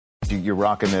You're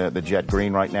rocking the jet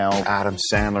green right now. Adam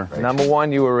Sandler. Right. Number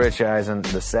one, you were Rich Eisen.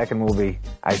 The second will be,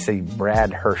 I see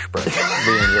Brad Hirschberg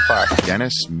being your partner.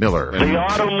 Dennis Miller. The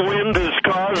autumn wind is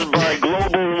caused by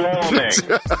global warming.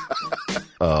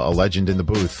 A legend in the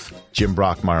booth, Jim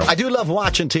Brockmeyer. I do love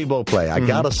watching Tebow play. I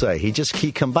gotta say, he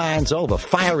combines all the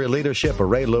fiery leadership of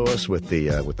Ray Lewis with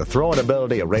the throwing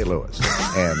ability of Ray Lewis.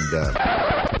 And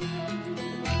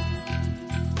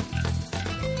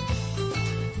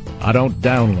I don't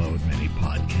download many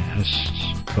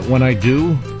podcasts, but when I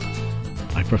do,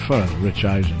 I prefer the Rich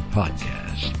Eisen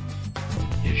podcast.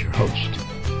 Here's your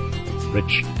host,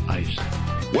 Rich Eisen.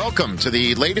 Welcome to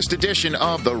the latest edition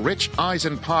of the Rich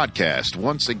Eisen podcast.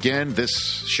 Once again, this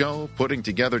show putting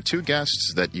together two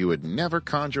guests that you would never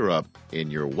conjure up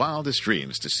in your wildest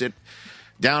dreams to sit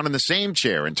down in the same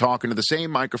chair and talk into the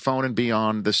same microphone and be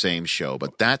on the same show.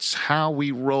 But that's how we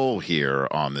roll here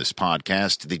on this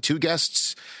podcast. The two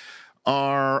guests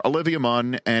are Olivia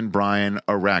Munn and Brian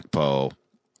Orakpo,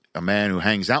 a man who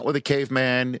hangs out with a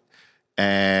caveman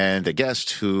and a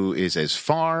guest who is as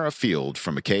far afield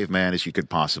from a caveman as you could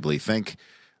possibly think,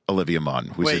 Olivia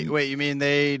Munn. Wait, you mean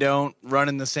they don't run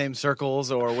in the same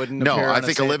circles or wouldn't appear No, on I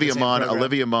think Olivia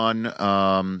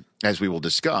Munn, as we will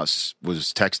discuss,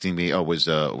 was texting me, was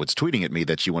tweeting at me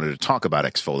that she wanted to talk about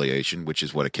exfoliation, which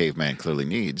is what a caveman clearly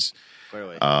needs.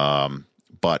 Clearly.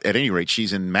 But at any rate,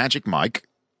 she's in Magic Mike,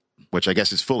 which I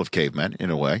guess is full of cavemen in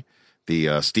a way.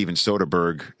 The Steven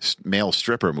Soderbergh male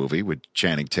stripper movie with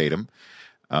Channing Tatum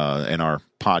and our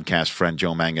podcast friend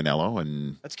Joe Manganiello.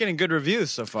 And that's getting good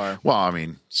reviews so far. Well, I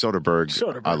mean,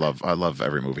 Soderbergh. I love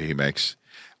every movie he makes.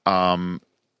 And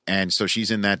so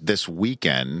she's in that this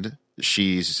weekend.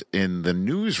 She's in The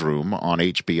Newsroom on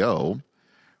HBO,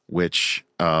 which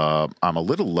I'm a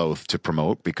little loath to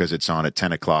promote because it's on at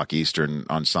 10 o'clock Eastern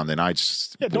on Sunday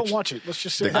nights. Yeah, don't watch it. Let's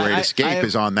just say The Great Escape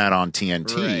is on that on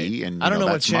TNT. Right. And I don't know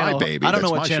that's what channel, my baby. I don't know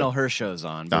That's what my channel show. her show's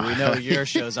on, but we know your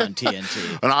show's on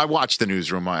TNT. And I watched The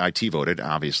Newsroom. I T-voted,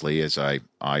 obviously, as I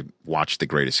watched The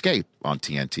Great Escape on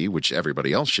TNT, which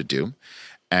everybody else should do.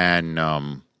 And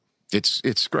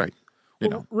it's great. You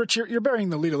know. Rich, you're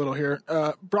burying the lead a little here.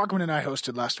 Brockman and I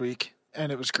hosted last week,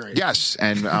 and it was great. Yes,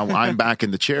 and I'm back in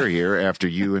the chair here after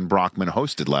you and Brockman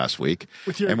hosted last week,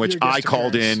 in which I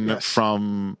called in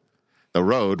from the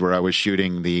road where I was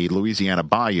shooting the Louisiana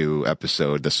Bayou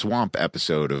episode, the swamp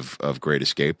episode of Great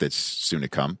Escape that's soon to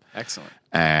come. Excellent.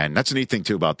 And that's the neat thing,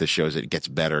 too, about this show is it gets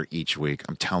better each week.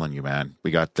 I'm telling you, man.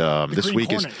 We got this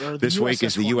week is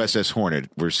the USS Hornet.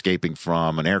 We're escaping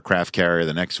from an aircraft carrier.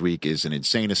 The next week is an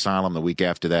insane asylum. The week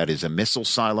after that is a missile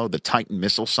silo, the Titan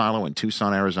missile silo in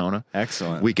Tucson, Arizona.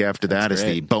 Excellent. Week after that is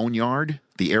the Boneyard,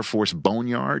 the Air Force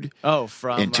Boneyard. Oh,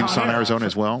 from in Tucson, Arizona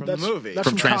as well. From the movie.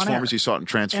 From Transformers. You saw it in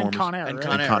Transformers. And Con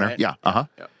Air. Right? Yeah.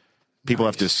 Yep. People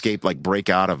have to escape, break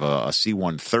out of a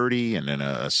C-130 and then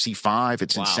a C-5.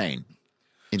 It's insane.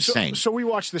 Insane. So we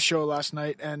watched the show last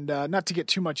night, and not to get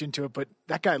too much into it, but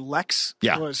that guy Lex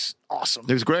was awesome.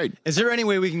 It was great. Is there any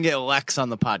way we can get Lex on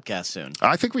the podcast soon?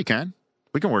 I think we can.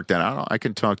 We can work that out. I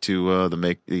can talk to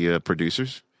the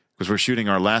producers because we're shooting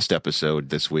our last episode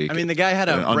this week. I mean, the guy had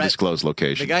an undisclosed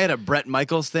location. The guy had a Brett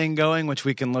Michaels thing going, which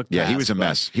we can look past. Yeah, he was a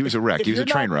mess. He was a wreck. He was a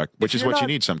train wreck, which is what you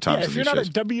need sometimes. If you're not a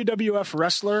WWF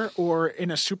wrestler or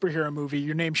in a superhero movie,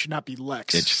 your name should not be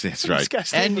Lex. That's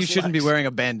right. And you shouldn't be wearing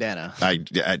a bandana.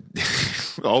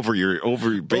 Over your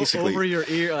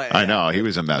ear. I know. He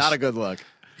was a mess. Not a good look.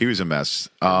 He was a mess.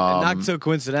 Not so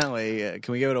coincidentally,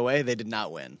 can we give it away? They did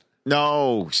not win.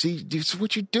 No. See, it's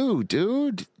what you do,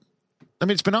 dude. I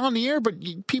mean, it's been on the air, but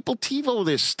people TiVo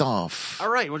this stuff. All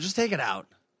right, well, just take it out.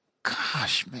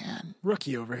 Gosh, man.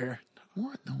 Rookie over here.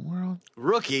 What in the world?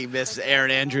 Rookie, Miss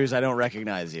Aaron Andrews. I don't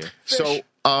recognize you.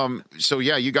 So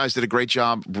yeah, you guys did a great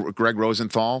job. Greg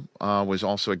Rosenthal was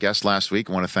also a guest last week.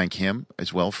 I want to thank him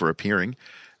as well for appearing.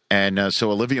 And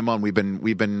so Olivia Munn, we've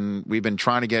been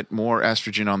trying to get more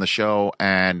estrogen on the show.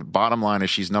 And bottom line is,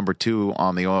 she's number 2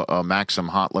 on the Maxim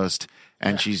hot list,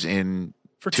 and she's in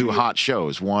two hot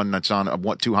shows. One that's on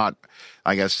two hot,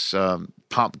 I guess,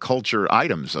 pop culture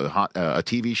items, a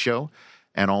TV show,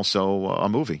 and also a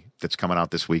movie that's coming out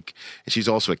this week. She's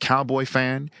also a Cowboy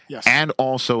fan, and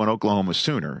also an Oklahoma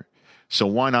Sooner. So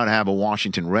why not have a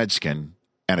Washington Redskin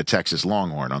and a Texas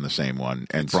Longhorn on the same one?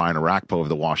 And Brian Orakpo of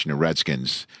the Washington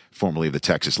Redskins, formerly of the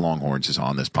Texas Longhorns, is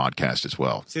on this podcast as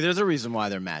well. See, there's a reason why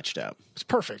they're matched up. It's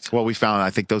perfect. Well, we found,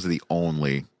 I think those are the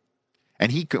only.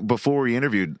 And before we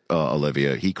interviewed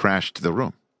Olivia, he crashed the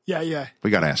room. Yeah. We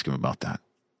got to ask him about that.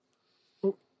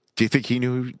 Well, do you think he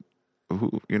knew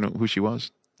who she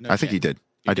was? No I think he did.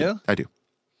 I do.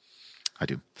 All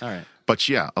right. But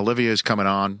yeah, Olivia is coming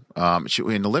on.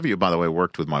 And Olivia, by the way,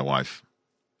 worked with my wife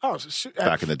Oh,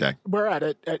 back in the day. Where at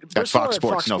it? At Fox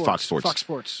Sports. No, Fox Sports. Fox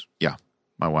Sports. Yeah.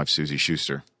 My wife, Susie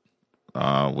Schuster,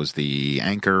 was the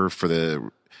anchor for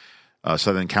the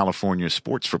Southern California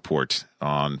Sports Report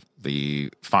on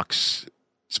the Fox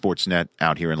Sports Net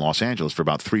out here in Los Angeles for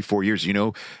about 3-4 years. You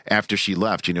know, after she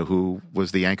left, you know who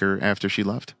was the anchor after she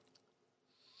left?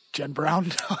 Jen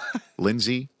Brown.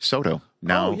 Lindsay Soto.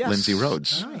 Now yes. Lindsay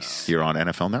Rhodes. Nice. Here on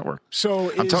NFL Network.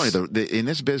 So I'm telling you, in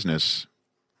this business,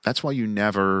 that's why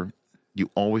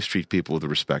you always treat people with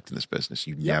respect in this business.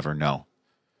 You never know.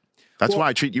 That's why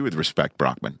I treat you with respect,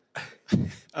 Brockman.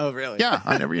 Oh, really?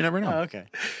 Yeah, you never know. Oh, okay.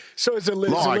 So is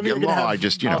Olivia I'll have,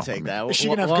 just, I'll take that. Is she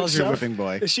gonna have good Law's your stuff? whipping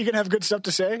boy. Is she gonna have good stuff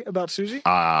to say about Susie?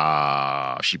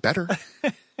 She better.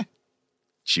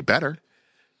 She better.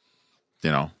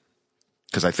 You know,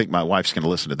 because I think my wife's going to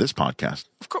listen to this podcast.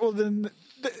 Of course. Well, then.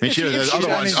 I mean,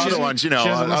 other ones, you know, she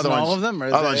doesn't listen to all of them.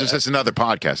 Other ones, just listen to another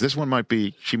podcast. This one might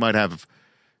be. She might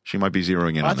be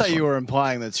zeroing in. I on this thought you one. were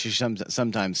implying that she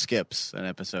sometimes skips an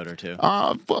episode or two.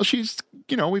 Well, she's,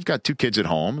 you know, we've got 2 kids at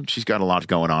home. She's got a lot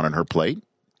going on her plate.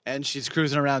 And she's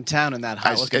cruising around town in that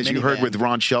hot looking As you heard with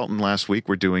Ron Shelton last week,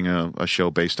 we're doing a show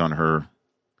based on her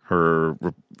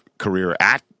career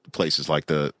at places like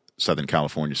the Southern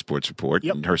California Sports Report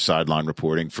and her sideline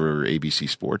reporting for ABC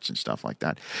Sports and stuff like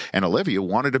that. And Olivia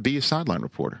wanted to be a sideline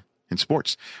reporter in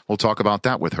sports. We'll talk about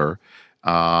that with her,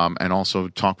 and also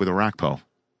talk with Orakpo.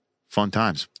 Fun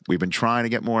times. We've been trying to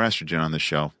get more estrogen on this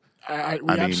show. We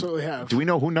absolutely have. Do we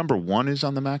know who number 1 is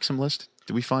on the Maxim list?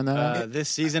 Did we find that out? this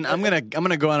season? I'm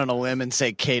gonna go out on a limb and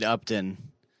say Kate Upton,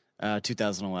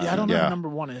 2011. Yeah, I don't know who number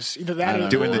 1 is. Either that or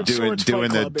doing the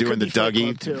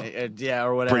Dougie. Yeah,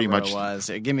 or whatever Pretty much. it was.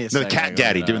 Give me a The second. Cat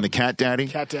Daddy. Doing the Cat Daddy.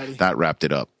 Cat Daddy. That wrapped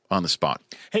it up on the spot.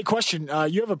 Hey, question.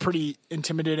 You have a pretty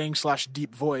intimidating /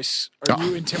 deep voice. Are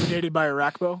you intimidated by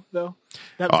Orakpo though?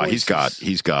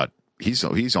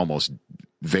 He's almost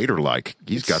Vader-like.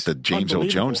 He's got the James Earl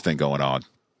Jones thing going on.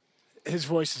 His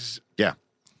voice is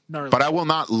gnarly. But I will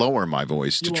not lower my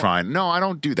voice to try and. No, I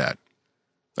don't do that.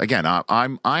 Again, I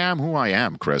am who I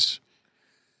am, Chris.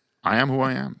 I am who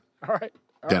I am. All right.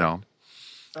 You know.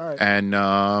 All right.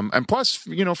 And plus,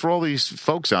 you know, for all these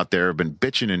folks out there who have been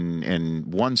bitching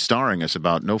and one-starring us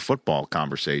about no football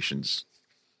conversations,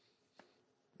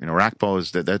 you know, Orakpo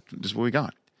is that is what we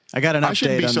got. I got an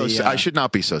update I should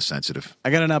not be so sensitive. I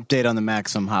got an update on the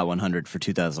Maxim Hot 100 for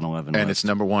 2011. And its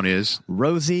number 1 is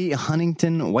Rosie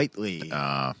Huntington Whiteley.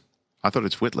 I thought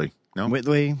it's Whitley. No,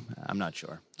 Whitley. I'm not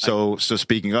sure. So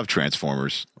speaking of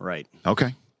Transformers, Right.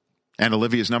 Okay. And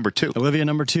Olivia's number 2. Olivia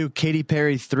number 2, Katy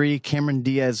Perry 3, Cameron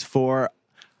Diaz 4.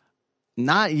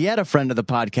 Not yet a friend of the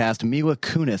podcast, Mila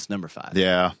Kunis number 5.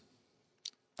 Yeah,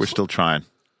 we're still trying.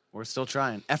 We're still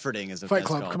trying. Efforting is a Fight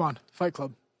Club. Come on, Fight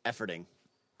Club. Efforting.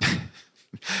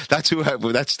 That's who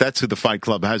the Fight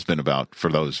Club has been about for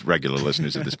those regular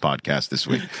listeners of this podcast this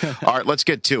week. All right, let's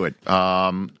get to it.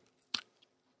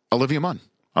 Olivia Munn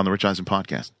on the Rich Eisen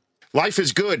podcast. Life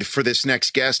is good for this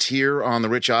next guest here on the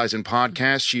Rich Eisen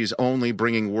podcast. She is only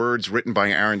bringing words written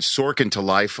by Aaron Sorkin to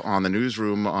life on the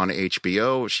Newsroom on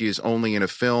HBO. She is only in a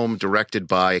film directed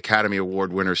by Academy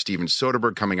Award winner Steven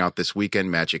Soderbergh coming out this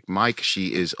weekend, Magic Mike.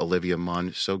 She is Olivia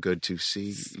Munn. So good to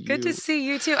see you. Good to see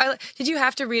you, too. Did you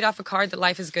have to read off a card that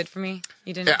life is good for me?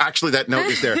 You didn't? Yeah, actually, that note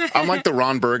is there. I'm like the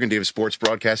Ron Burgundy of sports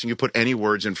broadcasting. You put any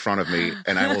words in front of me,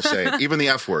 and I will say it. Even the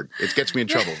F word. It gets me in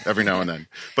trouble every now and then.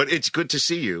 But it's good to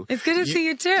see you. It's good to see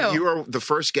you, too. You are the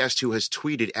first guest who has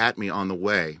tweeted at me on the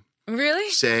way. Really?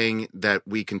 Saying that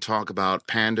we can talk about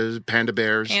panda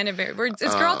bears. Panda bear.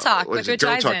 It's girl talk with Rich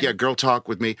Eisen. Yeah, girl talk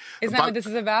with me. Isn't that what this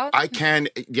is about?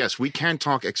 Yes, we can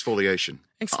talk exfoliation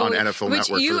on NFL Network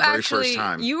for the very first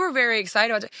time. You were very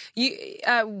excited about it.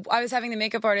 I was having the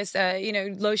makeup artist,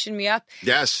 lotion me up.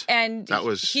 Yes. And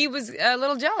he was a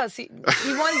little jealous. He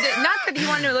wanted to, not that he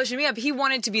wanted to lotion me up. He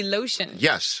wanted to be lotioned.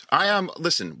 Yes. I am.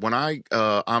 Listen, when I'm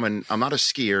not a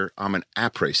skier. I'm an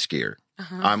après skier.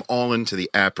 I'm all into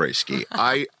the après ski.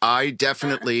 I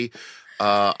definitely,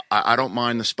 I don't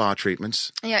mind the spa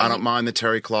treatments. Yeah, I don't mind the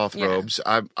terry cloth robes.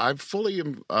 I'm fully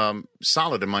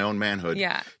solid in my own manhood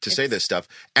to say this stuff.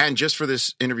 And just for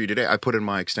this interview today, I put in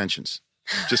my extensions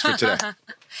just for today.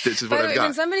 This is what I've got.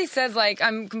 When somebody says,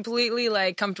 I'm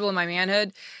completely, comfortable in my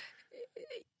manhood,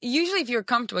 usually if you're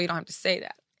comfortable, you don't have to say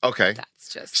that. Okay.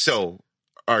 That's just... So,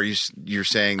 you're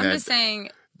saying that... I'm just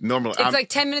saying... Normally,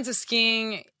 it's 10 minutes of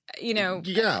skiing...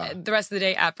 the rest of the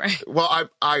day après. Well,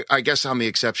 I guess I'm the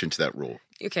exception to that rule.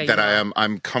 Okay. That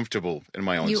I'm comfortable in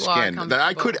my own skin. That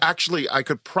I could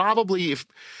probably,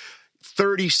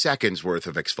 30 seconds worth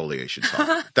of exfoliation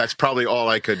talk. That's probably all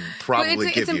I could probably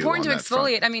give you. It's important to on that front.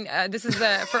 exfoliate. I mean, this is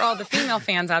for all the female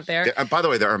fans out there. By the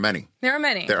way, there are many. There are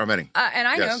many. And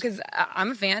I know because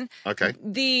I'm a fan. Okay.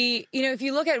 If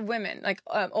you look at women, like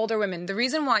older women, the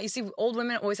reason why you see old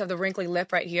women always have the wrinkly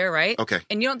lip right here, right? Okay.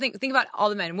 And you don't think about all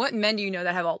the men. What men do you know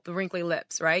that have all the wrinkly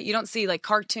lips, right? You don't see like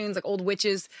cartoons, like old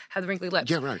witches have the wrinkly lips.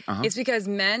 Yeah, right. Uh-huh. It's because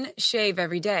men shave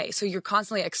every day, so you're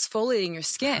constantly exfoliating your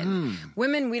skin.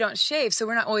 Women, we don't shave, so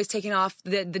we're not always taking off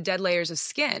the dead layers of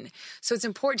skin. So it's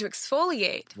important to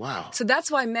exfoliate. Wow. So that's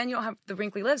why men don't have the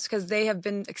wrinkly lips, because they have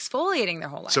been exfoliating their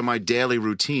whole life. So my daily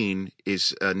routine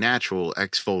is a natural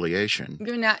exfoliation.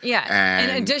 You're not,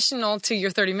 and additional to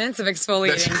your 30 minutes of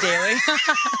exfoliating daily.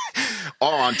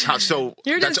 On top, so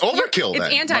that's overkill. It's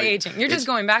anti-aging. You're just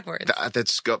going backwards.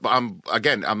 I'm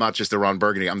not just the Ron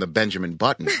Burgundy. I'm the Benjamin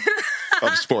Button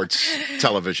of sports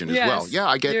television as well. Yeah,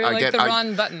 I get. The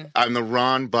Ron Button. I'm the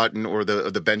Ron Button or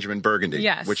the Benjamin Burgundy,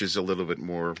 which is a little bit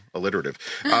more alliterative.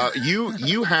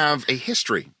 You have a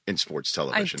history in sports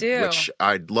television, I do. which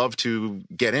I'd love to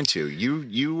get into.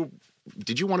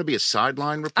 Did you want to be a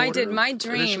sideline reporter? I did. My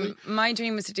initially?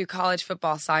 dream was to do college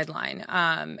football sideline,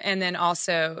 and then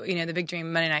also, the big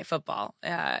dream, Monday Night Football.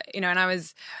 And I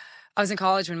was in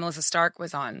college when Melissa Stark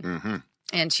was on. Mm-hmm.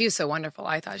 And she is so wonderful.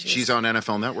 I thought she's on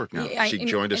NFL Network now. She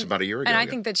joined us about a year ago. And I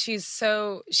think that she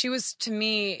was to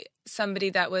me somebody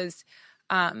that was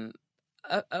a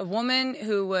woman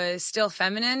who was still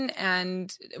feminine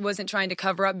and wasn't trying to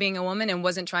cover up being a woman and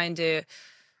wasn't trying to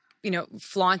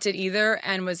flaunt it either,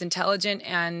 and was intelligent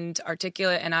and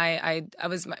articulate. And I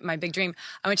was my big dream.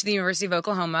 I went to the University of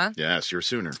Oklahoma. Yes, you're a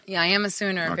Sooner. Yeah, I am a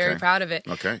Sooner. Okay. Very proud of it.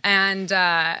 Okay. And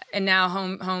now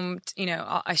home.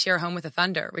 I share a home with the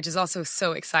Thunder, which is also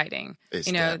so exciting. Is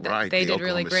that right? They the did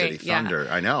really Oklahoma great. City Thunder.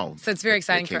 Yeah. I know. So it's very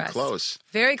exciting for us. Close.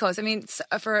 Very close. I mean,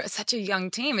 for such a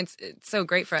young team, it's so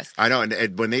great for us. I know.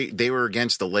 And when they were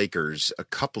against the Lakers a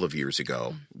couple of years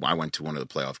ago, I went to one of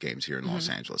the playoff games here in Los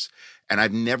Angeles, and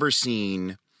I've never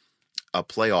seen a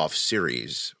playoff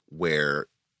series where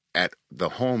at the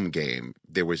home game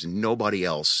there was nobody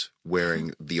else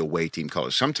wearing the away team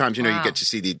colors. Sometimes you get to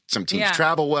see some teams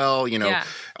travel well.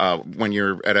 When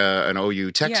you're at an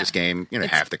OU Texas game,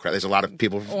 half the crowd. There's a lot of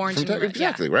people orange from Texas,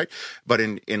 exactly right. But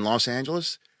in Los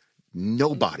Angeles,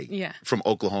 nobody from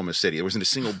Oklahoma City. There wasn't a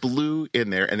single blue in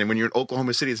there. And then when you're in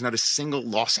Oklahoma City, there's not a single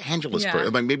Los Angeles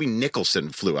person. Like maybe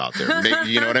Nicholson flew out there. Maybe,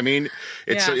 you know what I mean?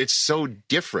 It's so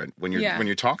different when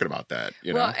you're talking about that.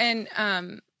 Well, and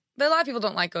but a lot of people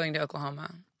don't like going to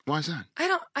Oklahoma. Why is that?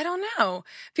 I don't know.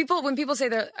 When people say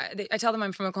I tell them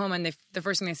I'm from Oklahoma, and the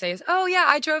first thing they say is, "Oh yeah,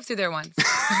 I drove through there once."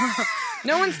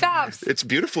 No one stops. It's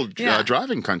beautiful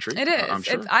driving country. It is. I'm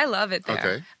sure. I love it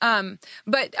there. Okay.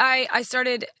 But I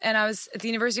started, and I was at the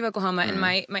University of Oklahoma, and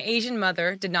my Asian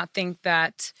mother did not think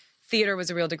that theater was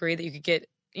a real degree that you could get,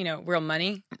 real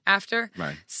money after.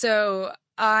 Right. So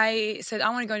I said, I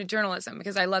want to go into journalism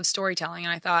because I love storytelling.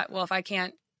 And I thought, well, if I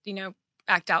can't,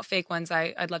 act out fake ones,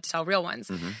 I'd love to tell real ones.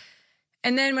 Mm-hmm.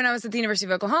 And then when I was at the University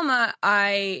of Oklahoma,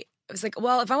 I was like,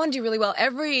 well, if I want to do really well,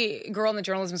 every girl in the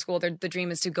journalism school, the dream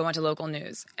is to go onto local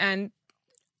news. And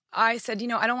I said,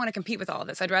 I don't want to compete with all of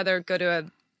this. I'd rather go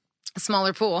to a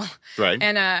smaller pool. Right.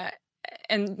 And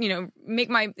make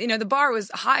my, the bar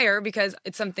was higher because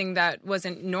it's something that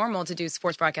wasn't normal to do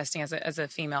sports broadcasting as a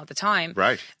female at the time.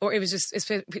 Right. Or it's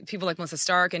people like Melissa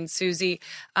Stark and Susie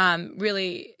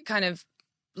really kind of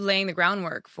laying the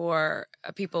groundwork for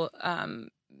people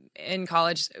in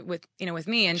college with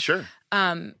me. And sure.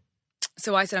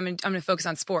 So I said, I'm going to focus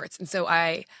on sports. And so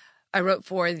I wrote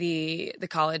for the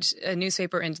college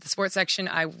newspaper into the sports section.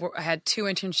 I had 2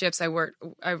 internships.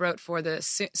 I wrote for the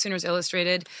Sooners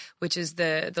Illustrated, which is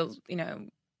the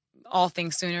all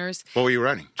things Sooners. What were you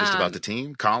writing? Just about the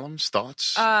team, columns,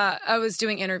 thoughts? I was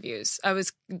doing interviews. I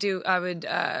would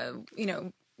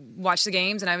watch the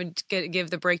games, and I would give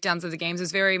the breakdowns of the games. It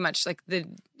was very much like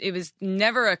it was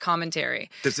never a commentary.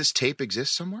 Does this tape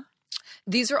exist somewhere?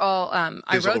 These are all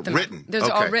I wrote them. Written. Those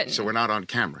are all written. So we're not on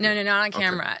camera. No, not on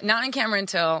camera. Okay. Not on camera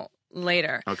until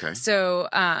later. Okay. So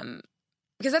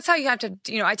because that's how you have to.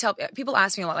 I tell people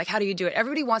ask me a lot, like, how do you do it?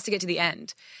 Everybody wants to get to the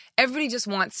end. Everybody just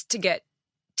wants to get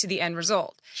to the end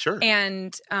result. Sure.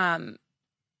 And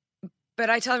but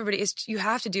I tell everybody, you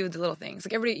have to do the little things.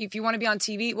 Like if you want to be on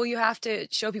TV, well, you have to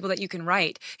show people that you can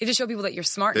write. You have to show people that you're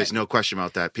smart. There's no question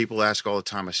about that. People ask all the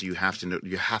time. I say you have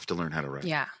to learn how to write.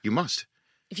 Yeah. You must.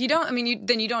 if you don't, I mean,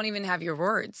 then you don't even have your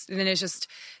words. And then it's just,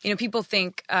 people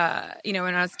think, when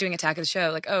I was doing Attack of the Show,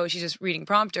 like, oh, she's just reading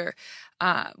prompter.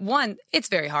 One, it's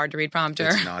very hard to read prompter.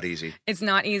 It's not easy. It's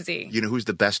not easy. You know who's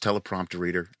the best teleprompter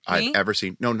reader I've ever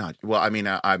seen? No, not. Well, I mean,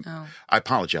 I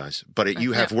apologize, but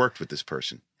you have worked with this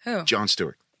person. Who? Jon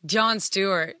Stewart. Jon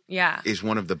Stewart, yeah. Is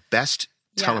one of the best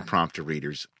teleprompter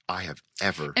readers I have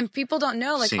ever And people don't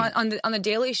know, like, seen. on the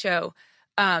Daily Show,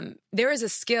 there is a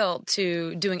skill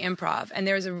to doing improv, and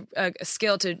there's a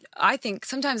skill to, I think,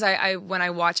 sometimes I when I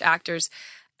watch actors,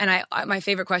 and my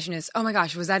favorite question is, oh my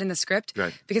gosh, was that in the script?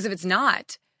 Right. Because if it's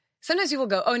not, sometimes people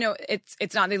go, oh no,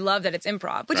 it's not. They love that it's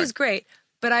improv, which is great.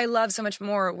 But I love so much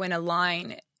more when a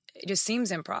line just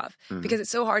seems improv, because it's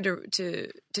so hard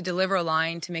to deliver a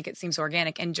line to make it seem so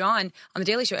organic. And Jon, on the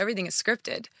Daily Show, everything is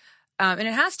scripted, and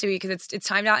it has to be, because it's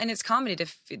timed out, and it's comedy.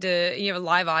 You have a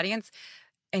live audience,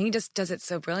 and he just does it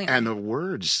so brilliantly. And the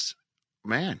words,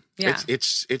 man, Yeah.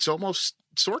 it's almost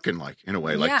Sorkin-like in a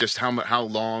way, like just how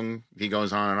long he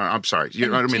goes on and on. I'm sorry, I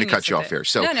don't mean to cut you off here.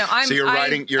 So no, so you're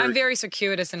writing. I'm very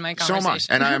circuitous in my So am I,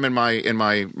 conversation. and I am in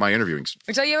my interviewing.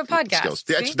 Which you have a podcast. Skills.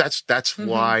 See? That's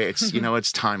why it's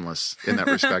it's timeless in that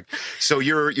respect. So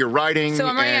you're writing. So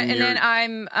I'm writing, and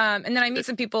then I meet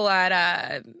some people at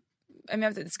I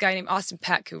met this guy named Austin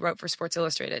Peck, who wrote for Sports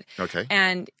Illustrated. Okay.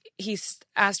 And he's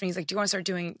asked me, he's like, do you want to start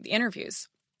doing the interviews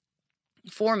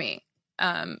for me?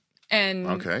 And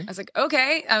Okay. I was like,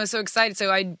 okay. I was so excited.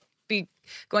 So I'd be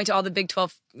going to all the Big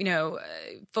 12,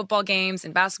 football games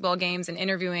and basketball games and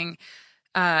interviewing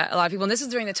a lot of people. And this is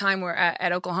during the time where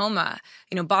at Oklahoma,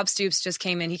 Bob Stoops just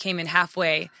came in. He came in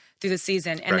halfway through the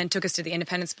season and then took us to the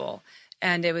Independence Bowl.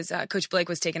 And it was Coach Blake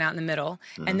was taken out in the middle.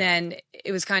 And then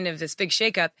it was kind of this big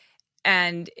shakeup.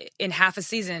 And in half a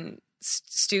season,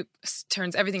 Stoops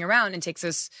turns everything around and takes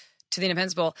us to the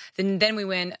Independence Bowl. Then we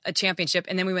win a championship,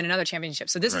 and then we win another championship.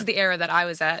 So this is the era that I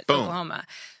was at Oklahoma.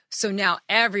 So now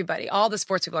everybody, all the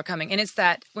sports people are coming. And it's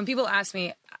that when people ask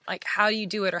me, like, how do you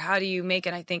do it or how do you make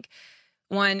it? I think,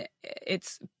 one,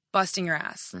 it's busting your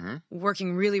ass,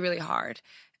 working really, really hard.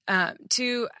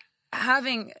 Two,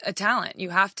 having a talent.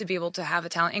 You have to be able to have a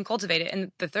talent and cultivate it.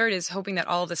 And the third is hoping that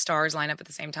all of the stars line up at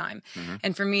the same time.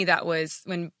 And for me, that was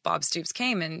when Bob Stoops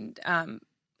came, and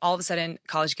all of a sudden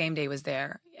College Game Day was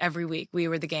there every week. We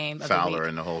were the game of Fowler the week.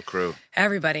 and the whole crew.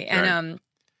 Everybody. And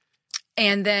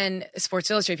then Sports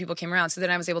Illustrated people came around. So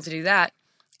then I was able to do that.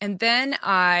 And then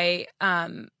I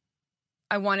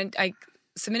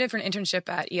submitted for an internship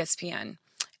at ESPN.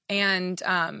 And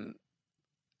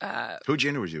Who'd you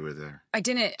interview with there? I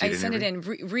didn't. I sent it in.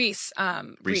 Reese.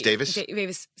 Reese Davis?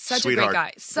 Davis. Such Sweetheart. a great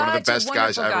guy. Such one of the best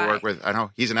guys I ever worked with. with. I know.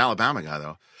 He's an Alabama guy,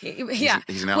 though. Yeah.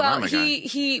 He's an Alabama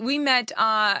guy. We met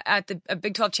at a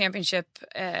Big 12 championship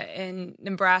in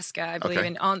Nebraska, I believe.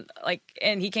 Okay.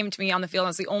 And he came to me on the field. I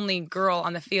was the only girl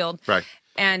on the field. Right.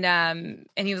 And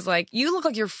he was like, "You look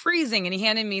like you're freezing," and he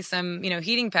handed me some,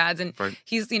 heating pads. And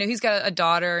he's got a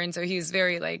daughter, and so he's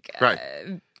very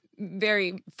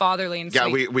very fatherly and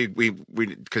sweet. Yeah, we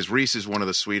because Reese is one of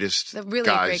the sweetest a really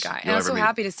guys great guy. And I was so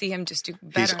happy to see him just do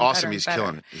better. He's and awesome. better He's and better.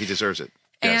 killing it. He deserves it.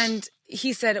 Yes. And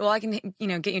he said, "Well, I can, get you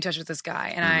in touch with this guy."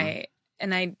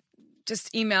 And I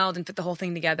just emailed and put the whole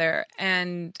thing together,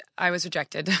 and I was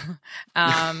rejected.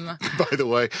 By the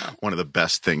way, one of the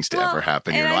best things to ever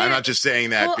happen. I'm not just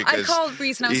saying that because I called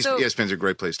Reese, and I was ESPN's a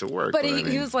great place to work. But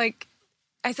he was like,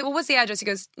 I said, "Well, what's the address?" He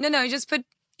goes, "No, you just put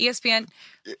ESPN,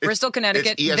 Bristol,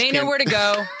 Connecticut. ESPN. They know where to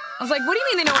go." I was like, "What do you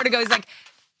mean they know where to go?" He's like,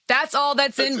 "That's all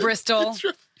that's in Bristol."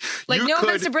 Like, no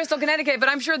offense to Bristol, Connecticut, but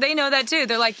I'm sure they know that too.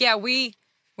 They're like, "Yeah, we're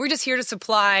just here to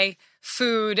supply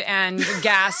food and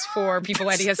gas for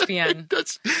people at ESPN."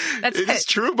 That's it. It's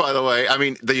true, by the way. I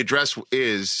mean, the address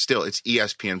is still, it's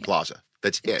ESPN Plaza.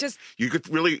 That's it. You could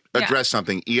really address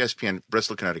something, ESPN,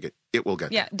 Bristol, Connecticut. It will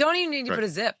get there. Don't even need to put a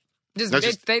zip. The zip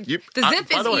is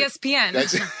ESPN.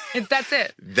 That's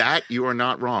it. That you are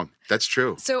not wrong. That's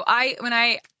true. So I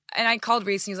called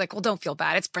Reese, and he was like, "Well, don't feel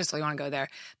bad. It's Bristol. You want to go there."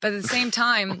 But at the same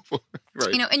time,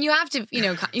 right. And you have to,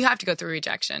 you have to go through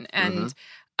rejection. And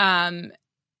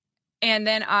and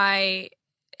then I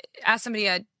asked somebody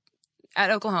at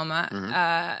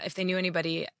Oklahoma if they knew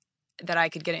anybody that I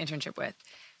could get an internship with,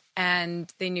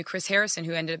 and they knew Chris Harrison,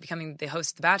 who ended up becoming the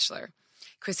host of The Bachelor.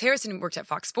 Chris Harrison worked at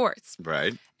Fox Sports,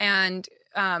 right? And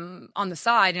on the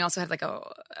side, and he also had like a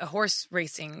horse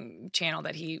racing channel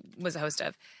that he was a host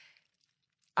of.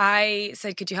 I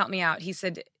said, "Could you help me out?" He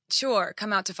said, "Sure,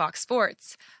 come out to Fox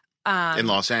Sports." In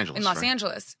Los Angeles. In Los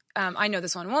Angeles. I know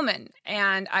this one woman.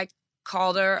 And I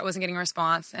called her. I wasn't getting a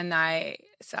response. And I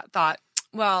thought,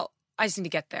 well, I just need to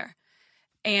get there.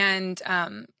 And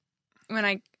when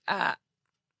I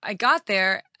got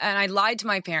there, and I lied to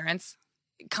my parents,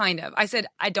 kind of. I said,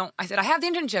 I have the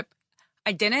internship.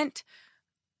 I didn't,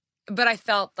 but I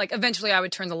felt like eventually I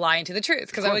would turn the lie into the truth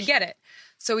because I would get it.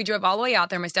 So we drove all the way out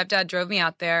there. My stepdad drove me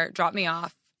out there, dropped me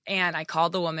off, and I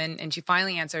called the woman, and she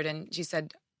finally answered, and she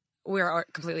said, we're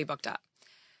completely booked up.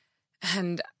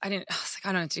 And I was like, I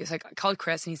don't know what to do. So I called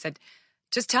Chris, and he said,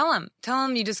 just tell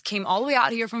him you just came all the way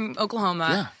out here from Oklahoma.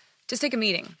 Yeah. Just take a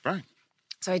meeting. Right.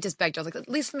 So I just begged her. I was like, at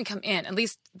least let me come in. At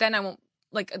least then I won't,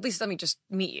 at least let me just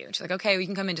meet you. She's like, okay, we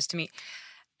can come in just to meet.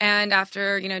 And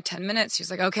after, 10 minutes, she was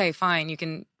like, okay, fine, you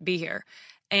can be here.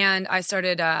 And I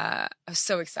started, I was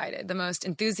so excited. The most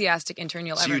enthusiastic intern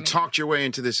you'll ever meet. So you talked your way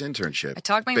into this internship. I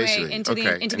talked my way into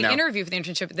the now, interview for the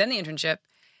internship, then the internship.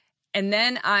 And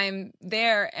then I'm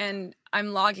there and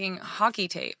I'm logging hockey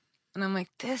tape. And I'm like,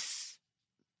 this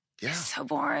is so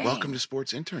boring. Welcome to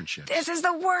sports internship. This is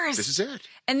the worst. This is it.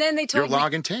 And then they told me. You're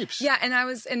logging tapes. Yeah,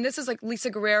 and this was like Lisa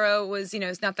Guerrero was,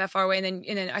 it's not that far away. And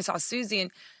then I saw Susie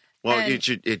and well,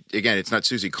 again, it's not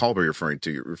Susie Kolber you're referring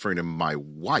to. You're referring to my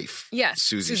wife, yes,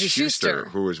 Susie Schuster,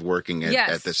 who was working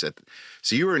at this.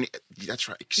 So you were that's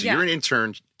right. So you're an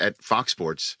intern at Fox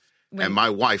Sports, and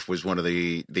my wife was one of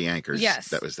the anchors. Yes,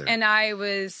 that was there. And I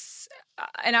was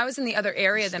in the other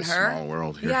area than her. Small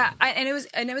world here. Yeah, and it was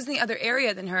in the other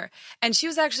area than her, and she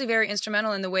was actually very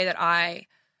instrumental in the way that I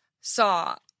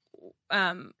saw,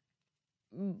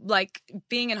 like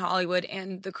being in Hollywood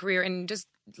and the career and just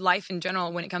life in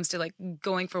general when it comes to like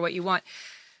going for what you want.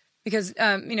 Because,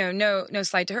 no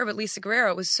slight to her, but Lisa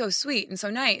Guerrero was so sweet and so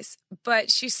nice. But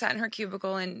she sat in her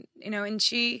cubicle and, and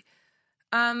she,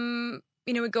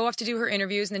 would go off to do her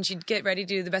interviews and then she'd get ready to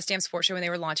do the Best Damn Sports Show when they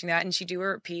were launching that and she'd do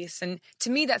her piece. And to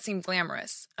me, that seemed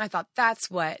glamorous. I thought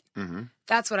that's what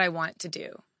I want to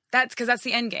do. That's because that's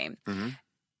the end game. Mm-hmm.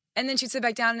 And then she'd sit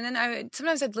back down and then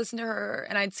sometimes I'd listen to her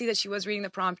and I'd see that she was reading the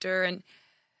prompter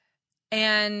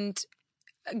and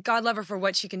God love her for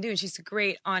what she can do. And she's a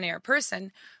great on-air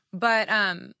person. But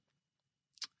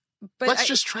let's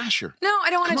just trash her. No, I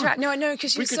don't want to trash. No,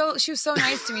 because she was so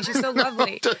nice to me. She's so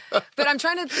lovely. But I'm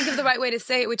trying to think of the right way to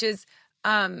say it, which is,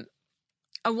 I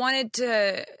wanted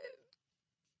to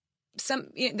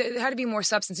there had to be more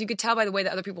substance. You could tell by the way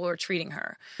that other people were treating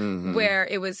her, where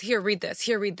it was here, read this.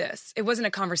 It wasn't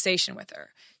a conversation with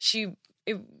her.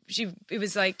 It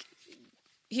was like,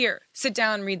 here, sit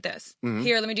down, read this. Mm-hmm.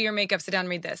 Here, let me do your makeup. Sit down, and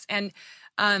read this. And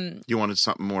you wanted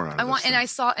something more out of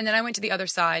this. And then I went to the other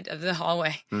side of the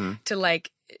hallway to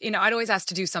I'd always ask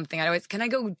to do something. Can I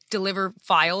go deliver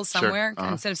files somewhere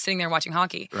instead of sitting there watching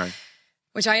hockey? Right.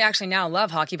 Which I actually now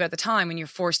love hockey, but at the time when you're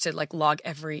forced to log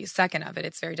every second of it,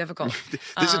 it's very difficult.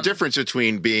 There's a difference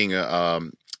between being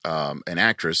an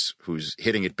actress who's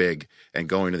hitting it big and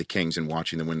going to the Kings and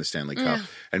watching them win the Stanley Cup,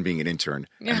 and being an intern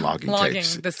and logging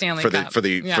tapes the Stanley Cup for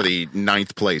the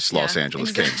ninth place Los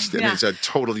Angeles Kings. I mean, it's a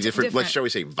totally different. Shall we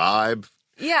say, vibe?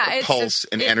 Yeah, pulse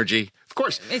and energy. Of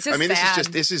course. It's just sad.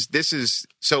 This is.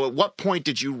 So, at what point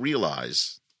did you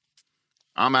realize?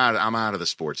 I'm out of the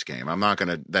sports game. I'm not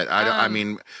gonna. I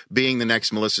mean, being the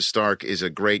next Melissa Stark is a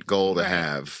great goal to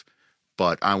have.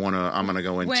 But I'm gonna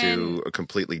go into a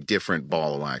completely different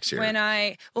ball of wax here.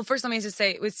 First let me just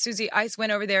say, with Susie, I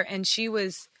went over there and she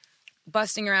was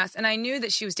busting her ass, and I knew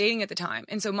that she was dating at the time,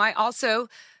 and so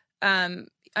I'm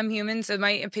human, so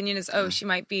my opinion is, she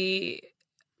might be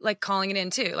like calling it in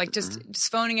too, like just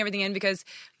phoning everything in because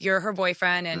you're her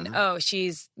boyfriend, and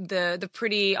she's the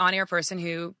pretty on-air person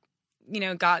who,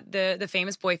 got the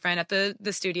famous boyfriend at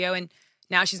the studio, and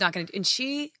now she's not going to, and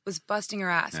she was busting her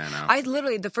ass. I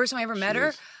literally, the first time I ever met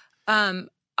her,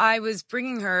 I was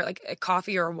bringing her like a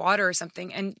coffee or a water or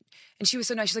something. And she was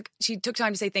so nice. She took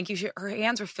time to say thank you. Her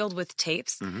hands were filled with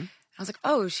tapes. Mm-hmm. I was like,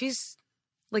 oh, she's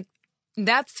like,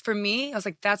 that's for me. I was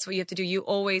like, that's what you have to do. You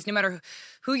always, no matter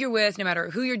who you're with, no matter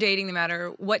who you're dating, no matter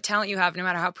what talent you have, no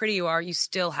matter how pretty you are, you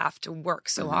still have to work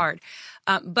so hard.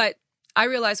 But I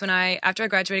realized after I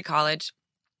graduated college,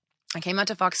 I came out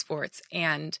to Fox Sports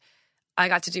and I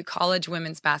got to do college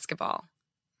women's basketball.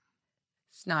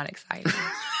 It's not exciting.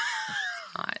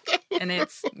 It's not. And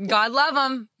it's, God love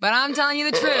them, but I'm telling you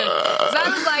the truth. So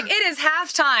I was like, it is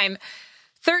halftime,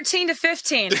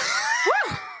 13-15.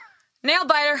 Woo! Nail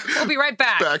biter. We'll be right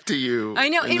back. Back to you. I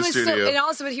know. It was studio. And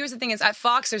also, but here's the thing is, at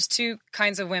Fox, there's two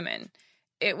kinds of women.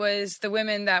 It was the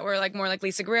women that were more like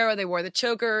Lisa Guerrero. They wore the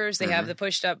chokers. They have the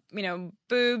pushed up,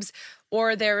 boobs.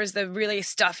 Or there was the really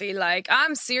stuffy,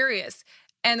 I'm serious.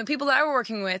 And the people that I were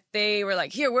working with, they were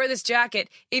like, here, wear this jacket.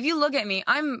 If you look at me,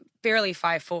 I'm barely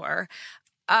 5'4".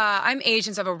 I'm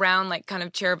Asian, so I have a round, kind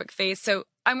of cherubic face. So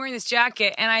I'm wearing this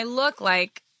jacket, and I look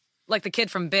like like the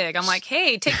kid from Big. I'm like,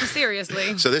 hey, take me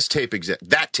seriously. So this tape exists.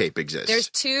 That tape exists. There's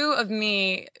 2 of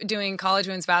me doing college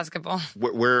women's basketball.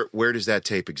 Where does that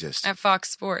tape exist? At Fox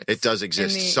Sports. It does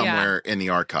exist somewhere in the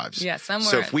archives. Yeah,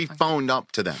 somewhere. So if we phoned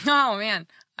up to them. Oh, man.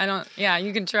 I don't. Yeah,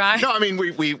 you can try. No, I mean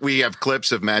we have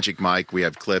clips of Magic Mike. We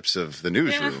have clips of the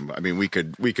newsroom. Yeah. I mean we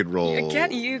could roll.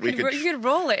 You could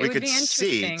roll it. It would be interesting.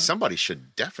 See. Somebody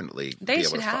should definitely. They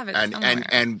should have it somewhere.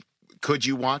 And could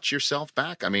you watch yourself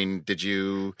back? I mean, did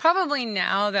you? Probably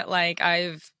now that like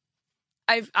I've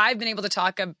been able to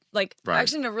talk like I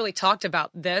actually never really talked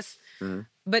about this,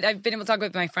 but I've been able to talk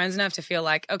with my friends enough to feel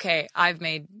like okay, I've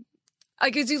made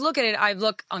like as you look at it, I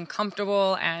look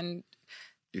uncomfortable and.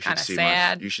 Kind of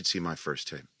sad. You should see my first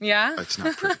tape. Yeah? It's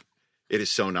not pretty. It is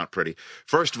so not pretty.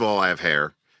 First of all, I have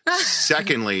hair.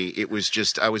 Secondly, it was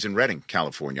just, I was in Redding,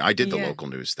 California. I did the local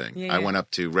news thing. Yeah, I went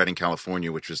up to Redding,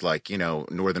 California, which was like,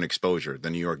 northern exposure, the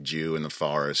New York Jew in the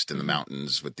forest and the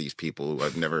mountains with these people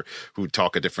who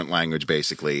talk a different language,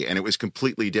 basically. And it was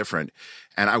completely different.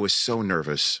 And I was so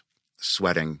nervous,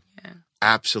 sweating,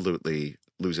 absolutely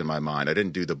losing my mind. I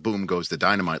didn't do the boom goes the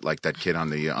dynamite like that kid on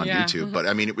YouTube. But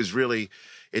I mean, it was really,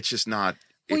 it's just not.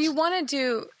 Well, you want to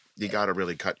do. You got to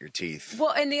really cut your teeth.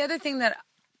 Well, and the other thing that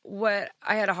what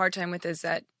I had a hard time with is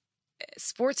that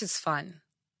sports is fun.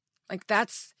 Like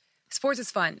sports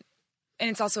is fun. And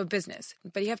it's also a business,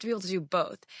 but you have to be able to do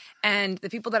both. And the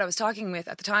people that I was talking with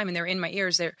at the time, and they're in my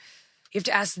ears, you have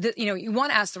to ask, you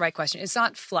want to ask the right question. It's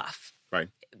not fluff. Right.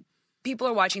 People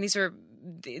are watching. These are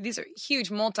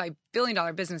huge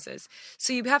multi-billion-dollar businesses.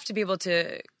 So you have to be able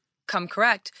to come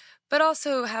correct, but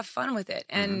also have fun with it.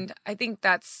 And I think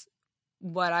that's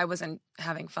what I wasn't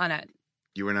having fun at.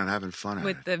 You were not having fun at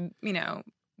with the,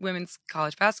 women's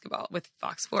college basketball with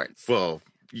Fox Sports. Well,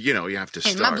 you have to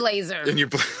start. And my blazer.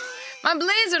 My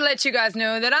blazer lets you guys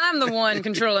know that I'm the one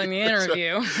controlling the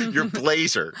interview. Your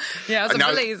blazer. Yeah, it's a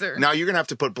blazer. Now you're going to have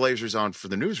to put blazers on for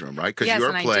the newsroom, right? Because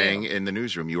you're playing in the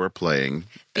newsroom. You are playing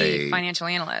the financial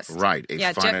analyst. Right.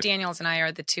 Jeff Daniels and I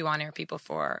are the 2 on-air people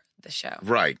for the show.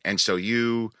 Right. And so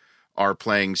you are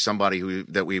playing somebody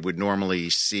that we would normally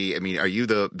see. I mean, are you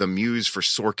the muse for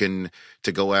Sorkin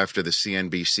to go after the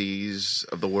CNBCs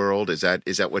of the world? Is that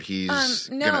what he's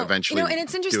going to eventually and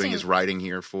it's interesting, doing his writing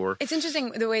here for? It's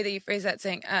interesting the way that you phrase that,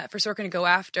 saying for Sorkin to go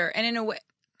after, and in a way,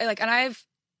 like, and I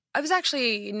was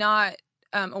actually not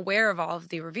aware of all of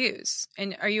the reviews.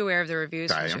 And are you aware of the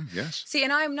reviews? I am. Yes. See,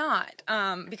 and I'm not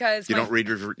because you don't read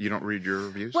your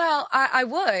reviews. Well, I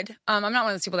would. I'm not one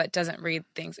of those people that doesn't read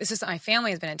things. It's just that my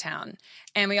family has been in town,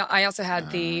 and I also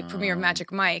had the premiere of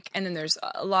Magic Mike, and then there's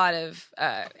a lot of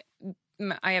I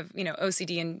have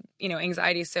OCD and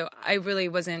anxiety, so I really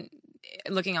wasn't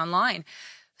looking online.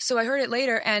 So I heard it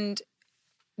later, and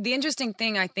the interesting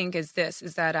thing I think is that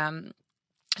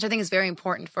which I think is very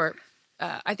important for.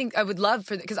 I think I would love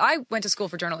because I went to school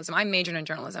for journalism. I majored in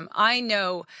journalism. I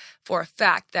know for a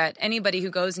fact that anybody who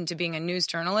goes into being a news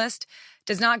journalist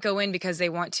does not go in because they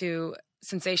want to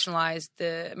sensationalize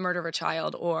the murder of a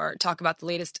child or talk about the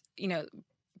latest,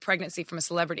 pregnancy from a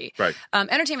celebrity. Right.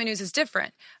 Entertainment news is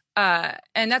different.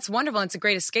 And that's wonderful. And it's a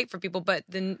great escape for people. But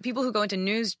the people who go into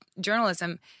news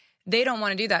journalism, they don't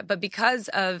want to do that. But because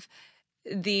of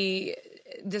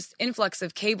this influx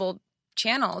of cable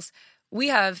channels, we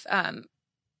have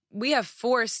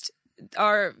forced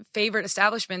our favorite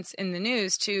establishments in the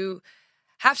news to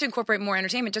have to incorporate more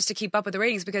entertainment just to keep up with the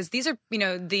ratings, because these are,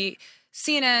 the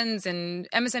CNNs and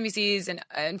MSNBCs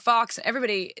and Fox and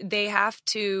everybody, they have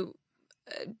to,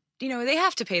 they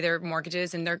have to pay their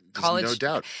mortgages and their college. No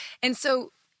doubt. And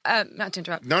so, not to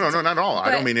interrupt. No, not at all.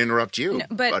 I don't mean to interrupt you. No,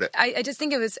 but I just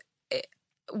think it was,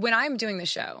 when I'm doing the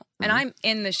show and I'm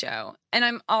in the show, and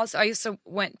I also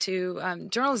went to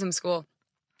journalism school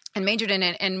and majored in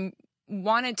it and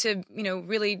wanted to,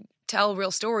 really tell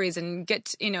real stories and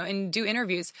get, and do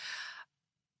interviews.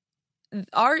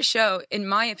 Our show, in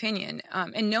my opinion,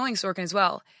 and knowing Sorkin as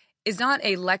well, is not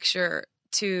a lecture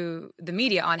to the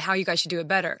media on how you guys should do it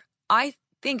better. I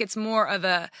think it's more of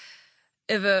an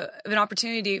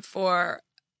opportunity for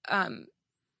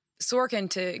Sorkin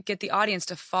to get the audience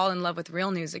to fall in love with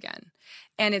real news again.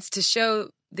 And it's to show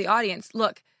the audience,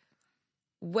 look,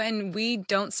 when we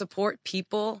don't support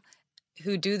people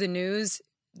who do the news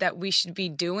that we should be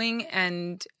doing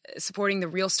and supporting the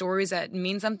real stories that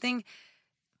mean something,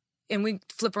 and we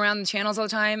flip around the channels all the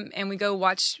time and we go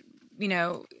watch,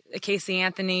 a Casey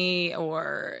Anthony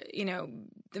or,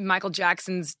 Michael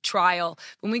Jackson's trial,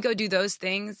 when we go do those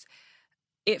things,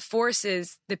 it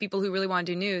forces the people who really want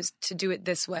to do news to do it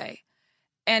this way.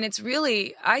 And it's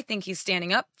really, I think he's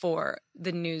standing up for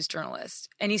the news journalist,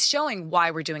 and he's showing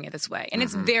why we're doing it this way. And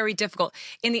it's very difficult.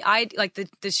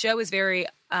 The show is very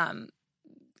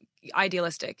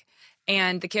idealistic,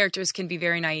 and the characters can be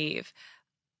very naive.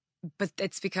 But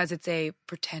it's because it's a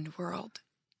pretend world.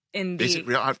 Is it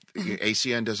real?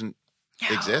 ACN doesn't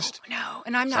exist? No,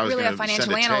 and I'm not really a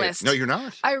financial analyst. No, you're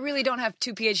not. I really don't have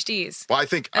 2 PhDs. Well, I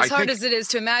think as hard as it is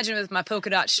to imagine with my polka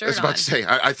dot shirt on. I was about to say,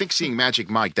 I think seeing Magic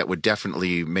Mike, that would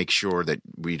definitely make sure that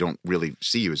we don't really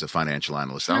see you as a financial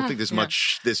analyst. I don't think there's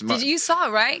much. You saw,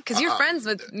 right? Because you're friends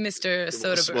with Mr.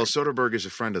 Soderbergh. Well, Soderbergh is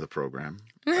a friend of the program,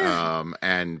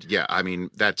 and yeah, I mean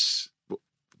that's.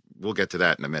 We'll get to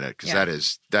that in a minute because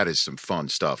that is some fun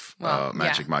stuff.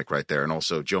 Magic Mike right there, and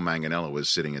also Joe Manganiello was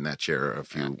sitting in that chair a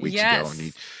few weeks ago, and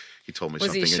he told me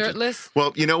something. Was he shirtless?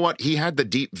 Well, you know what? He had the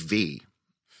deep V.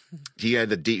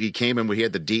 He came in. He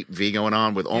had the deep V going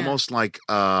on with almost like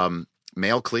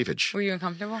male cleavage. Were you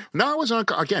uncomfortable? No, I wasn't.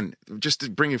 Again, just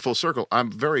to bring you full circle,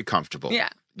 I'm very comfortable. Yeah.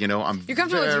 You know, You're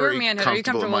comfortable with your manhood. Are you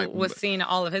comfortable with seeing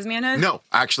all of his manhood? No,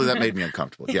 actually, that made me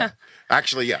uncomfortable. Yeah.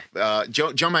 Actually, yeah.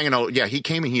 Joe Manganiello, he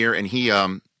came in here and he,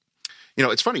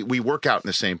 it's funny. We work out in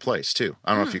the same place too.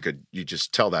 I don't know if you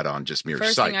just tell that on just mere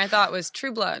First sight. thing I thought was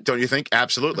True Blood. Don't you think?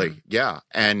 Absolutely. Yeah.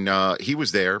 And he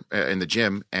was there in the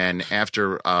gym. And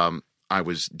after I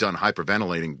was done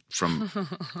hyperventilating from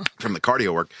the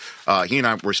cardio work, he and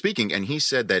I were speaking, and he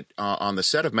said that on the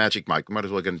set of Magic Mike, might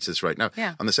as well get into this right now.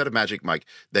 Yeah. On the set of Magic Mike,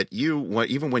 that you,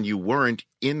 even when you weren't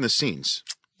in the scenes,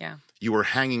 you were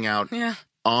hanging out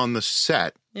on the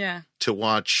set to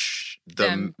watch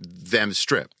them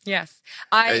strip. Yes.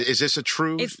 Is this a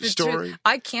true story? Truth.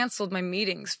 I canceled my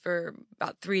meetings for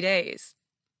about 3 days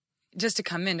just to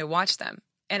come in to watch them.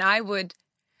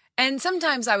 And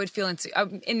sometimes I would feel in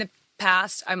the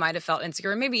past, I might have felt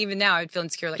insecure. Maybe even now I would feel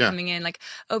insecure, coming in,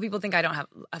 people think I don't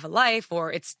have a life,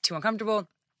 or it's too uncomfortable.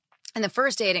 And the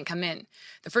first day I didn't come in,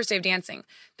 the first day of dancing,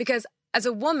 because as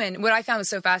a woman, what I found was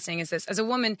so fascinating is this: as a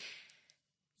woman,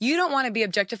 you don't want to be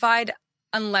objectified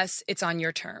unless it's on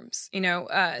your terms,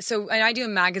 So, and I do a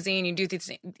magazine, you do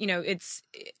these,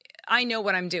 I know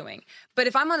what I'm doing. But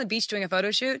if I'm on the beach doing a photo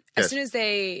shoot, as soon as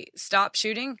they stop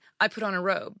shooting, I put on a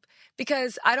robe,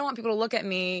 because I don't want people to look at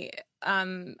me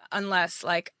unless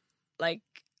like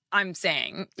I'm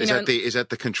saying. Is that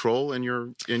the control in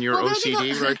your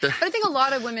OCD right there? But I think a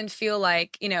lot of women feel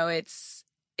like, it's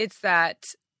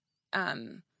that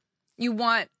you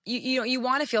want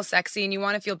to feel sexy and you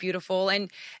want to feel beautiful, and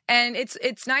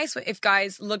it's nice if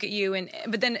guys look at you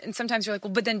but then sometimes you're like,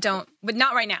 well, but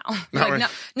not right now.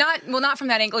 Not from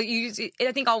that angle.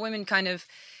 I think all women kind of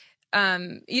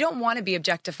you don't want to be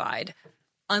objectified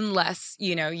unless,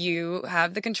 you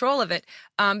have the control of it.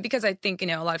 Because I think,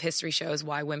 a lot of history shows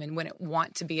why women wouldn't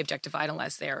want to be objectified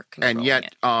unless they're controlling it. And yet,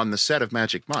 it. on the set of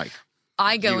Magic Mike,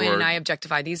 I go in and I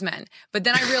objectify these men. But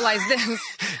then I realized this.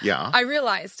 I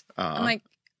realized, I'm like,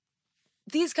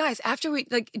 these guys, after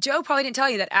Joe probably didn't tell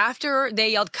you that after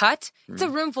they yelled cut, it's a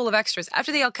room full of extras.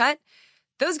 After they yelled cut,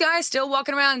 those guys still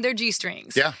walking around in their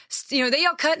G-strings. Yeah. They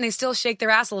yell cut and they still shake their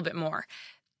ass a little bit more.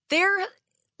 They're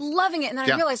loving it. And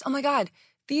then I realized, oh my God,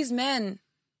 these men,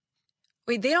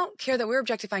 they don't care that we're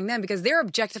objectifying them, because they're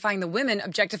objectifying the women,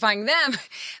 objectifying them.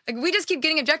 We just keep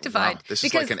getting objectified. Wow. This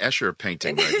is like an Escher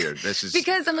painting right here. This is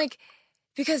because I'm like,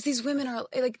 because these women are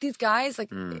these guys,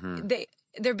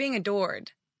 they're being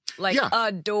adored.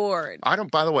 Adored.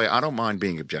 By the way, I don't mind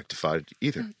being objectified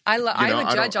either. I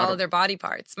would judge all of their body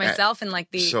parts myself, and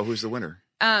So who's the winner?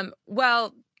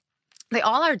 Well, they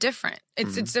all are different.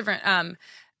 It's different.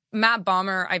 Matt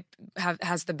Bomer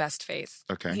has the best face.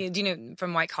 Okay.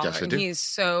 From White Collar, yes, and he's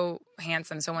so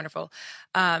handsome, so wonderful.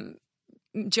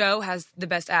 Joe has the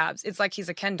best abs. It's like he's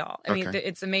a Ken doll. I mean,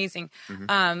 it's amazing.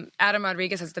 Adam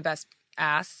Rodriguez has the best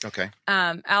ass. Okay.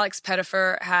 Alex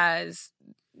Pettifer has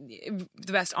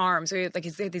the best arms. So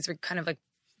he's these kind of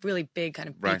really big, kind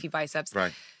of beefy biceps.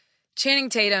 Right. Channing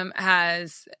Tatum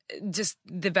has just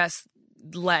the best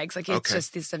legs. It's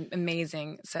just this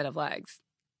amazing set of legs.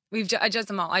 I judged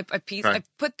them all. I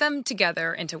put them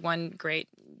together into one great,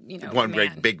 one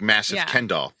great big massive Ken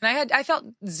doll. And I felt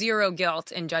zero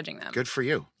guilt in judging them. Good for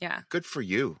you. Yeah. Good for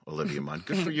you, Olivia Munn.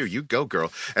 Good for you. You go,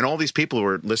 girl. And all these people who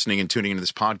are listening and tuning into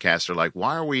this podcast are like,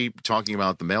 why are we talking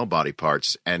about the male body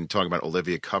parts and talking about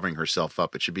Olivia covering herself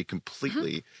up? It should be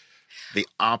completely the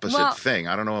opposite thing.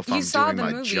 I don't know if I'm doing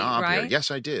my movie, job right? here.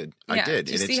 Yes, I did. Yeah. I did.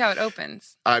 Did you see how it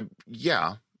opens?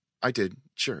 Yeah, I did.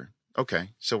 Sure. Okay,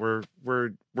 so we're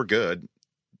good.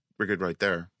 We're good right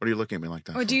there. What are you looking at me like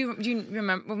that? Oh, do you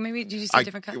remember? Well, maybe did you see a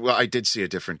different cut? Well, I did see a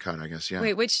different cut, I guess. Yeah.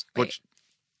 Wait, which?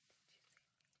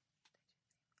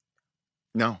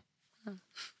 No.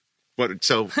 What?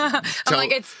 So I'm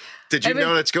like, it's. Did you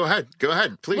know that? Go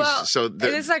ahead, please. Well, so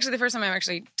this is actually the first time I'm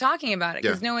actually talking about it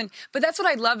because no one. But that's what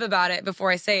I love about it.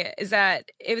 Before I say it, is that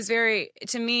it was very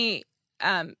to me.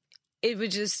 It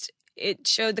was just it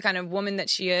showed the kind of woman that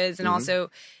she is, and also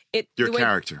your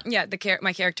character. Yeah,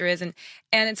 my character is, and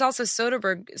it's also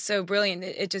Soderbergh so brilliant.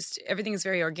 It just everything is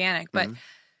very organic. But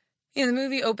the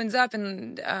movie opens up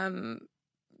and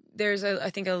there's I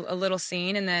think a little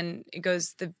scene, and then it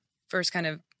goes the first kind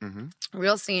of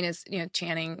real scene is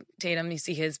Channing Tatum. You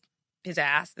see his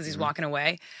ass as he's walking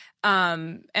away,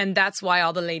 and that's why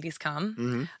all the ladies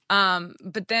come.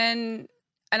 But then,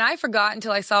 and I forgot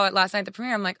until I saw it last night at the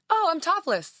premiere. I'm like, oh, I'm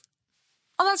topless.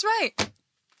 Oh, that's right.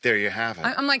 There you have it.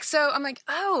 I'm like,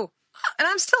 oh, and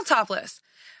I'm still topless.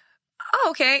 Oh,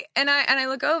 okay. And I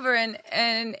look over and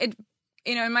it,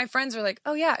 and my friends are like,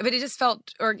 oh yeah, but it just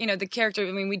felt, or the character.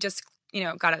 I mean, we just.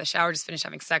 Got out of the shower, just finished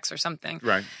having sex or something.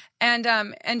 Right.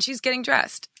 And she's getting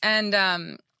dressed. And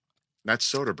that's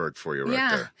Soderbergh for you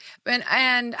right there.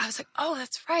 And I was like, oh,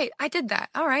 that's right. I did that.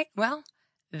 All right. Well,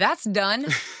 that's done.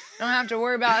 Don't have to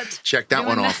worry about check that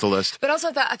one off the list. But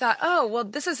also I thought, oh, well,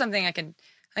 this is something I could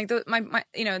like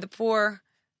the poor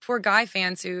guy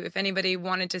fans who, if anybody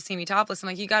wanted to see me topless, I'm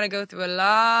like, you got to go through a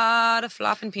lot of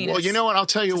flopping penis. Well, you know what? I'll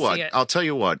tell you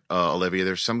what, Olivia,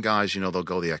 there's some guys, they'll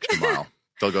go the extra mile.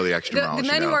 They'll go the extra mile. The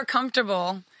men who are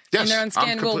comfortable in their own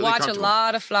skin will watch a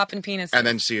lot of flopping penises and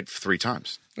then see it 3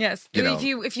 times. Yes,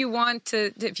 if you want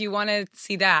to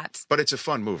see that. But it's a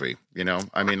fun movie,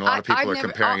 I mean, a lot of people are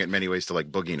comparing it in many ways to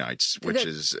like Boogie Nights, which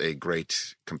is a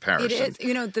great comparison. It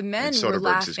is. The men were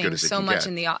laughing so much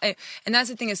in the, and that's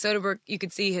the thing is Soderbergh. You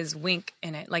could see his wink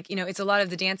in it. Like it's a lot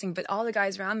of the dancing, but all the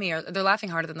guys around me they're laughing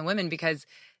harder than the women because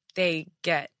they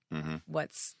get.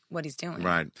 What he's doing.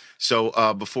 Right.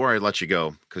 So before I let you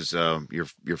go, because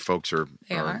your folks are.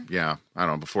 Yeah. I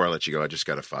don't know. Before I let you go, I just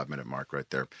got a 5-minute mark right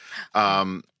there.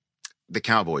 The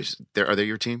Cowboys. Are they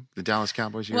your team? The Dallas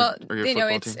Cowboys? Your team?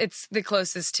 It's the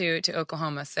closest to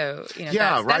Oklahoma. So right.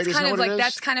 That's kind of like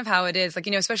that's kind of how it is. Like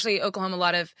especially Oklahoma. A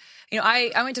lot of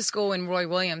I went to school when Roy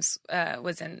Williams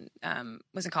was in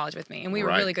college with me, and we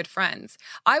were really good friends.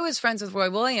 I was friends with Roy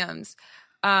Williams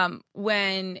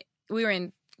when we were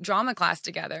in drama class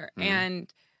together,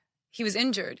 and he was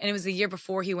injured, and it was the year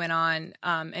before he went on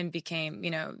and became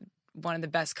one of the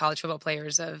best college football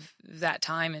players of that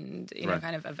time and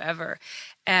kind of ever.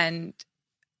 And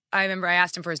I remember I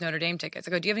asked him for his Notre Dame tickets.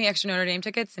 I go, do you have any extra Notre Dame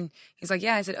tickets? And he's like,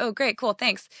 yeah. I said, oh, great, cool,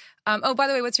 thanks. Oh, by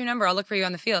the way, what's your number? I'll look for you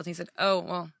on the field. And he said, oh,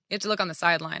 well, you have to look on the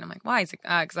sideline. I'm like, why? He's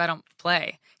like, because I don't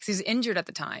play. Because he was injured at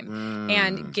the time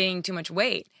and gaining too much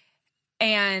weight.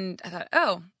 And I thought,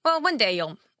 oh, well, one day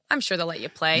I'm sure they'll let you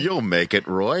play. You'll make it,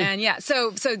 Roy. And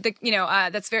so the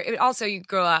that's very. Also, you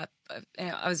grow up.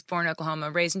 I was born in Oklahoma,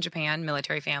 raised in Japan,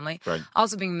 military family. Right.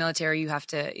 Also, being military, you have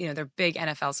to. They're big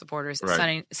NFL supporters.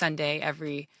 Right. Sunday,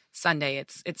 every Sunday,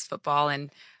 it's football, and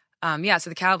so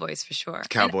the Cowboys for sure.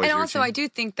 Cowboys, and also, I do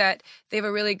think that they have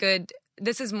a really good.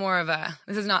 This is more of a.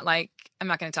 This is not like I'm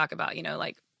not going to talk about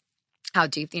like how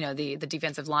deep the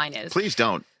defensive line is. Please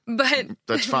don't. But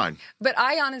that's fine. But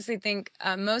I honestly think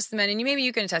most men, and maybe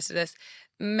you can attest to this,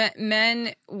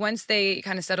 men once they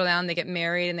kind of settle down, they get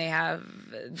married and they have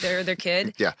their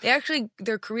kid. Yeah.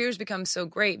 Their careers become so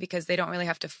great because they don't really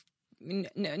have to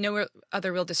no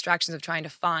other real distractions of trying to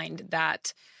find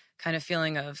that kind of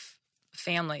feeling of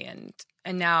family.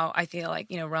 And now I feel like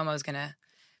Romo's gonna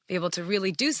be able to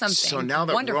really do something. So now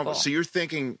that wonderful. So you're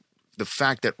thinking the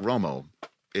fact that Romo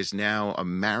is now a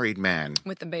married man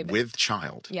with a baby, with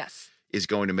child, yes, is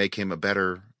going to make him a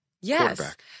better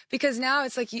quarterback. Because now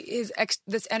it's like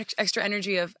this extra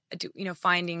energy of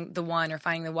finding the one or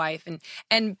finding the wife,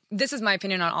 and this is my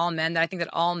opinion on all men. That I think that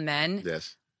all men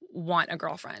want a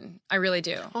girlfriend. I really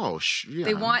do. Oh, yeah.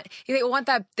 They want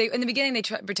that. In the beginning they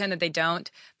pretend that they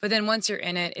don't, but then once you're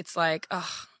in it, it's like,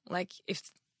 oh,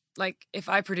 if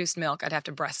I produced milk, I'd have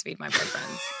to breastfeed my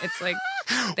boyfriends. It's like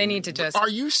they need to just. Are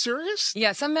you serious?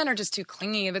 Yeah, some men are just too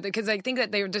clingy, but because I think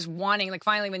that they're just wanting. Like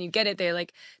finally, when you get it,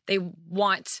 they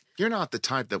want. You're not the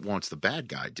type that wants the bad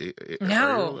guy, do you?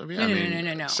 No,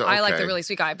 no. So, I like the really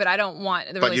sweet guy, but I don't want.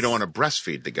 But you don't want to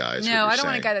breastfeed the guys. No, I don't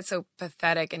want a guy that's so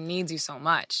pathetic and needs you so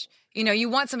much. You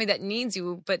want somebody that needs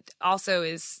you, but also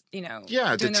is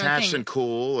detached and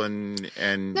cool and.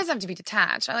 It doesn't have to be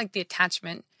detached. I like the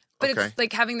attachment. But it's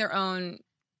like having their own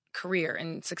career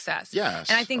and success.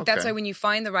 Yes. And I think that's why when you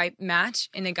find the right match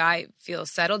and a guy feels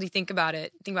settled, you think about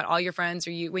it. Think about all your friends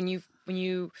or when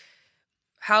you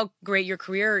how great your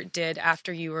career did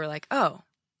after you were like, oh,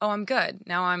 I'm good.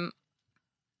 Now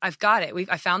I've got it.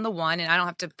 I found the one and I don't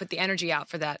have to put the energy out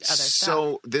for that other stuff.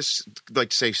 So this,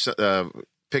 like say,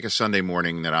 pick a Sunday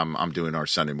morning that I'm doing our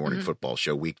Sunday morning football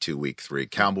show, week 2, week 3.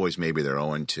 Cowboys, maybe they're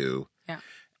 0-2. Yeah.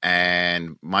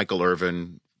 And Michael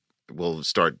Irvin will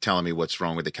start telling me what's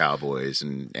wrong with the Cowboys,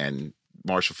 and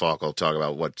Marshall Falk will talk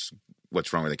about what's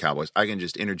wrong with the Cowboys. I can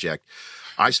just interject.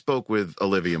 I spoke with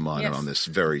Olivia Munn on this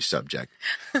very subject.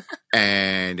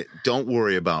 And don't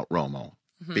worry about Romo,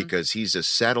 because he's a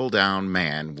settled down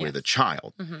man with a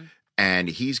child. And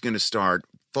he's going to start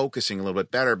focusing a little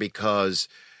bit better because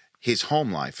his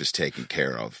home life is taken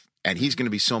care of. And he's going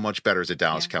to be so much better as a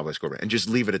Dallas Cowboys quarterback. And just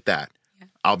leave it at that.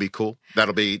 I'll be cool. Will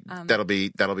that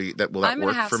I'm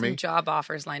work have for some me? job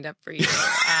offers lined up for you.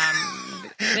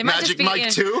 They might Magic just be Mike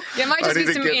too? Yeah, it might just be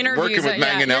some interviews. Working with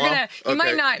Manganello? You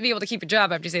might not be able to keep a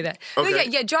job after you say that. Okay.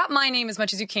 But drop my name as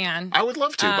much as you can. I would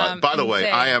love to. By the way,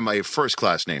 I am a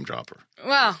first-class name dropper.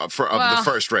 Well, of the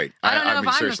first rate. I don't know if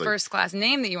I'm seriously. the first-class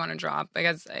name that you want to drop,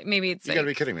 because maybe it's You got to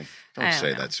be kidding me. Don't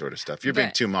say that sort of stuff. You're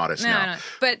being too modest now.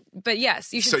 No. But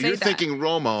yes, you should say that. So you're thinking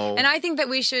Romo. And I think that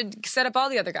we should set up all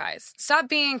the other guys. Stop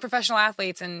being professional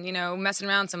athletes and, messing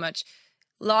around so much.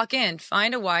 Lock in,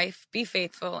 find a wife, be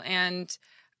faithful, and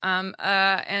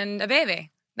a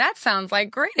baby. That sounds like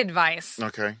great advice.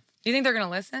 Okay. Do you think they're going to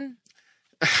listen?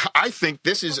 I think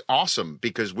this is awesome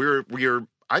because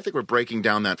I think we're breaking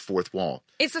down that fourth wall.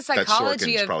 It's the psychology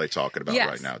that Sorkin's of probably talking about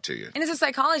right now to you. And it's a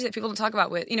psychology that people don't talk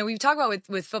about we talk about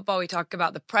with football, we talk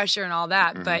about the pressure and all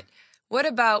that, but what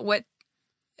about what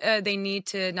they need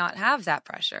to not have that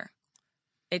pressure?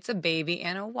 It's a baby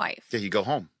and a wife. Yeah, you go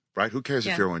home, right? Who cares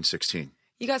if you're 0-16?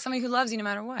 You got somebody who loves you no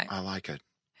matter what. I like it.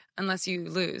 Unless you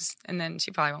lose, and then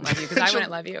she probably won't love you, because I wouldn't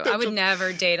love you. I would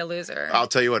never date a loser. I'll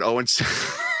tell you what, 0-6.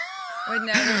 I would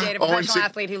never date a professional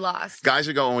athlete who lost. Guys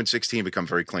who go 0-16 become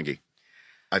very clingy,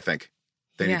 I think.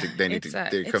 They need to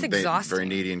become very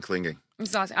needy and clingy. It's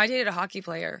exhausting. I dated a hockey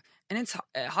player, and it's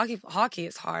hockey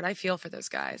is hard. I feel for those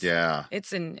guys. Yeah.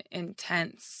 It's an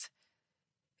intense,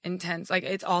 like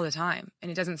it's all the time,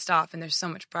 and it doesn't stop, and there's so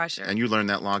much pressure. And you learn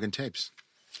that logging tapes.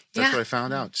 That's what I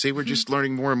found out. See, we're just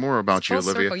learning more and more about you,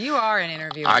 Olivia. Circle. You are an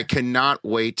interviewer. I cannot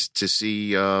wait to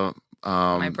see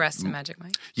my breasts and Magic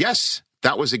Mike. Yes,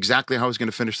 that was exactly how I was going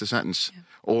to finish the sentence.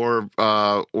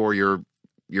 Yeah. Or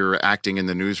your acting in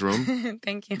the newsroom.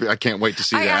 Thank you. I can't wait to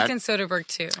see that. I act in Soderbergh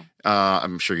too.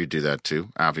 I'm sure you do that too,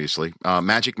 obviously.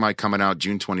 Magic Mike coming out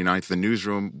June 29th. The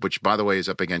Newsroom, which by the way is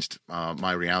up against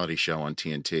my reality show on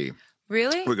TNT.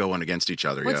 Really? We're going against each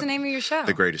other. What's the name of your show?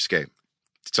 The Great Escape.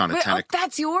 It's on at 10 o'clock.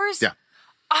 That's yours? Yeah.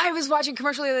 I was watching a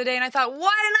commercial the other day and I thought,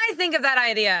 why didn't I think of that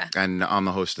idea? And I'm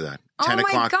the host of that. 10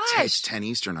 o'clock. It's 10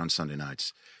 Eastern on Sunday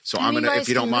nights. So I'm gonna, if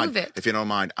you don't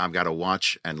mind, I've got to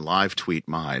watch and live tweet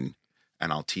mine,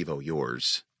 and I'll TiVo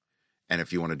yours. And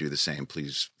if you want to do the same,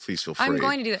 please feel free. I'm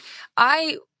going to do that.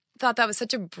 I thought that was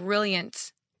such a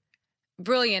brilliant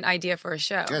idea for a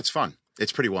show. Yeah, it's fun.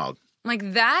 It's pretty wild.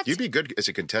 Like that? You'd be good as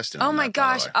a contestant. Oh my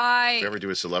gosh. If you ever do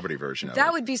a celebrity version of it.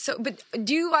 That would be so. But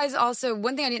do you guys also,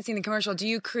 one thing I didn't see in the commercial, do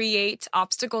you create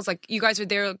obstacles? Like you guys are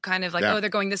there kind of like, they're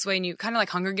going this way, and you kind of like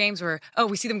Hunger Games where,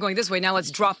 we see them going this way. Now let's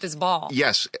drop this ball.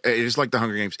 Yes. It is like the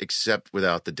Hunger Games, except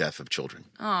without the death of children.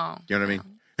 Oh. You know what I mean?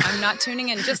 I'm not tuning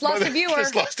in. Just lost a viewer.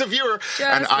 Just lost a viewer.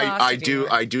 And I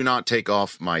do not take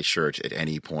off my shirt at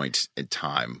any point in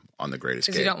time on The Great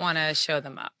Escape. Because you don't want to show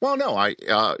them up. Well, no,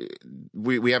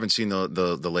 we haven't seen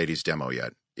the ladies' demo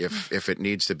yet. If it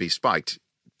needs to be spiked,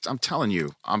 I'm telling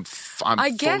you, I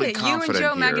get fully it. You and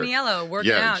Joe Manganiello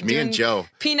working out. Me and Joe.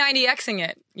 P90Xing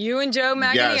it. You and Joe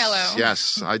Manganiello.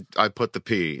 Yes. I put the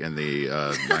P in the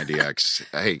 90X.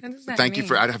 Hey, thank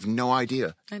you I have no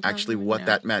idea actually what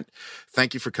that meant.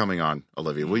 Thank you for coming on,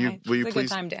 Olivia. Will you please? It's a good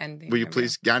time to end. Will you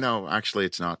please? Yeah, no, actually,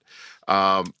 it's not.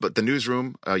 But the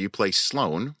Newsroom, you play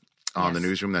Sloan on the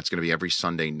Newsroom. That's going to be every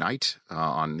Sunday night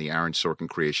on the Aaron Sorkin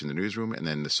creation, The Newsroom, and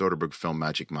then the Soderbergh film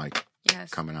Magic Mike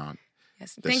coming out.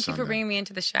 Yes. Thank you for bringing me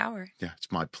into the shower. Yeah,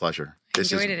 it's my pleasure.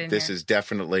 This is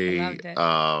definitely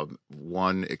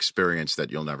one experience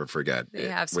that you'll never forget. They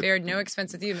have spared no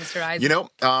expense with you, Mr. Eisen. You know,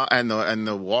 and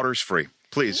the water's free.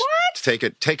 Please take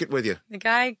it with you. The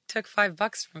guy took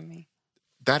 $5 from me.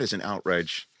 That is an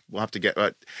outrage. We'll have to get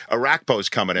Orakpo's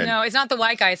coming in. No, it's not the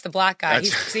white guy; it's the black guy.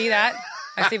 See that?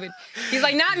 I see. But he's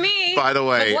like, not me. By the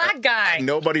way, the black guy.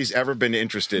 Nobody's ever been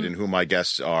interested in who my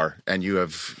guests are, and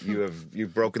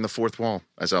you've broken the fourth wall,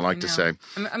 as I like to say.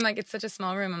 I'm like, it's such a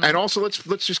small room. And also,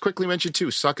 let's just quickly mention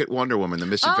too, "Suck It, Wonder Woman: The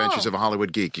Misadventures of a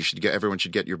Hollywood Geek." Everyone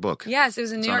should get your book. Yes, it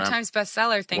was a New York Times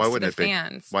bestseller. Thanks to the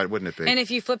fans. Why wouldn't it be? And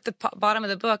if you flip the bottom of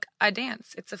the book, I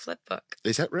dance. It's a flip book.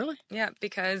 Is that really? Yeah,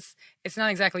 because it's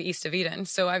not exactly East of Eden,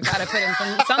 so I've got to put in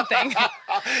something.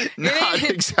 Not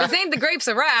exactly. This ain't the Grapes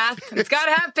of Wrath. It's got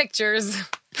to have pictures.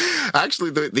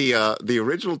 Actually, the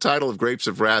original title of Grapes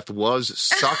of Wrath was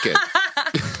Suck It.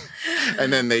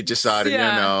 And then they decided,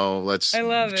 no, let's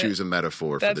choose a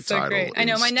metaphor for the title. Great. I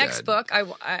know my next book.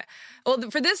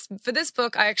 For this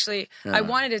book, I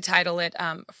wanted to title it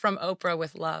 "From Oprah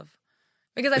with Love,"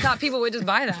 because I thought people would just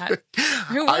buy that.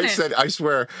 Who wouldn't? I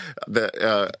swear,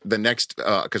 the next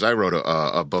because I wrote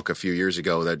a book a few years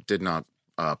ago that did not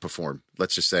perform.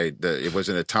 Let's just say that it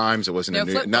wasn't at Times. It wasn't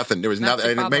nothing. There was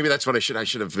nothing. And maybe that's what I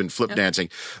should have been flip dancing.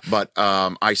 But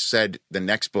I said the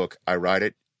next book I write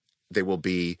it, there will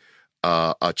be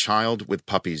a child with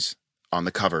puppies on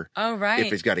the cover. Oh, right.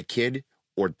 If it's got a kid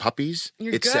or puppies,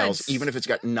 it sells, even if it's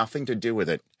got nothing to do with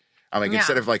it. I mean,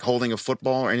 instead of like holding a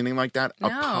football or anything like that, a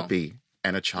puppy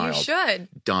and a child. You should.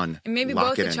 Done. And maybe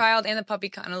both the child and the puppy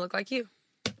kind of look like you.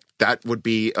 That would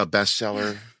be a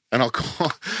bestseller. And I'll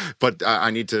call, but I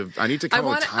need to come up with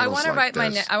titles I want to write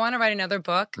this. I want to write another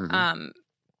book.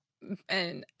 Mm-hmm.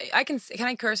 And can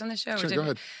I curse on the show? Sure, go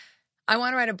ahead. I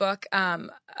want to write a book,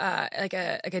 like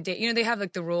a date. You know, they have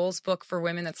like the rules book for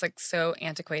women that's like so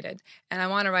antiquated, and I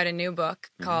want to write a new book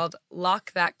called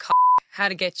 "Lock That Cock: How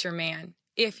to Get Your Man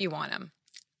If You Want Him."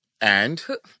 And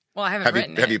well, I haven't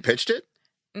written it. Have you pitched it?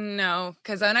 No,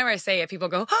 because whenever I say it, people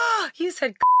go, "Oh, you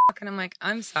said cock," and I'm like,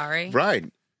 "I'm sorry."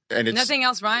 Right, and it's nothing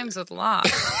else rhymes with lock.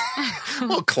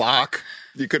 Well, clock.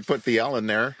 You could put the L in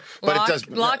there, but it does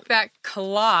lock that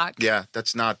clock. Yeah,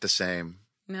 that's not the same.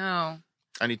 No.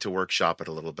 I need to workship it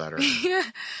a little better.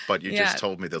 But you just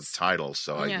told me the title,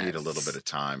 so I need a little bit of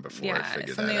time before I figure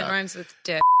that out. Something that rhymes with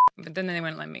dick, but then they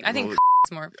wouldn't let me. I think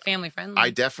it's more family friendly.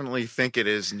 I definitely think it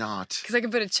is not. Because I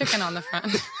can put a chicken on the front.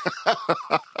 And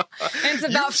it's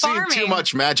about farming. You've seen too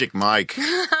much Magic Mike.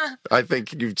 I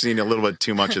think you've seen a little bit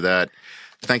too much of that.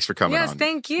 Thanks for coming on. Yes,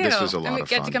 thank you. This was a lot of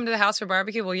fun. Get to come to the house for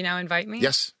barbecue. Will you now invite me?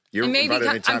 Yes. You're invited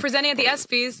anytime. I'm presenting at the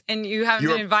ESPYs, and you haven't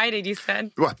been invited, you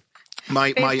said. What?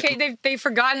 They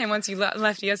forgot him once you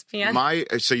left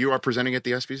ESPN. So you are presenting at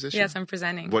the ESPYs this year? Yes, I'm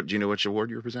presenting. What do you know? Which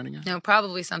award you're presenting at? No,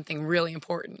 probably something really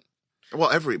important. Well,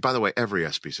 by the way, every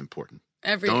ESPY is important.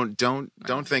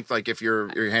 Don't think like if you're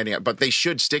handing out, but they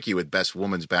should stick you with best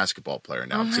women's basketball player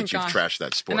now since you've trashed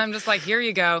that sport. And I'm just like, here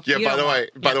you go. Yeah.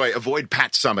 By the way, avoid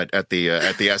Pat Summitt at the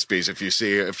ESPYs if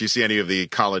you see any of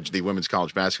the women's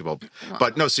college basketball. Wow.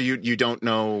 But no, so you don't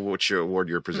know which award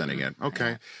you're presenting in.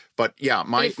 Okay, but yeah,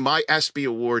 my ESPY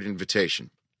award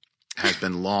invitation has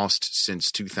been lost since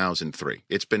 2003.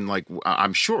 It's been like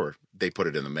I'm sure they put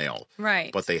it in the mail,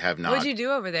 right? But they have not. What'd you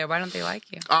do over there? Why don't they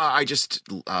like you? I just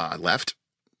left.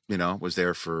 Was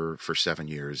there for 7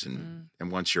 years, and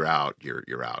once you're out,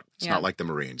 you're out. It's not like the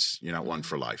Marines. You're not one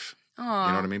for life. Aww.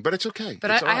 You know what I mean? But it's okay. But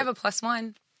I have a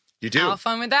 +1. You do? How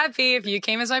fun would that be if you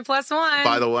came as my +1?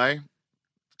 By the way,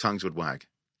 tongues would wag.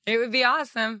 It would be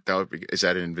awesome. Is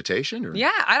that an invitation? Or?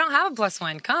 Yeah, I don't have a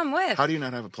 +1. Come with. How do you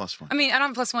not have a +1? I mean, I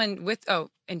don't have a +1 with,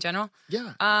 in general.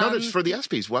 Yeah. No, it's for the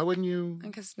ESPYs. Why wouldn't you?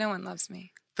 Because no one loves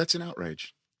me. That's an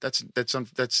outrage. That's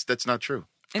not true.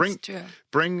 It's true.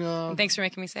 Thanks for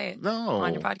making me say it. No,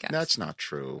 on your podcast. That's not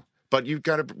true. But you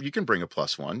can bring a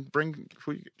 +1.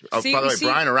 By the way,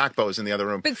 Brian Orakpo is in the other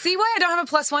room. But see why I don't have a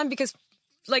 +1? Because,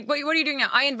 like, what are you doing now?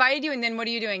 I invited you, and then what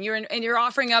are you doing? You're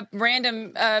offering up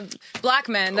random black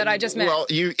men that I just met. Well,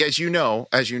 as you know,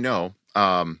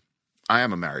 I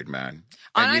am a married man,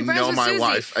 and you know my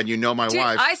wife, and you know my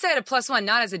wife. I said a +1,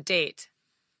 not as a date.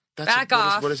 Back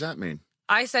off. What does that mean?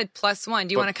 I said +1.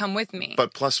 Do you want to come with me?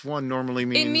 But +1 normally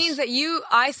means... It means that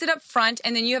I sit up front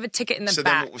and then you have a ticket in the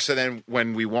back. So then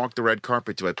when we walk the red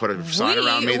carpet, do I put a sign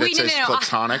around me that says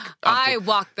platonic? I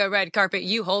walk the red carpet.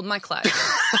 You hold my clutch.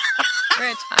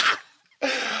 Rich.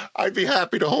 I'd be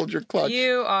happy to hold your clutch.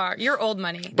 You're old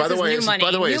money. By the way, is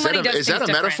that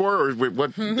a metaphor? Or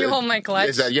what? You hold my clutch.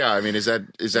 Is that, yeah, I mean, is that...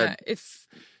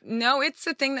 It's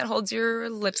a thing that holds your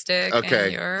lipstick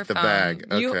and your the phone. bag.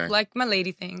 Okay. You like my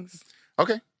lady things.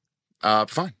 Okay.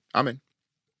 Fine. I'm in.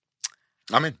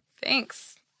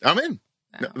 Thanks. I'm in.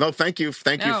 No, thank you.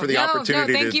 Thank you for the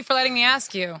opportunity. Thank you for letting me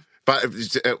ask you. But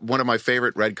one of my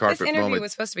favorite red carpet moments. This interview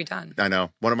was supposed to be done. I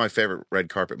know. One of my favorite red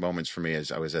carpet moments for me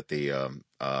is I was at the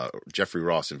Jeffrey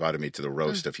Ross invited me to the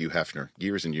roast of Hugh Hefner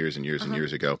years and years and years and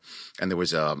years ago, and there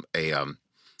was a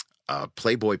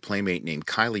Playboy playmate named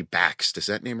Kylie Bax. Does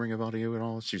that name ring a bell to you at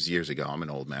all? She was years ago. I'm an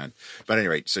old man, but at any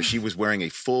rate, so she was wearing a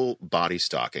full body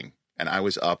stocking, and I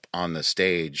was up on the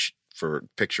stage for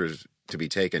pictures to be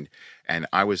taken, and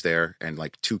I was there, and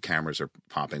like 2 cameras are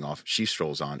popping off. She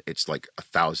strolls on. It's like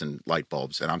 1,000 light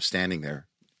bulbs, and I'm standing there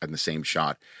in the same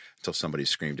shot until somebody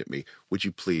screamed at me, "Would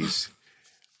you please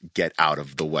get out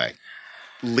of the way?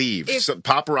 Leave." So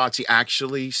paparazzi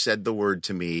actually said the word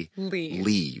to me,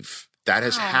 leave. That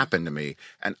has happened to me,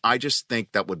 and I just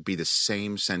think that would be the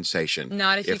same sensation.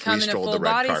 Not if you come we in a strolled full the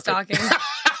red body carpet. stocking.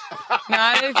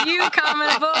 Not if you come in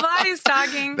a full body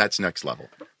stocking. That's next level.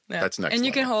 Yeah. That's next And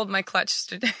you level. can hold my clutch.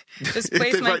 Just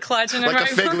place my clutch in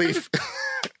like a fig leaf.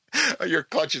 Your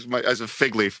clutch is as a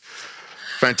fig leaf.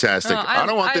 Fantastic. I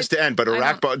don't want this to end, but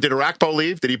did Orakpo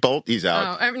leave? Did he bolt? He's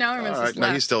out. Oh, no, everyone's just No,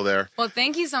 left. he's still there. Well,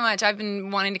 thank you so much. I've been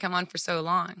wanting to come on for so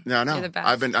long. No. You're the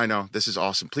best. I know. This is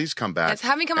awesome. Please come back. Yes,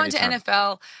 have me come anytime. on to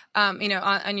NFL,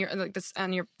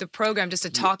 on the program just to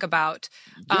talk about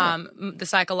the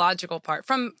psychological part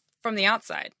from the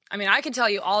outside. I mean, I can tell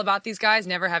you all about these guys,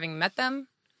 never having met them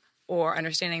or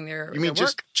understanding their You mean their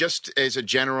work. just as a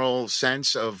general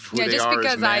sense of who they just are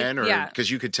because as men, or because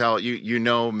you could tell you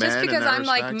know men? Just because in that I'm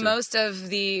like respect, most of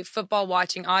the football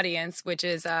watching audience, which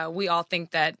is we all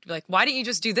think that like, why don't you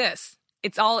just do this?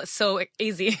 It's all so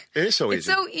easy. It is so easy. It's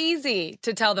so easy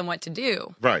to tell them what to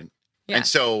do. Right. Yeah. And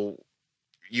so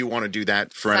you want to do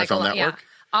that for NFL Network? Yeah.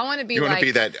 I want to be You want like, to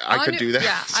be that? I could do that.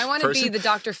 Yeah, I want to be person? the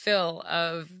Dr. Phil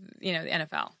of the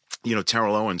NFL.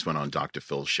 Terrell Owens went on Dr.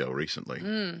 Phil's show recently,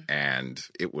 and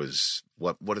it was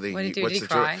what do they? What did he do? What's Did he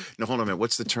the term? cry? No, hold on a minute.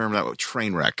 What's the term? That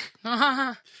train wreck.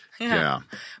 Yeah.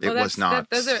 It Well, was not.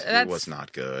 that's It was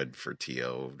not good for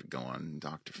T.O. to go on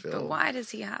Dr. Phil. But why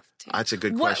does he have to? That's a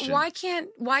good question. Why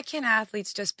can't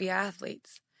athletes just be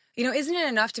athletes? Isn't it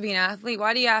enough to be an athlete?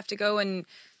 Why do you have to go and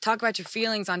talk about your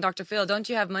feelings on Dr. Phil? Don't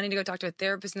you have money to go talk to a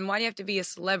therapist? And why do you have to be a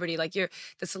celebrity? Like the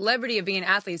celebrity of being an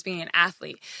athlete is being an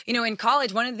athlete. In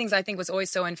college, one of the things I think was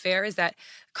always so unfair is that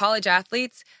college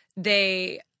athletes,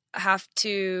 they have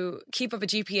to keep up a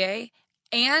GPA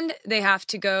and they have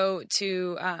to go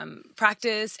to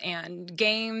practice and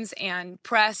games and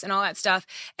press and all that stuff.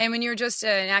 And when you're just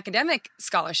an academic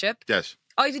scholarship, yes,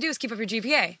 all you have to do is keep up your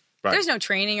GPA. Right. There's no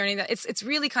training or anything. It's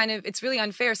really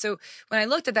unfair. So when I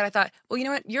looked at that, I thought, well, you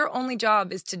know what? Your only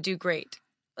job is to do great.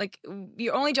 Like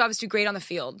your only job is to do great on the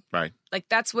field. Right. Like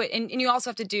that's what, and you also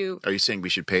have to do. Are you saying we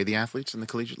should pay the athletes in the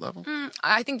collegiate level?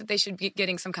 I think that they should be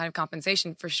getting some kind of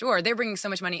compensation for sure. They're bringing so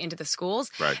much money into the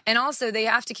schools. Right. And also they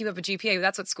have to keep up a GPA.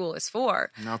 That's what school is for.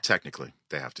 Now, technically,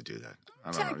 they have to do that.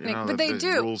 I don't know. But they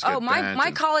do. rules get bent my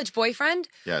and- college boyfriend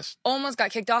Yes. almost got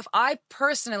kicked off. I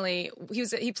personally,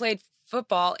 he played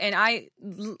football, and I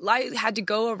had to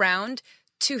go around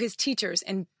to his teachers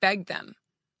and beg them.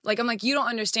 Like, I'm like, you don't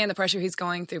understand the pressure he's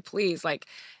going through. Please,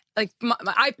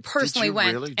 I personally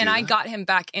went really and I that? got him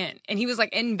back in, and he was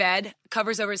like in bed,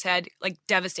 covers over his head, like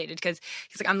devastated because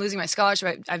he's like, I'm losing my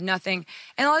scholarship. I have nothing,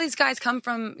 and all these guys come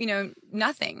from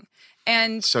nothing.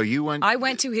 And so I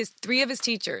went to three of his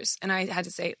teachers, and I had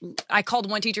to say, I called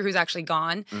one teacher who's actually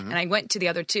gone, and I went to the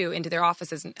other two into their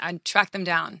offices, and I tracked them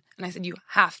down, and I said, you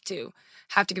have to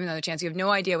give him another chance. You have no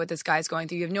idea what this guy's going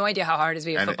through. You have no idea how hard it is to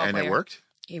be a football player. And it worked?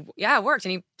 It worked,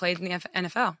 and he played in the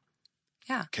NFL.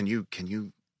 Yeah. Can you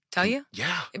tell you?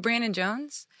 Yeah. Brandon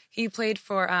Jones, he played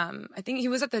for, I think he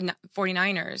was at the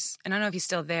 49ers, and I don't know if he's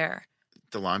still there.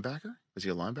 The linebacker? Was he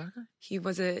a linebacker? He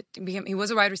was a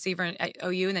wide receiver at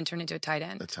OU and then turned into a tight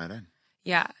end. A tight end.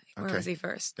 Yeah. Okay. Where was he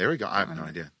first? There we go. I have no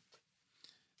idea.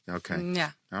 Okay.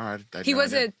 Yeah. All right. He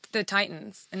was at the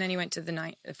Titans, and then he went to the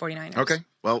 49ers. Okay.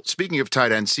 Well, speaking of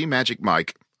tight ends, see Magic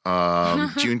Mike,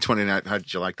 June 29th. How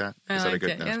did you like that? I Is that a liked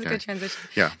good? it. Yeah, it was a good transition.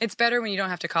 Yeah. It's better when you don't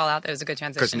have to call out that it was a good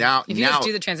transition. 'Cause now- if you just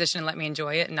do the transition and let me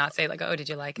enjoy it and not say like, oh, did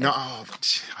you like it? No,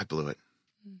 I blew it.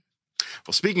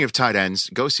 Well, speaking of tight ends,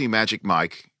 go see Magic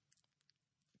Mike.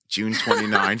 June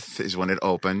 29th is when it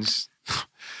opens.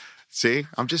 See,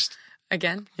 I'm just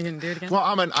Again? You're going to do it again? well.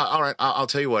 All right. I'll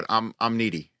tell you what. I'm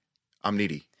needy. I'm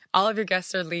needy. All of your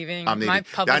guests are leaving. I'm needy. My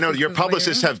publicist I know your is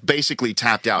publicists leaving. have basically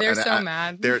tapped out. They're and so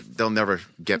mad. They'll never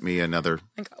get me another.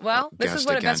 Well, this guest is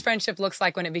what a again. best friendship looks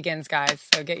like when it begins, guys.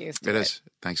 So get used to it. It is.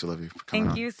 Thanks, Olivia, for coming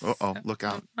Thank on. you Uh-oh, look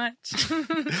out. much.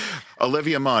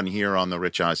 Olivia Munn here on the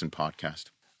Rich Eisen podcast.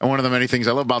 And one of the many things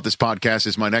I love about this podcast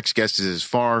is my next guest is as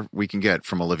far we can get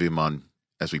from Olivia Munn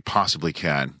as we possibly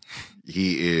can.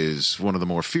 He is one of the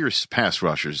more fierce pass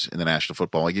rushers in the National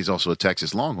Football League. He's also a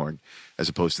Texas Longhorn, as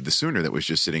opposed to the Sooner that was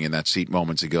just sitting in that seat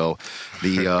moments ago.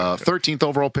 The 13th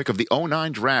overall pick of the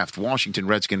 2009 draft, Washington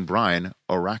Redskin Brian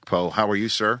Orakpo. How are you,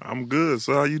 sir? I'm good.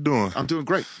 So how you doing? I'm doing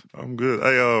great. I'm good.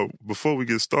 Hey, before we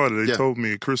get started, they Yeah. told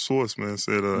me Chris Schwartz, man,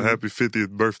 said happy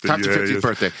 50th birthday. Happy you had 50th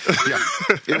birthday.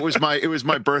 Yeah. It was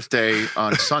my birthday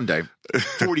on Sunday,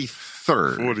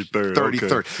 43rd. 43rd.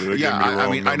 33rd. Okay. So they Yeah, gave me the I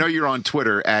wrong mean, I know number. you're on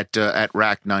Twitter at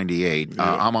Rack98.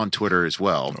 I'm on Twitter as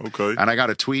well. Okay. And I got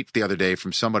a tweet the other day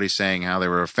from somebody saying how they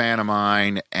were a fan of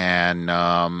mine and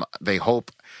they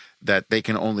hope that they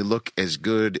can only look as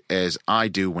good as I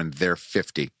do when they're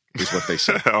 50. is what they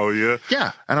said. Oh, yeah?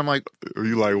 Yeah. And I'm like,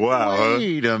 you like, wow,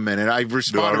 wait a minute. I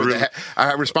responded,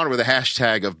 I responded with a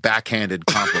hashtag of backhanded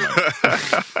compliment,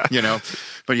 you know?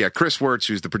 But yeah, Chris Wirtz,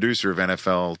 who's the producer of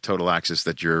NFL Total Access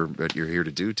that you're here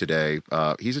to do today,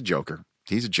 he's a joker.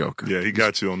 He's a joker. Yeah, he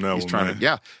got you on that one, man.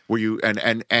 Yeah. Were you,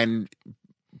 and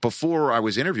before I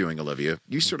was interviewing Olivia,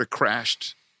 you sort of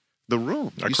crashed the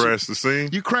room. I crashed the scene.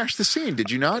 You crashed the scene,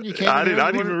 did you not? You came. I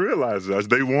didn't even realize that.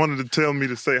 They wanted to tell me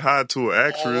to say hi to an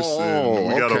actress, and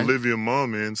we got Olivia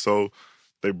Munn in, so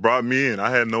they brought me in. I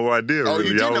had no idea. Oh,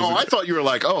 really. You didn't? I thought you were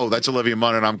like, oh, that's Olivia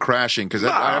Munn, and I'm crashing because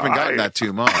I haven't gotten that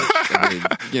too much. I mean,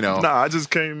 you know. I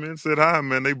just came in and said hi,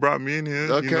 man. They brought me in here.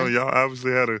 Okay. You know, y'all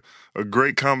obviously had a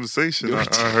great conversation. I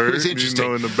heard. It was interesting. You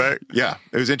know, in the back. Yeah,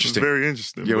 it was interesting. It was very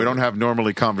interesting. Yeah, we don't have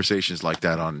normally conversations like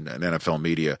that on NFL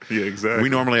media. Yeah, exactly. We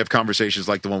normally have conversations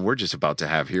like the one we're just about to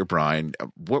have here, Brian.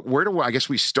 Where do I guess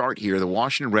we start here? The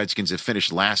Washington Redskins have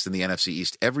finished last in the NFC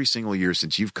East every single year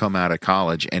since you've come out of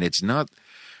college, and it's not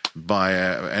by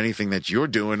anything that you're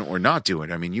doing or not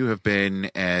doing. I mean, you have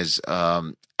been as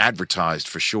advertised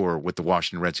for sure with the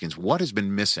Washington Redskins. What has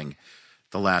been missing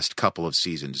the last couple of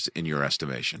seasons in your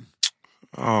estimation?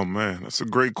 Oh, man, that's a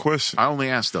great question. I only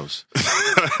ask those.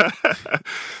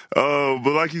 But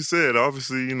like you said,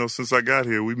 obviously, you know, since I got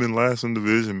here, we've been last in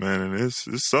division, man, and it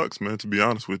sucks, man, to be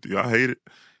honest with you. I hate it.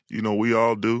 You know, we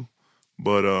all do.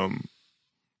 But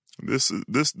this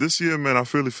year, man, I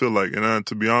really feel like, and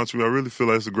to be honest with you, I really feel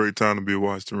like it's a great time to be a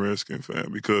Washington Redskin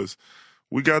fan because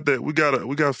we got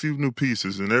a few new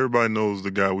pieces, and everybody knows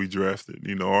the guy we drafted,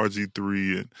 you know,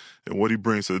 RG3 and what he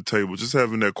brings to the table. Just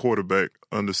having that quarterback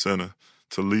under center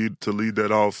to lead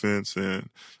that offense, and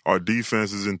our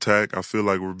defense is intact. I feel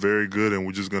like we're very good, and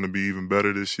we're just going to be even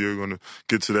better this year. Going to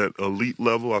get to that elite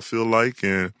level, I feel like,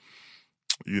 and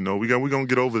you know, we're going to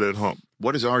get over that hump.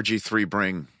 What does RG3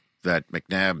 bring that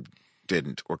McNabb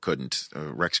didn't or couldn't?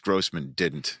 Rex Grossman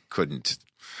didn't, couldn't.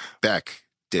 Beck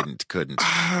didn't, couldn't.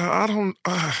 I don't.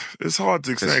 It's hard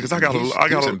to explain because I got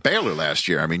he was in Baylor last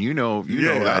year. I mean, you know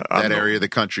that area of the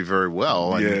country very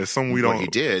well. And yeah, some we don't. He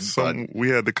did. But we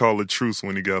had to call a truce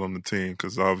when he got on the team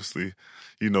because obviously,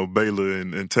 you know, Baylor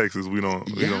and Texas we don't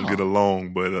get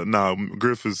along. But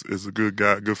Griff is a good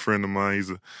guy, good friend of mine.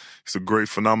 He's a great,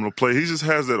 phenomenal player. He just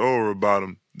has that aura about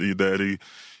him that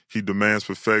he demands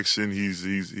perfection. He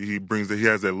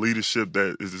has that leadership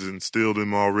that is instilled in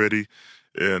him already.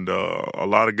 And a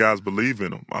lot of guys believe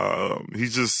in him.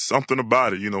 He's just something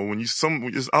about it, you know.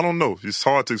 I don't know. It's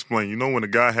hard to explain. You know, when a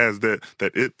guy has that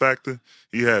it factor,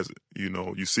 he has it. You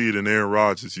know, you see it in Aaron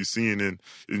Rodgers. You see it in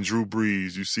Drew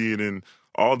Brees. You see it in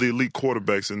all the elite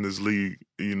quarterbacks in this league.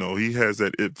 You know, he has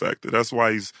that it factor. That's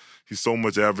why he's so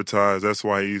much advertised. That's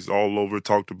why he's all over,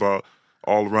 talked about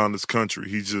all around this country.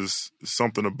 He's just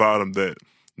something about him that,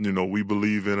 you know, we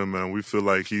believe in him, and we feel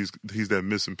like he's that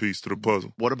missing piece to the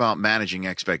puzzle. What about managing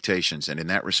expectations? And in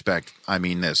that respect, I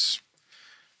mean this.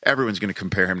 Everyone's going to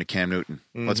compare him to Cam Newton.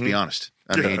 Mm-hmm. Let's be honest.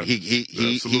 I mean,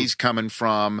 he's coming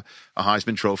from a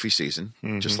Heisman Trophy season,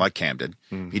 just like Cam did.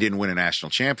 Mm-hmm. He didn't win a national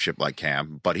championship like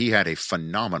Cam, but he had a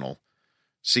phenomenal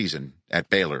season at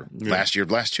Baylor last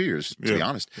 2 years, to be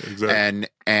honest. Exactly.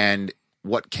 And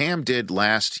what Cam did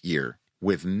last year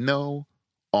with no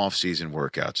off-season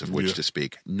workouts of which to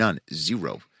speak. None.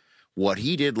 Zero. What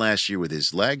he did last year with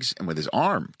his legs and with his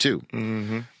arm, too,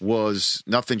 was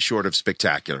nothing short of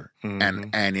spectacular. Mm-hmm.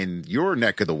 And in your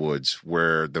neck of the woods,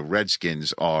 where the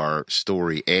Redskins are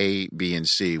story A, B, and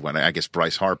C, when I guess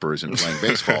Bryce Harper isn't playing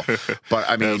baseball. But,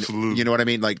 I mean, absolutely. You know what I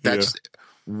mean? Like, that's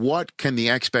what can the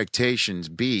expectations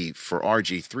be for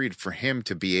RG3 for him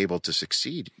to be able to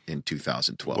succeed in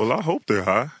 2012? Well, I hope they're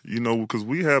high, you know, because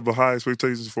we have a high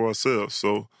expectations for ourselves.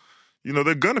 So, you know,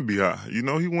 they're going to be high. You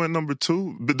know, he went number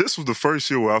 2. But this was the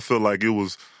first year where I felt like it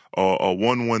was a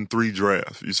 1-1-3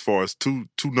 draft as far as two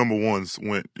number ones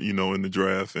went, you know, in the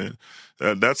draft. And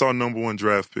that's our number 1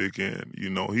 draft pick. And, you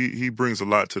know, he brings a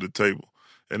lot to the table.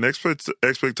 And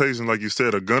expectations, like you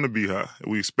said, are going to be high.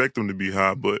 We expect them to be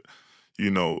high, but you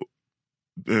know,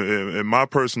 in my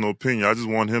personal opinion, I just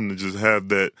want him to just have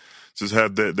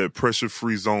that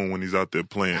pressure-free zone when he's out there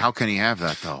playing. How can he have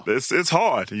that, though? It's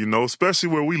hard, you know, especially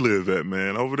where we live at,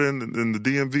 man. Over there in the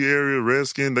DMV area,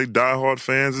 Redskin, they diehard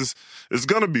fans. It's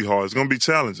going to be hard. It's going to be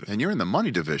challenging. And you're in the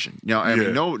money division. You know, I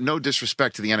mean, no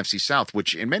disrespect to the NFC South,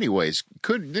 which in many ways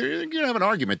you have an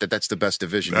argument that that's the best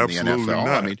division in the NFL. Not.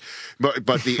 I mean,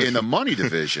 but in the money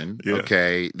division,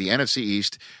 okay, the NFC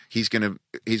East, he's going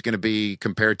to be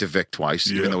compared to Vic twice,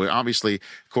 even though obviously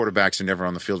quarterbacks are never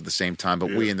on the field at the same time, but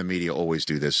we in the media always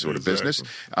do this sort of business.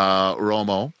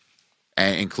 Romo,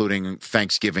 including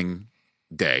Thanksgiving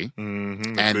Day,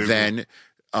 and then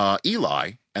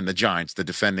Eli and the Giants, the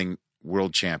defending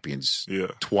world champions,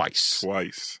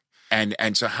 twice.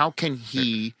 And so how can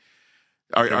he?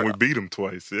 And we beat him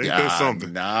twice. Ain't that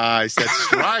something? Nice.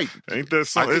 That's right. Ain't that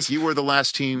something? I think you were the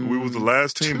last team. We was the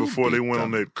last team before they went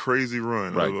on that crazy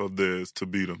run Right. of theirs to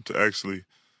beat them, to actually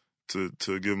to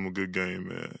give them a good game,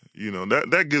 man. You know,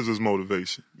 that gives us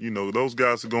motivation. You know, those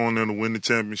guys are going there to win the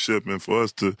championship, and for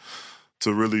us to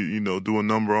really, you know, do a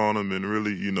number on them and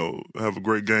really, you know, have a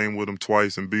great game with them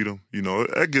twice and beat them, you know,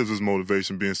 that gives us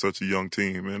motivation being such a young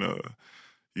team. And,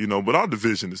 you know, but our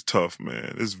division is tough,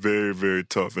 man. It's very, very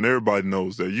tough. And everybody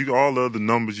knows that. All the other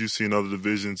numbers you see in other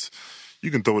divisions,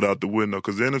 you can throw it out the window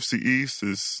because the NFC East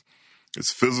is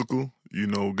physical. You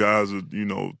know, guys are, you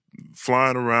know,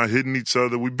 flying around, hitting each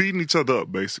other. We're beating each other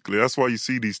up, basically. That's why you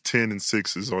see these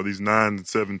 10-6s or these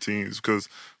 9-17s because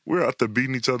we're out there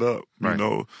beating each other up, you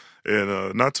know.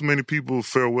 And not too many people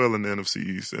fare well in the NFC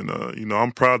East. And, you know,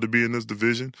 I'm proud to be in this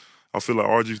division. I feel like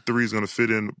RG3 is going to fit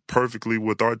in perfectly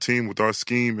with our team, with our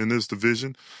scheme in this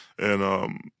division.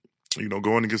 And, you know,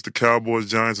 going against the Cowboys,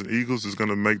 Giants, and Eagles is going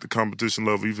to make the competition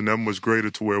level even that much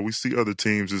greater to where we see other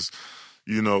teams as,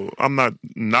 you know, I'm not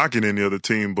knocking any other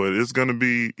team, but it's going to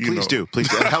be, you know. Please do. It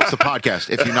helps the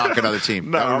podcast if you knock another team.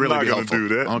 No, I'm not going to do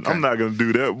that. Okay. I'm not going to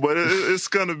do that. But it's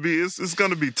going to be it's going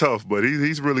to be tough. But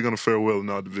he's really going to fare well in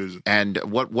our division. And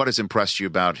what has impressed you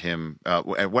about him?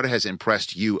 What has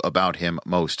impressed you about him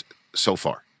most so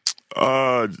far?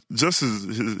 Just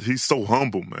he's so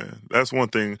humble, man. That's one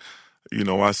thing. You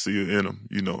know, I see it in him.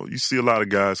 You know, you see a lot of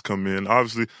guys come in.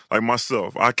 Obviously, like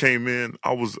myself, I came in.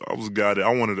 I was a guy that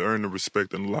I wanted to earn the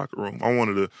respect in the locker room. I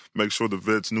wanted to make sure the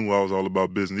vets knew I was all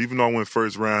about business. Even though I went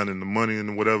first round and the money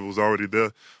and whatever was already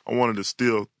there, I wanted to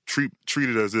still treat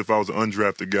it as if I was an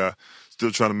undrafted guy,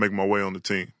 still trying to make my way on the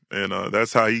team. And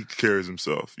that's how he carries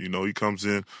himself. You know, he comes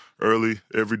in early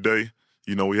every day.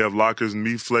 You know, we have lockers,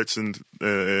 me, Fletch,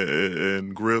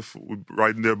 and Griff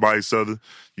right there by each other,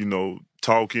 you know,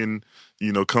 talking,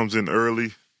 you know, comes in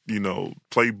early, you know,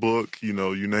 playbook, you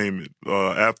know, you name it.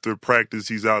 After practice,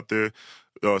 he's out there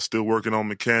still working on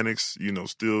mechanics, you know,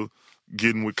 still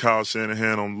getting with Kyle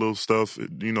Shanahan on little stuff,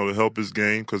 you know, to help his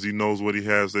game because he knows what he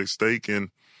has at stake.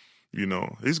 And, you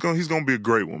know, he's gonna be a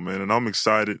great one, man. And I'm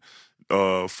excited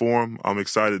for him. I'm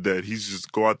excited that he's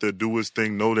just go out there, do his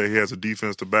thing, know that he has a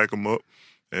defense to back him up.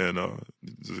 And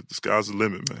the sky's the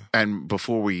limit, man. And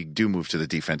before we do move to the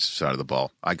defensive side of the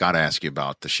ball, I got to ask you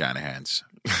about the Shanahans.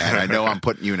 And I know I'm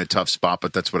putting you in a tough spot,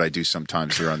 but that's what I do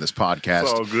sometimes here on this podcast.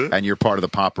 It's all good. And you're part of the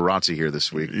paparazzi here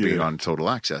this week, being on Total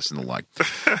Access and the like.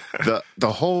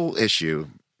 The whole issue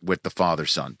with the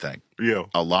father-son thing. Yeah.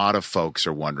 A lot of folks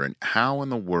are wondering how in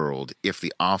the world, if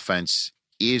the offense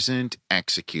isn't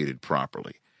executed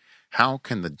properly, how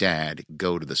can the dad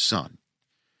go to the son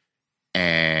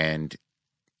and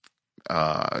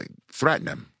threaten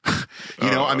him?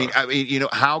 I mean, you know,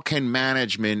 how can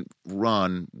management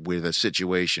run with a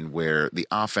situation where the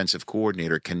offensive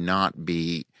coordinator cannot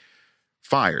be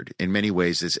fired? In many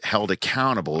ways, is held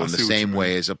accountable in the same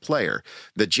way as a player.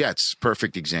 The Jets,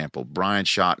 perfect example. Brian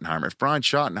Schottenheimer. If Brian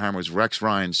Schottenheimer was Rex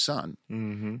Ryan's son,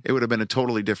 it would have been a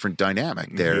totally different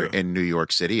dynamic there in New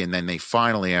York City. And then they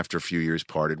finally, after a few years,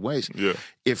 parted ways. Yeah.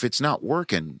 If it's not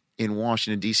working in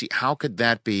Washington, D.C., how could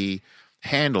that be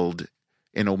handled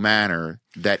in a manner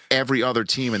that every other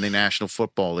team in the National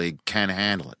Football League can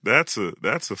handle it? That's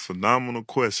a phenomenal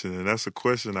question, and that's a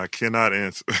question I cannot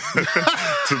answer,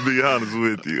 to be honest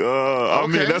with you. I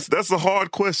mean, that's a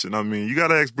hard question. I mean, you got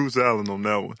to ask Bruce Allen on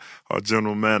that one, our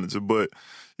general manager. But,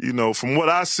 you know, from what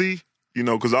I see, you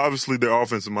know, because obviously they're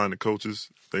offensive-minded coaches.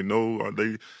 They know,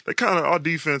 they kind of, our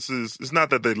defense is, it's not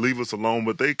that they leave us alone,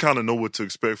 but they kind of know what to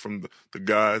expect from the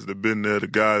guys that have been there, the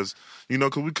guys, you know,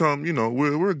 because we come, you know,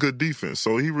 we're a good defense.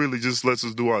 So he really just lets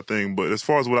us do our thing. But as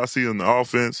far as what I see in the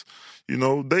offense, you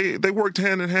know, they worked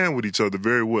hand in hand with each other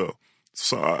very well.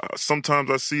 So sometimes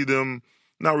I see them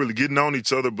not really getting on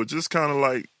each other, but just kind of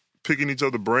like picking each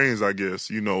other's brains, I guess,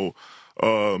 you know.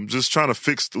 Just trying to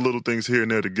fix the little things here and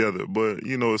there together. But,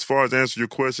 you know, as far as answer your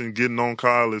question, getting on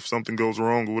Kyle if something goes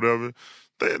wrong or whatever,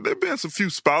 there been some few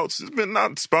spouts. It's been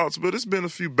not spouts, but it's been a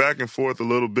few back and forth a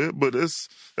little bit. But it's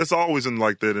always in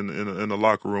like that in a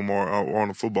locker room or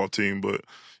on a football team. But,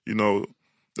 you know,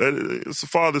 it's a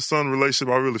father-son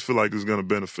relationship I really feel like is going to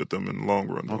benefit them in the long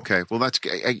run. Though. Okay, well, that's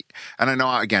and I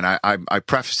know, again, I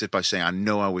prefaced it by saying I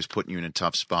know I was putting you in a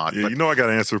tough spot. Yeah, but you know I got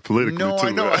to answer politically, too. I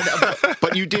know,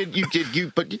 but you did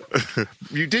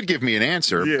give me an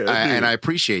answer, and I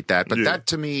appreciate that. But that,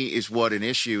 to me, is what an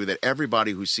issue that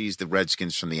everybody who sees the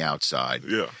Redskins from the outside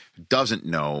doesn't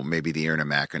know, maybe the inner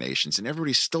machinations, and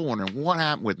everybody's still wondering what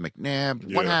happened with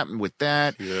McNabb, what happened with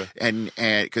that, and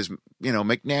because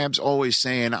McNabb's always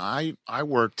saying, I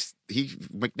worked.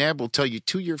 McNabb will tell you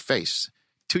to your face,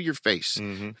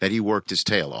 that he worked his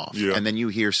tail off. Yeah. And then you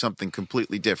hear something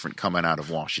completely different coming out of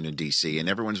Washington, D.C., and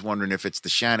everyone's wondering if it's the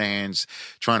Shanahans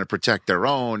trying to protect their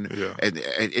own, and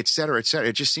et cetera, et cetera.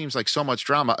 It just seems like so much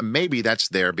drama. Maybe that's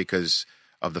there because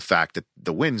of the fact that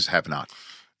the wins have not.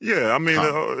 Yeah, I mean,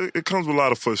 it comes with a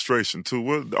lot of frustration,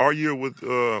 too. Our year with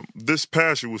this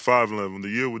past year was 5-11. The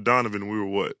year with Donovan, we were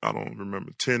what? I don't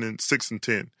remember,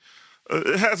 6-10.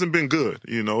 It hasn't been good,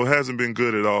 It hasn't been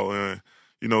good at all. And,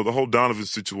 the whole Donovan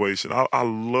situation, I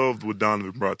loved what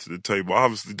Donovan brought to the table.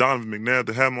 Obviously, Donovan McNabb,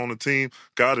 to have him on the team,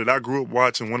 guy that I grew up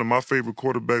watching, one of my favorite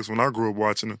quarterbacks when I grew up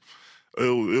watching him.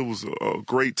 It was a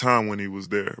great time when he was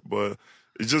there, but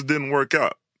it just didn't work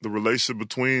out. The relationship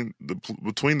between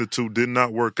the two did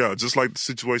not work out. Just like the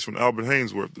situation with Albert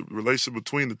Haynesworth, the relationship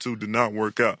between the two did not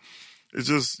work out. It's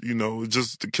just,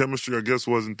 the chemistry, I guess,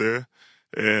 wasn't there.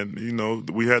 And,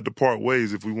 we had to part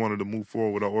ways if we wanted to move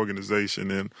forward with our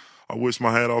organization. And I wish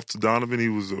my hat off to Donovan. He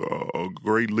was a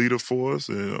great leader for us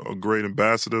and a great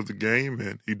ambassador of the game.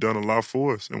 And he done a lot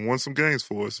for us and won some games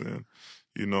for us. And,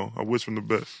 I wish him the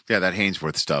best. Yeah, that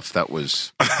Haynesworth stuff, that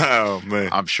was... oh, man.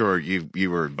 I'm sure you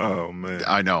were... Oh, man.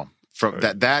 I know. From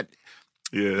that...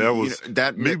 Yeah, that was...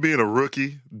 me being a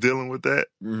rookie dealing with that,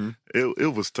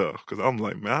 it was tough. Because I'm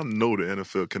like, man, I know the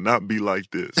NFL cannot be like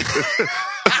this.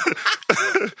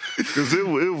 Because it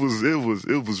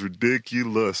was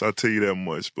ridiculous. I tell you that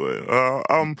much. But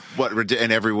what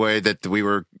in every way that we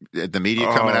were the media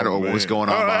coming out, or what was going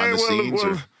on behind the scenes?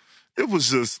 It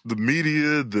was just the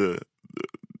media,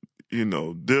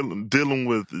 dealing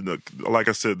with, like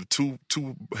I said, the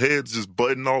two heads just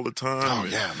butting all the time. Oh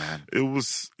yeah, man. It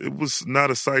was not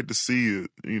a sight to see.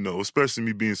 Especially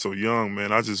me being so young,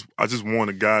 man. I just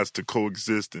wanted guys to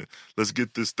coexist and let's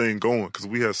get this thing going because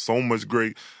we had so much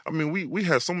great. I mean, we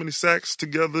had so many sacks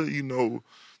together.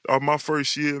 My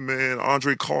first year, man,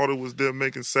 Andre Carter was there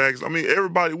making sacks. I mean,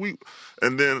 everybody,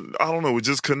 and then, I don't know, we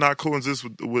just could not coexist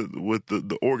with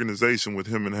the organization with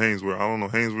him and Haynesworth. I don't know,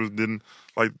 Haynesworth didn't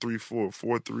like 3-4,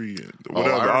 4-3, and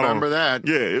whatever. I remember that.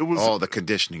 Yeah, it was. Oh, the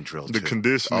conditioning drill, too. The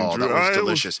conditioning drill. That was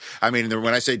delicious. I mean,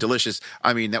 when I say delicious,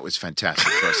 I mean, that was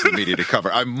fantastic for us, the media to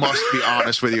cover. I must be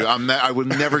honest with you. I would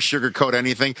never sugarcoat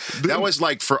anything. That was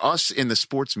like, for us in the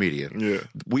sports media,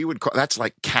 we would call, that's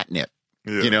like catnip.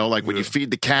 Yeah, when you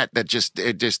feed the cat,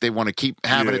 they want to keep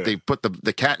having it. They put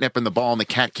the catnip in the ball, and the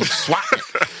cat keeps swatting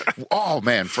it. Oh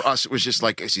man, for us it was just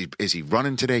like, is he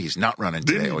running today? He's not running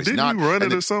today. Didn't you run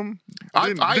it or something?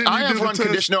 I have run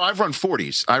condition. No, I've run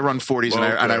 40s. I run 40s,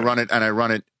 and I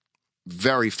run it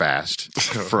very fast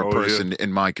for a person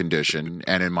in my condition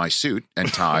and in my suit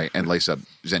and tie and lace up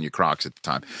Xenia Crocs at the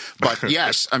time. But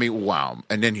yes, I mean, wow.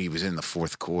 And then he was in the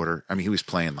fourth quarter. I mean, he was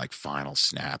playing like final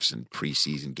snaps and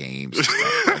preseason games and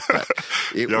stuff like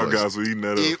that. Guys were eating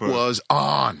that up. It was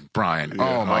on, Brian.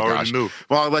 Yeah, oh my gosh. Well,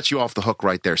 I'll let you off the hook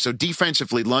right there. So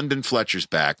defensively, London Fletcher's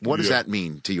back. What does that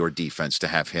mean to your defense to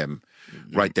have him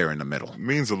right there in the middle? It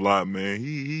means a lot, man.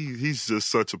 He's just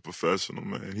such a professional,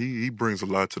 man. He brings a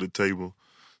lot to the table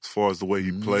as far as the way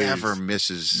he plays. Never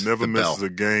misses a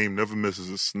game, never misses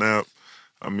a snap.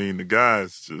 I mean, the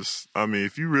guy's just,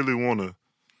 if you really want to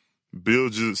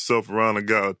build yourself around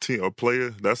a player,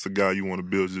 that's the guy you want to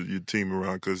build your team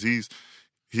around because he's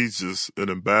just an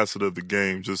ambassador of the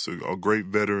game, just a great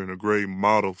veteran, a great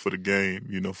model for the game,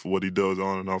 for what he does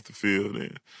on and off the field.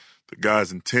 And the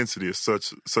guy's intensity is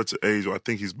such an age. I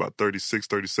think he's about 36,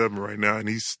 37 right now, and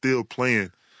he's still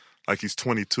playing like he's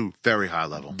 22. Very high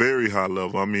level. Very high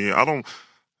level. I mean,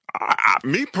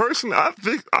 me personally,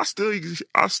 I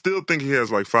still think he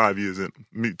has like 5 years in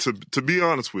me. To be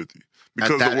honest with you,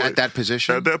 because at that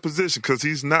position, because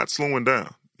he's not slowing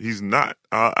down. He's not.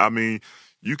 I mean,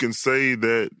 you can say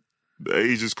that the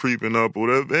age is creeping up or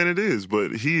whatever, and it is,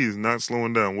 but he is not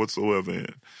slowing down whatsoever.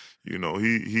 And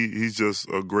he's just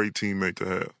a great teammate to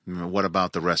have. What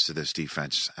about the rest of this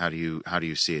defense? How do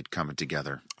you see it coming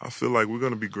together? I feel like we're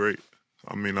going to be great.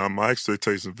 I mean, my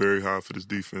expectations are very high for this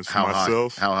defense. How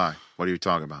myself, high? How high? What are you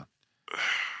talking about?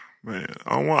 Man,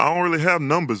 I don't really have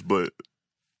numbers, but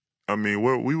I mean,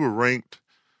 we were ranked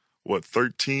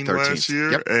 13 last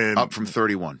year, yep. And up from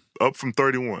 31. Up from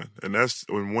 31, and that's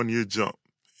in 1 year jump.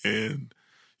 And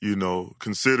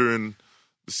considering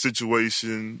the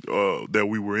situation that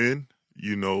we were in,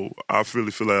 I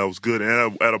really feel like I was good.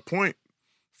 And at a point,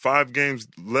 5 games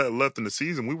left in the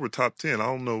season, we were top 10. I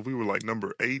don't know if we were like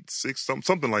number 8, 6,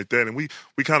 something like that. And we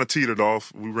kind of teetered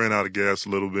off. We ran out of gas a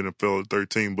little bit and fell at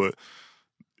 13. But,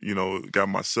 got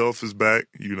myself is back.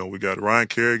 We got Ryan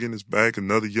Kerrigan is back,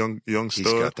 another young stud.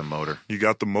 He's got the motor. You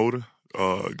got the motor.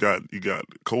 You got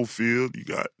Cofield. You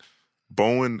got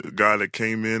Bowen, the guy that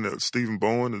came in, Stephen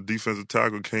Bowen, the defensive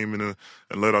tackle, came in and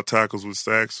led our tackles with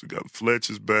sacks. We got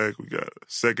Fletcher's back. We got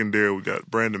secondary. We got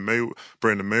Brandon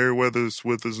Merriweather's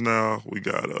with us now. We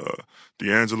got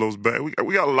D'Angelo's back.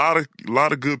 We got a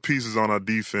lot of good pieces on our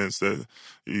defense that,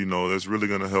 that's really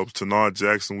going to help. Tanard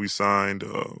Jackson we signed,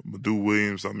 Madu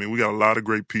Williams. I mean, we got a lot of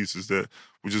great pieces that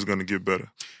we're just going to get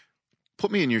better. Put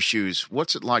me in your shoes.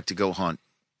 What's it like to go hunt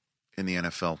in the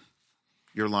NFL?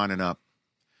 You're lining up.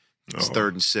 It's 3rd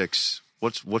and 6.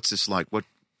 What's this like? What's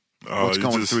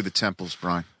going through the temples,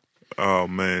 Brian? Oh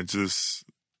man, it's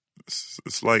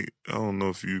like, I don't know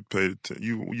if you paid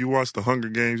attention. You watched the Hunger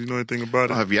Games. You know anything about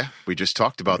it? Yeah, we just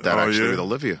talked about that with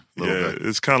Olivia. A little bit.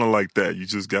 It's kind of like that. You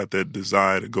just got that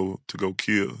desire to go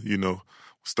kill.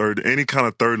 Any kind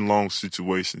of 3rd and long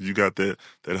situation, you got that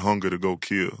hunger to go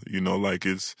kill. Like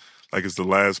it's the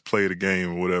last play of the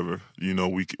game or whatever.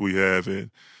 We have it.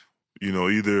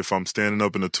 Either if I'm standing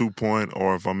up in a 2-point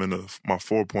or if I'm in my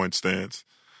 4-point stance,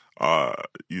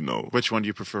 Which one do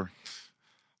you prefer?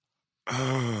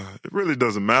 It really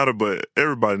doesn't matter, but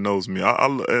everybody knows me.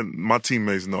 And my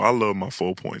teammates know I love my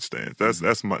 4-point stance.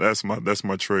 That's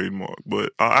my trademark.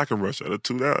 But I can rush at it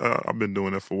too. I've been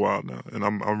doing that for a while now, and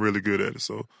I'm really good at it.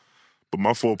 So, but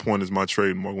my 4-point is my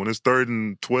trademark. When it's 3rd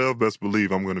and 12, best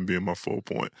believe I'm going to be in my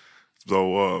 4-point.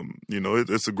 So,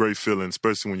 it's a great feeling,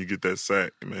 especially when you get that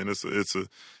sack, man.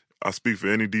 I speak for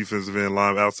any defensive end,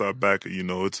 line, outside backer.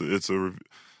 It's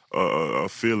a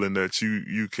feeling that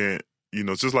you can't.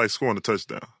 It's just like scoring a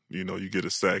touchdown. You get a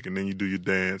sack and then you do your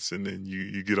dance and then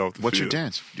you get off the field. What's your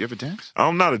dance? Do you have a dance?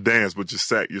 I'm not a dance, but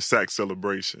your sack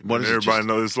celebration. What is it? Everybody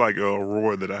knows it's like a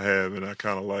roar that I have, and I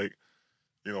kind of like.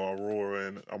 I roar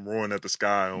and I'm roaring at the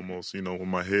sky almost, with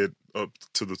my head up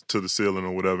to the ceiling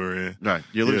or whatever. And right,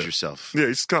 you lose yourself. Yeah,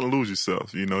 you just kind of lose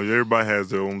yourself. Everybody has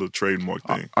their own little trademark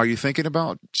thing. Are you thinking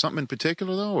about something in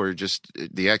particular though, or just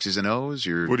the X's and O's?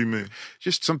 What do you mean?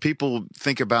 Just some people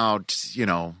think about,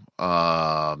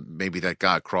 maybe that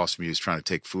guy across from you is trying to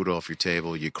take food off your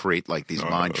table. You create like these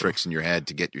mind tricks in your head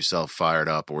to get yourself fired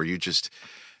up, or you just.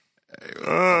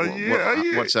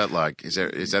 What's that like? Is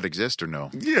that exist or no?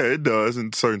 Yeah, it does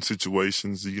in certain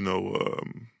situations. Just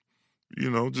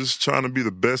trying to be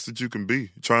the best that you can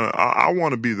be. I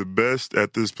want to be the best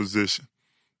at this position.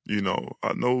 I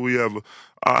know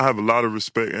I have a lot of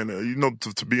respect, and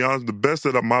to be honest, the best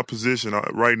at my position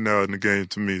right now in the game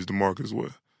to me is DeMarcus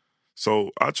Ware.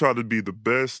 So I try to be the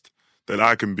best that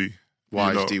I can be.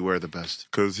 Why is D Ware the best?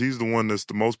 Because he's the one that's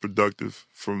the most productive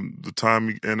from the time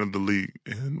he entered the league.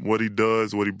 And what he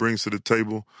does, what he brings to the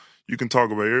table, you can talk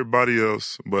about everybody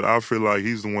else, but I feel like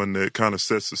he's the one that kind of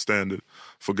sets the standard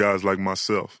for guys like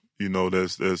myself.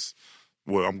 That's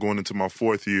what I'm going into my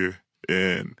 4th year,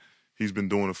 and he's been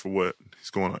doing it for what? He's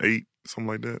going on 8, something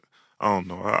like that. I don't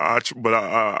know. I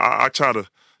try to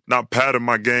not pattern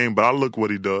my game, but I look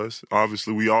what he does.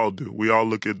 Obviously, we all do. We all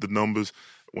look at the numbers.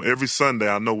 Every Sunday,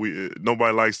 I know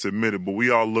nobody likes to admit it, but we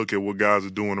all look at what guys are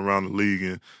doing around the league,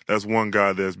 and that's one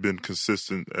guy that's been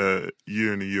consistent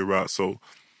year in and year out. So,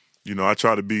 I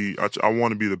try to be. I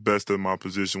want to be the best at my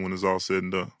position when it's all said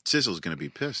and done. Sizzle's going to be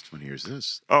pissed when he hears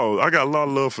this. Oh, I got a lot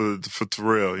of love for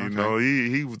Terrell.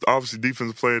 He was obviously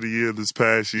Defensive Player of the Year this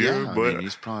past year. Yeah, but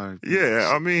he's probably. Yeah,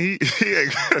 I mean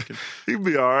he'd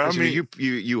be all right.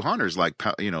 You hunters like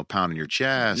pounding your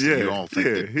chest. Yeah, and you all think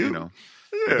that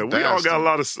Yeah, we all got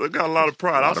a lot of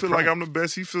pride. I feel like I'm the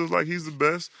best. He feels like he's the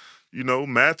best.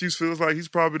 Matthews feels like he's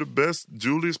probably the best.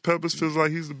 Julius Peppers feels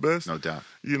like he's the best. No doubt.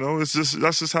 That's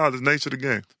just how the nature of the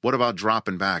game. What about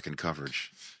dropping back in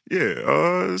coverage?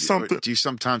 Yeah, something. Do you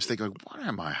sometimes think like, why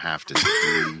am I have to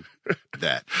do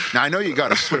that? Now I know you got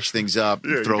to switch things up,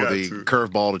 throw the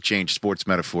curveball to change sports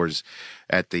metaphors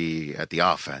at the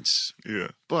offense. Yeah,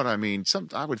 but I mean,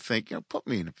 I would think, put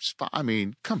me in a spot. I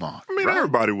mean, come on. I mean,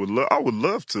 everybody would love. I would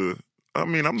love to. I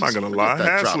mean, I'm not gonna lie.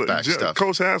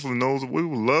 Coach Haslett knows we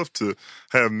would love to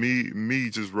have me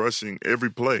just rushing every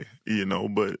play.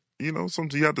 But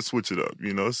sometimes you have to switch it up. We're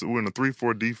in a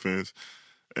 3-4 defense.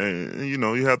 And,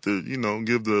 you have to,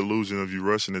 give the illusion of you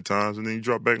rushing at times, and then you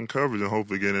drop back in coverage and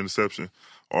hopefully get an interception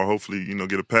or hopefully,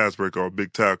 get a pass break or a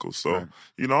big tackle. So, right.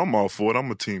 I'm all for it. I'm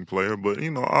a team player. But,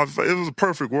 if it was a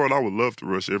perfect world, I would love to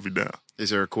rush every down. Is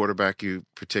there a quarterback you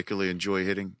particularly enjoy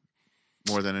hitting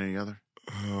more than any other?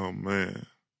 Oh, man.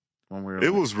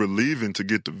 It was relieving to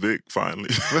get to Vic finally,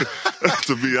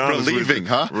 to be honest. Relieving,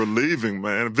 huh? Relieving,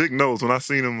 man. Vic knows. When I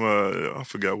seen him, I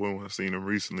forgot when I seen him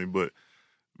recently, but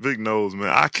Vic knows, man,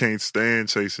 I can't stand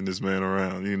chasing this man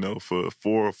around, for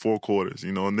four quarters,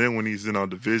 and then when he's in our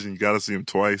division, you got to see him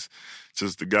twice.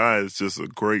 The guy is just a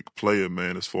great player,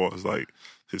 man, as far as, like,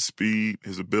 his speed,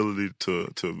 his ability to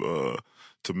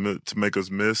make us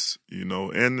miss, you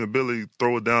know, and the ability to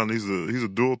throw it down. He's a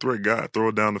dual threat guy. Throw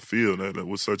it down the field that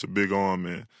with such a big arm,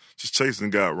 man. Just chasing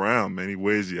the guy around, man. He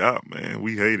wears you out, man.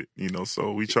 We hate it, you know.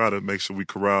 So we try to make sure we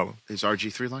corral him. Is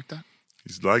RG3 like that?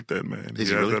 He's like that, man. Is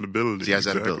he has really? that ability. He has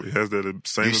that ability. He has that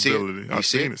same ability. I've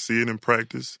seen it. See it in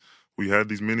practice. We had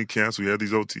these mini camps. We had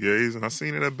these OTAs, and I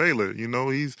seen it at Baylor. You know,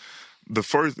 he's the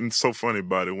first. And it's so funny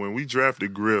about it. When we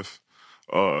drafted Griff,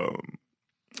 I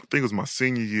think it was my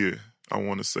senior year. I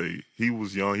want to say he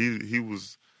was young. He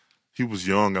was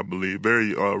young, I believe.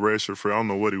 Very redshirt free. I don't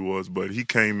know what he was, but he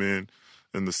came in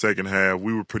the second half.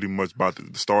 We were pretty much about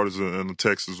the starters in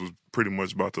Texas was pretty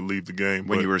much about to leave the game.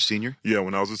 When you were a senior? Yeah,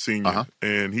 when I was a senior.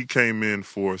 And he came in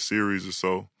for a series or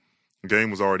so. The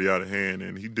game was already out of hand,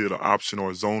 and he did an option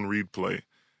or a zone read play.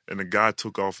 And the guy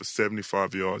took off for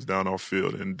 75 yards down our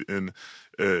field in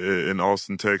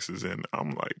Austin, Texas. And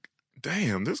I'm like,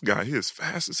 damn, this guy, he is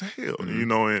fast as hell, you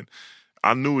know, and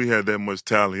I knew he had that much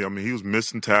talent. I mean, he was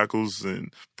missing tackles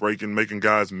and making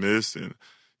guys miss, and,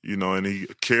 you know, and he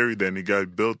carried that, and he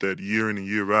got built that year in and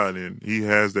year out, and he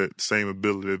has that same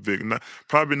ability that Vic,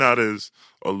 probably not as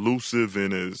elusive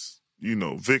and as, you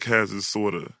know, Vic has this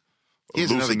sort of, he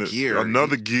has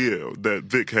another gear that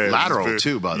Vic has. Lateral,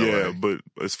 too, by the way. Yeah, but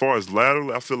as far as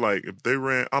lateral, I feel like if they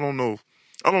ran, I don't know.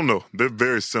 They're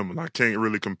very similar. I can't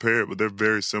really compare it, but they're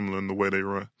very similar in the way they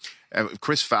run.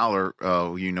 Chris Fowler,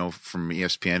 you know, from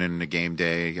ESPN and the Game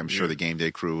Day. I'm sure the Game Day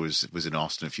crew was in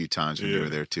Austin a few times when you were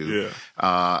there, too. Yeah.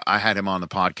 I had him on the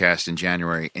podcast in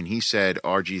January, and he said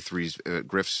RG3's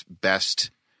Griff's best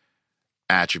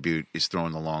attribute is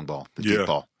throwing the long ball, the deep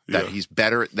ball. That he's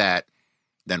better at that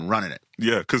than running it.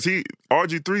 Yeah, because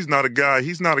RG3's not a guy.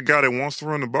 He's not a guy that wants to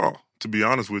run the ball, to be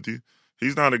honest with you.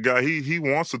 He's not a guy. He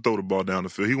wants to throw the ball down the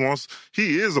field.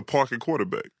 He is a pocket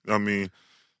quarterback. I mean,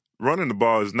 running the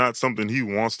ball is not something he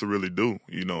wants to really do.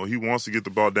 You know, he wants to get the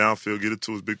ball downfield, get it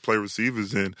to his big play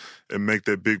receivers, and make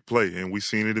that big play. And we've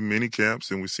seen it in mini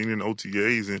camps, and we've seen it in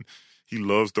OTAs, and he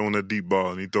loves throwing that deep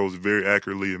ball, and he throws it very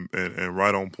accurately and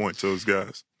right on point to his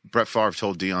guys. Brett Favre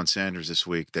told Deion Sanders this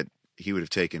week that he would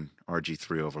have taken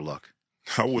RG3 over Luck.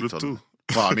 I would have too.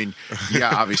 Well, I mean,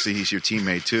 yeah, obviously he's your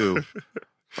teammate too.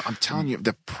 But I'm telling you,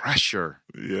 the pressure.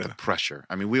 Yeah. The pressure.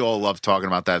 I mean, we all love talking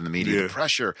about that in the media. Yeah. The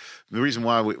pressure. The reason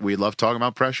why we love talking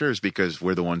about pressure is because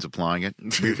we're the ones applying it.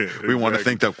 We want to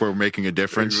think that we're making a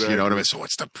difference. Exactly. You know what I mean? So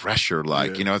what's the pressure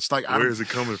like? Yeah. You know, it's like, where is it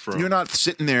coming from? You're not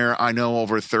sitting there, I know,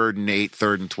 over 3rd and 8,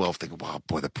 3rd and 12, thinking, wow,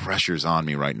 boy, the pressure's on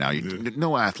me right now.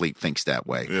 No athlete thinks that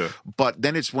way. Yeah. But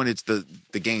then it's when it's the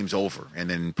game's over and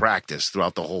then practice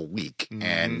throughout the whole week. Mm-hmm.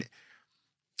 And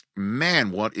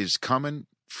man, what is coming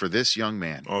for this young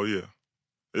man? Oh, yeah.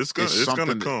 It's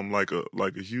gonna come like a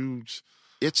huge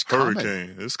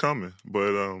hurricane. It's coming,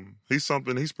 but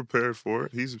he's prepared for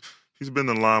it. He's been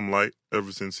in the limelight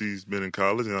ever since he's been in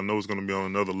college, and I know it's going to be on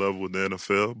another level with the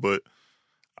NFL. But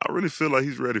I really feel like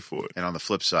he's ready for it. And on the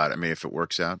flip side, I mean, if it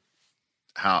works out,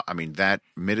 that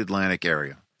Mid-Atlantic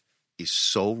area is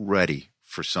so ready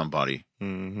for somebody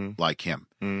like him.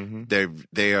 Mm-hmm.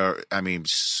 They are, I mean,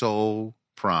 so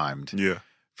primed. Yeah.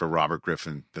 For Robert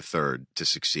Griffin III to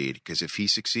succeed, because if he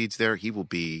succeeds there, he will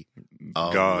be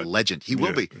a legend. He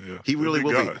will be. Yeah. He really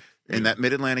will be in that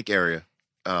Mid-Atlantic area.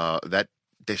 They're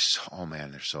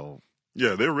so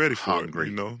they're ready for hungry. It.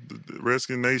 You know, the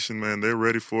Redskin Nation, man, they're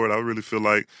ready for it. I really feel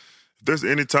like if there's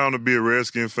any time to be a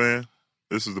Redskin fan,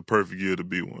 this is the perfect year to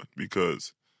be one,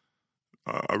 because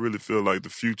I really feel like the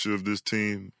future of this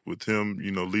team with him,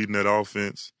 you know, leading that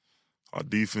offense. Our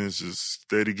defense is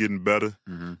steady getting better.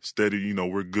 Mm-hmm. Steady, you know,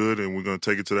 we're good, and we're going to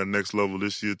take it to that next level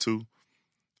this year, too.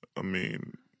 I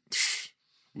mean,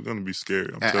 we're going to be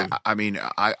scary, I'm telling you. I mean,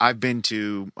 I've been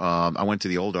to I went to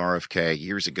the old RFK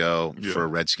years ago for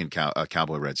a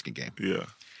Cowboy Redskin game. Yeah.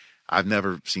 I've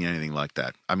never seen anything like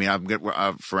that. I mean,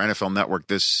 for NFL Network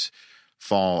this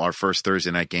fall, our first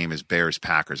Thursday night game is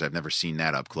Bears-Packers. I've never seen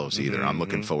that up close either. Mm-hmm. I'm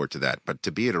looking forward to that. But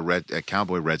to be at a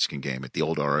Cowboy Redskin game at the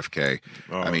old RFK,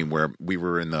 I mean, where we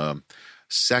were in the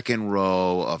second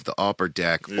row of the upper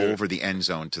deck over the end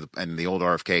zone and the old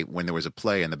RFK, when there was a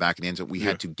play in the back of the end zone, we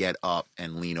had to get up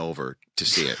and lean over to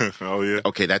see it. Oh, yeah.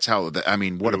 Okay, that's how, I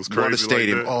mean, what a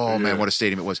stadium. Like oh, man, what a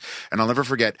stadium it was. And I'll never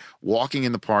forget walking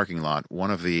in the parking lot,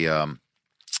 one of the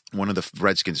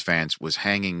Redskins fans was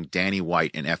hanging Danny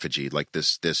White in effigy, like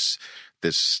this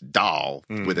doll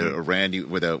with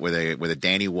a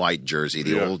Danny White jersey,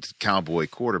 the old Cowboy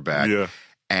quarterback. Yeah.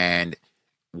 And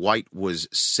White was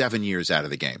 7 years out of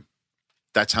the game.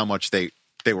 That's how much they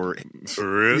were.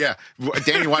 For real? Yeah.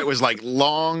 Danny White was like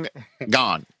long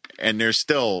gone. And they're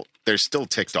still they're still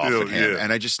ticked off at him.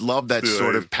 And I just love that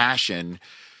sort of passion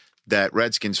that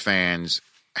Redskins fans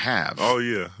have. Oh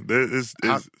yeah,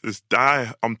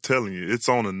 I'm telling you, it's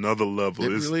on another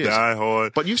level. It's really die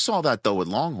hard. But you saw that though with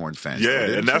Longhorn fans. Yeah,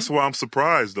 though, and that's why I'm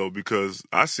surprised though, because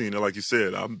I seen it like you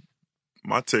said.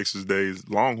 My Texas days,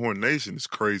 Longhorn Nation is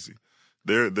crazy.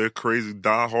 They're crazy,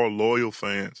 die-hard, loyal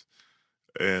fans,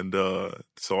 and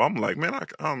so I'm like, man,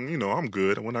 I'm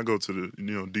good. When I go to the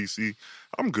DC,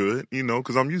 I'm good,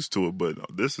 because I'm used to it. But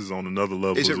this is on another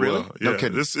level. Is it really? Well. Yeah,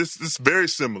 it's very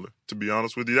similar, to be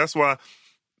honest with you. That's why.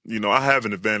 I have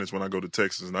an advantage when I go to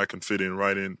Texas, and I can fit in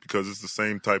right in because it's the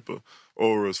same type of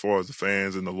aura as far as the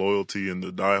fans and the loyalty and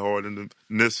the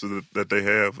diehardness that they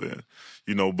have. And,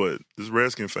 but this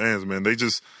Redskin fans, man,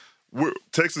 Texas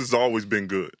has always been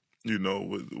good.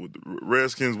 With the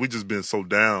Redskins, we just been so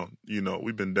down.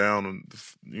 We've been down on,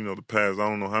 the past, I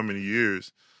don't know how many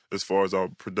years as far as our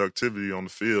productivity on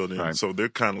the field. And so they're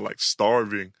kind of like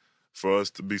starving for us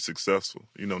to be successful.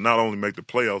 Not only make the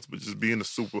playoffs, but just be in the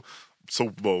Super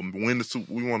Bowl, win the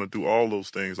Super. We want to do all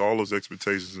those things. All those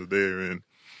expectations are there, and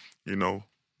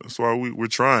that's why we're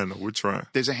trying. We're trying.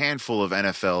 There's a handful of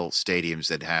NFL stadiums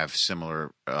that have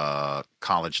similar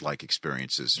college-like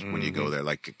experiences when you go there,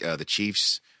 like the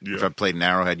Chiefs. Yeah. If I've played in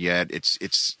Arrowhead yet, it's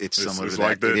similar to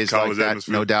like that. It is college like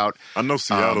atmosphere. that, no doubt. I know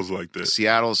Seattle's like that.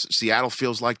 Seattle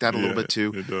feels like that a little bit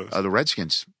too. It does. The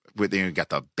Redskins. You got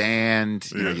the band,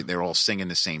 they're all singing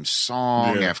the same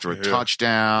song after a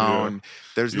touchdown. Yeah.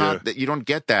 There's not that you don't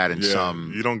get that in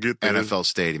some you don't get that. NFL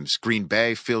stadiums. Green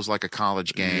Bay feels like a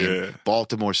college game. Yeah.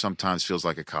 Baltimore sometimes feels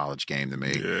like a college game to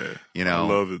me. Yeah. I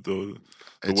love it though.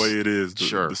 The way it is.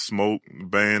 The smoke, the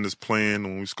band is playing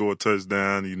when we score a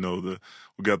touchdown,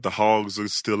 we got the Hogs are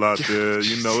still out there.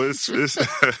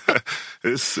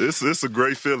 It's a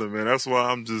great feeling, man. That's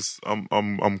why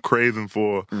I'm craving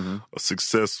for a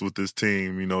success with this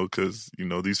team, because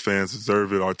these fans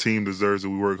deserve it. Our team deserves it.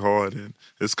 We work hard, and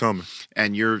it's coming.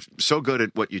 And you're so good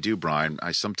at what you do, Brian.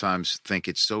 I sometimes think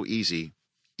it's so easy,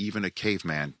 even a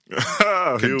caveman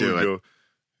can do it.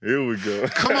 Here we go.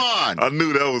 Come on. I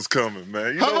knew that was coming,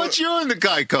 man. How about you in the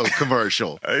Geico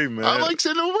commercial? Hey, man. I'm like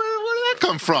saying, where did that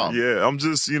come from? Yeah, I'm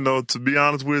just, to be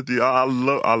honest with you, I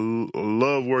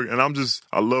love working, and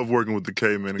I love working with the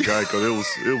Caveman and Geico.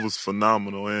 It was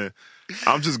phenomenal, and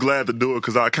I'm just glad to do it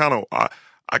because I kind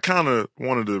of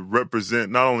wanted to represent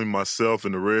not only myself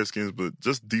and the Redskins, but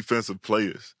just defensive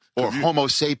players. Or Homo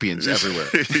sapiens everywhere.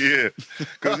 Yeah,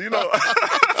 because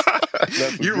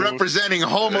you're representing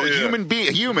human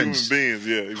beings. Human beings,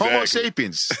 yeah, exactly. Homo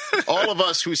sapiens. All of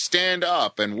us who stand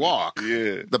up and walk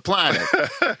the planet.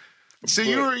 So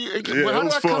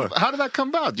how did that come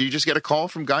about? Do you just get a call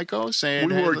from Geico saying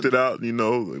we worked it out? We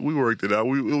worked it out.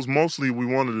 It was mostly we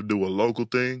wanted to do a local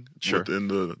thing within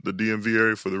the DMV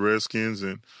area for the Redskins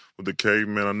and with the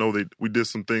Caveman. I know we did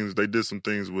some things. They did some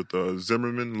things with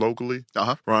Zimmerman locally,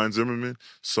 Ryan Zimmerman.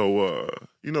 So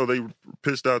they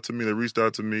pitched out to me. They reached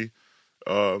out to me.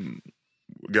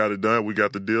 Got it done. We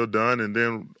got the deal done, and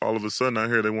then all of a sudden, I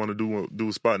hear they want to do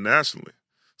a spot nationally.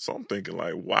 So I'm thinking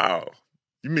like, wow.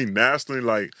 You mean nationally,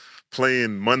 like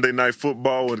playing Monday Night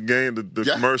Football with a game, the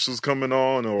commercials coming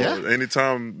on, or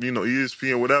anytime,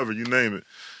 ESPN, whatever, you name it.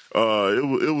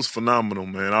 It was phenomenal,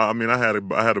 man. I had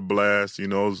a blast.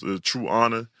 It was a true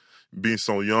honor being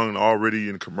so young and already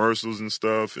in commercials and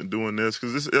stuff and doing this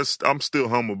because I'm still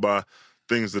humbled by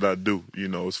things that I do.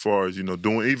 As far as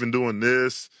doing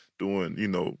this. Doing,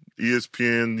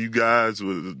 ESPN, you guys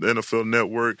with the NFL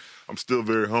Network, I'm still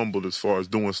very humbled as far as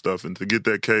doing stuff and to get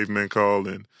that Caveman call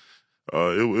and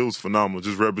it was phenomenal.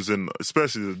 Just representing,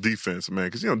 especially the defense,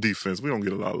 man. Because defense, we don't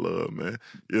get a lot of love, man.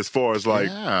 As far as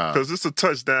because it's a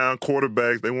touchdown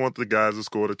quarterback. They want the guys to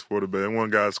score the quarterback. They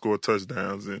want guys to score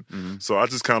touchdowns, and so I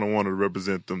just kind of wanted to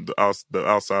represent them, the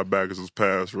outside backers, those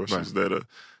pass rushers that are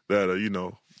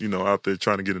out there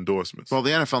trying to get endorsements. Well, the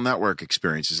NFL Network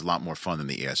experience is a lot more fun than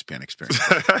the ESPN experience.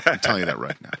 I'm telling you that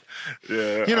right now.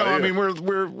 Yeah, I mean,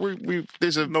 we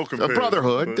there's a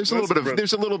brotherhood. There's a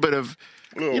little bit of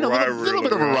a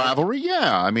rivalry.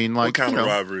 Yeah, I mean, like what kind of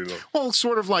rivalry though? Well,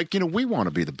 sort of like we want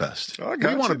to be the best.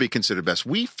 We want to be considered best.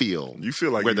 You feel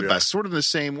like we're the best, sort of in the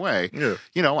same way. Yeah,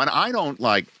 and I don't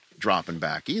like dropping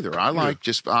back either. I like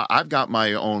I've got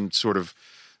my own sort of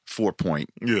 4-point,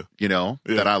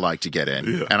 that I like to get in.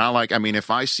 Yeah. And if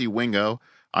I see Wingo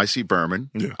I see Berman.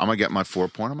 Yeah. I'm going to get my 4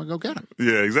 point. I'm going to go get him.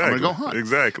 Yeah, exactly. I'm going to go hunt.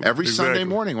 Exactly. Every Sunday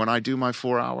morning when I do my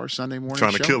 4-hour Sunday morning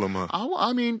Trying show. to kill him, huh?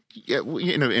 I mean, yeah,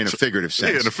 in a figurative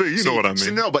sense. Yeah, you know what I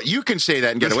mean. No, but you can say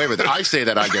that and get away with it. I say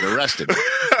that I get arrested.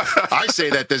 I say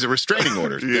that there's a restraining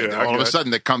order. Yeah, all of a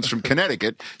sudden that comes from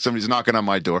Connecticut. Somebody's knocking on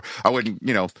my door. I wouldn't,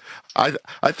 I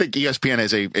think ESPN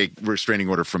has a restraining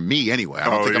order from me anyway. I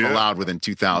don't think I'm allowed within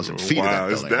 2,000 feet of that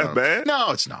building. Is that bad?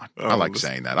 No, it's not. I like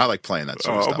saying that. I like playing that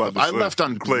sort of stuff. I left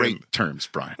on great terms,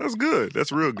 Brian. That's good.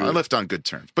 That's real good. I left on good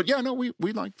terms. But yeah, no, we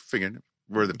like figuring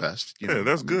we're the best. Yeah,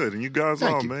 that's good. And you guys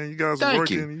are, man. You guys are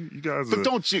working. You guys but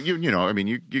don't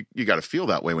you got to feel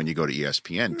that way when you go to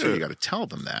ESPN too. You got to tell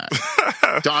them that.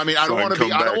 I mean, I don't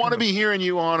want to be hearing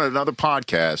you on another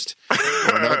podcast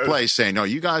or another place saying, "No,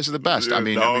 you guys are the best." Yeah, I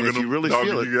mean, if you really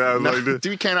feel it, you guys like this.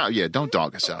 You cannot. Yeah, don't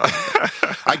dog us out.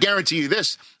 I guarantee you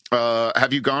this.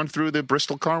 Have you gone through the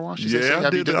Bristol car wash? Yeah, I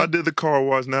did the car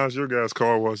wash. Now it's your guys'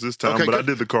 car wash this time, but I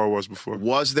did the car wash before.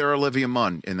 Was there Olivia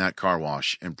Munn in that car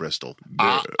wash in Bristol?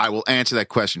 I will answer that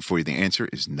question for you. The answer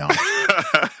is no.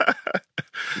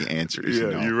 The answer is no.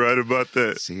 Yeah, you're right about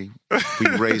that. See, we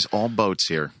raise all boats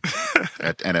here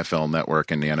at NFL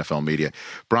Network and the NFL media.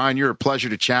 Brian, you're a pleasure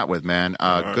to chat with, man.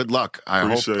 Good luck. I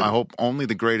hope only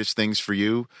the greatest things for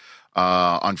you.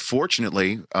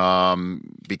 Unfortunately,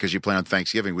 because you play on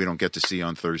Thanksgiving, we don't get to see you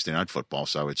on Thursday Night Football.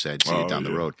 So I would say I'd see you down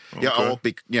the road. Okay.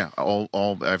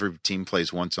 Every team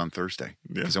plays once on Thursday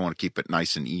because I want to keep it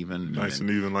nice and even. Nice and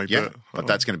even like that. But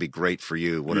that's going to be great for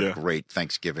you. What a great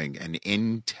Thanksgiving. And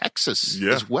in Texas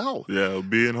as well. Yeah, it'll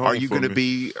be in home. Are you going to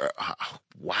be...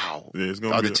 wow. Yeah, it's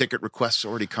gonna Are the ticket requests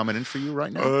already coming in for you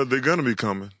right now? They're going to be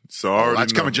coming. So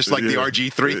that's coming just like the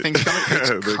RG3 thing's coming?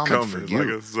 It's coming for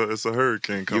you. It's a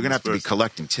hurricane coming. You're going to have to be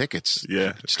collecting tickets.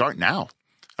 Yeah. Start now.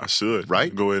 I should.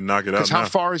 Right? Go ahead and knock it out Because how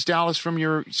far is Dallas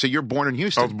from so you're born in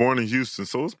Houston? I was born in Houston,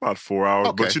 so it's about 4 hours.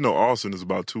 Okay. But Austin is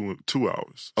about two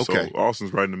hours. Okay. So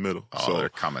Austin's right in the middle. Oh, so they're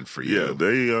coming for you.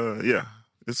 Yeah,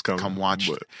 it's coming. Come watch.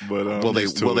 But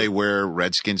will they wear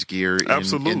Redskins gear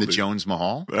in the Jones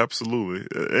Mahal? Absolutely.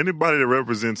 Anybody that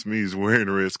represents me is wearing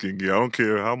Redskin gear. I don't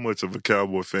care how much of a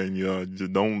Cowboy fan you are.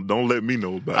 Just don't let me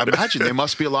know about it. I imagine there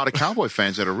must be a lot of Cowboy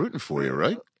fans that are rooting for you,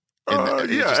 right? Yeah.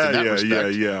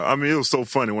 I mean, it was so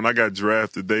funny when I got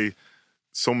drafted.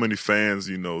 So many fans,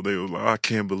 they were like, "I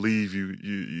can't believe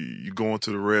you going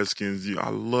to the Redskins. I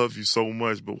love you so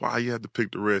much, but why you had to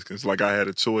pick the Redskins?" Like I had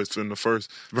a choice in the first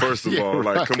of all.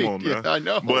 Like, come on, man. I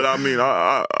know. But I mean,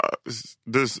 I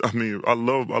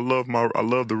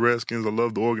love the Redskins. I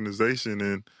love the organization,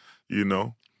 and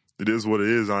it is what it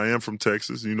is. I am from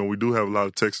Texas. We do have a lot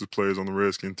of Texas players on the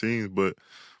Redskin teams, but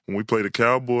when we play the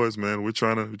Cowboys, man, we're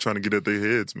trying to get at their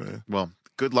heads, man. Well,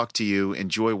 good luck to you.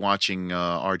 Enjoy watching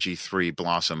RG3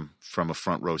 blossom from a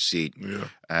front row seat. Yeah.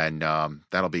 And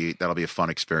that'll be a fun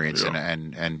experience. Yeah.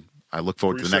 And I look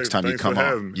forward to the next time you come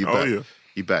on. You bet. Yeah.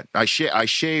 You bet. I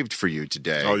shaved for you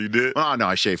today. Oh, you did? Oh, no,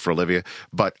 I shaved for Olivia.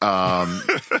 But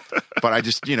but I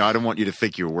just, I don't want you to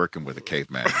think you were working with a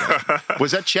caveman.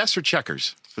 Was that chess or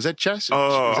checkers? Was that chess?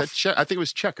 I think it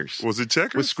was checkers. Was it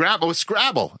checkers? It was Scrabble. It was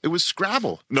Scrabble. It was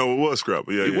Scrabble. No, it was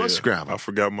Scrabble. Yeah, it was Scrabble. I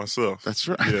forgot myself. That's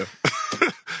right. Yeah.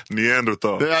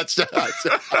 Neanderthal. That's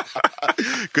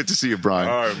good to see you, Brian.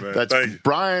 All right, man. That's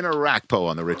Brian Orakpo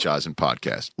on the Rich Eisen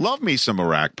podcast. Love me some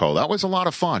Orakpo. That was a lot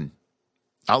of fun.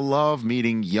 I love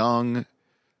meeting young,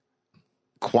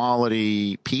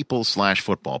 quality people /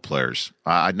 football players.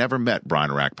 I'd never met Brian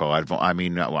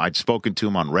Orakpo. I'd spoken to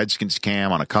him on Redskins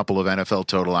Cam, on a couple of NFL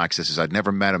Total Accesses. I'd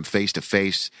never met him face to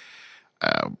face.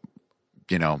 I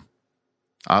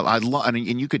love,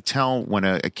 and you could tell when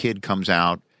a kid comes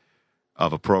out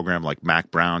of a program like Mac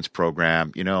Brown's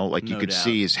program, you could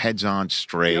see his head's on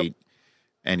straight,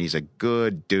 and he's a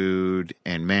good dude.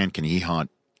 And man, can he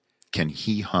hunt?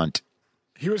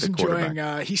 He was enjoying.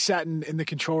 He sat in the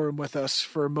control room with us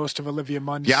for most of Olivia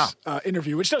Munn's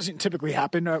interview, which doesn't typically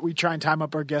happen. We try and time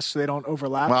up our guests so they don't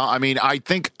overlap. Well, I mean, I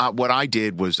think what I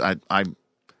did was I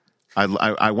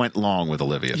went long with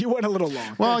Olivia. You went a little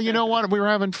long. Well, you know what? We were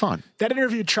having fun. That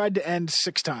interview tried to end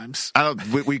 6 times.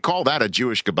 We call that a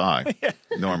Jewish goodbye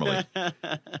normally,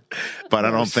 but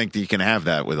I don't think that you can have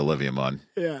that with Olivia Munn.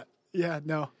 Yeah,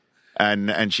 no.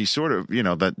 And she sort of,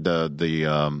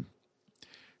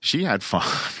 she had fun.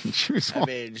 She was.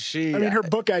 Her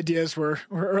book ideas were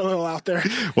a little out there.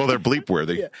 Well, they're bleep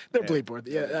worthy. Yeah, they're bleep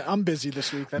worthy. Yeah, I'm busy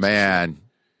this week. Man,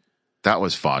 that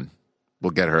was fun.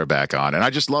 We'll get her back on, and I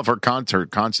just love her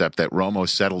concept that Romo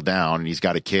settled down and he's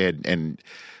got a kid, and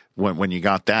when you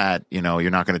got that, you know,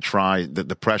 you're not going to try.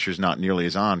 The pressure's not nearly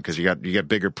as on because you get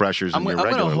bigger pressures in your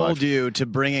regular life. I'm going to hold you to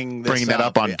bringing that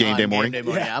up on game day morning.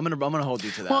 Yeah, I'm going to hold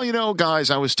you to that. Well, you know, guys,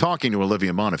 I was talking to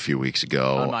Olivia Munn a few weeks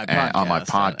ago on my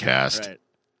podcast. Right.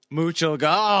 Mooch will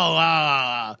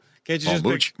go. Can't you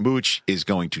just Mooch is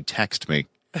going to text me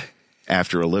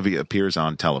after Olivia appears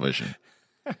on television,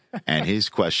 and his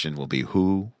question will be,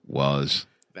 "Who was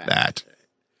that?"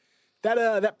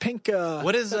 That pink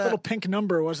what is that little pink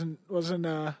number wasn't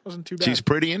too bad. She's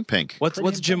pretty in pink.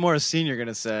 What's Jim Morris Sr. going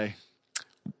to say?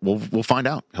 We'll find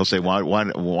out. He'll say, "Why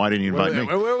didn't you invite me?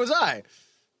 Where was I?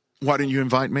 Why didn't you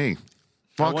invite me?"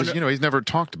 Well, because he's never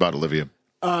talked about Olivia.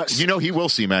 He will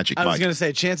see Magic Mike. I was going to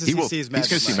say, chances he sees Magic Mike. He's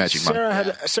going to see Magic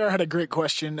Mike. Sarah had a great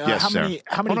question. Yes, how Sarah. many?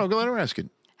 Oh, no, go let her ask it.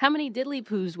 How many diddly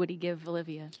poos would he give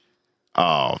Olivia?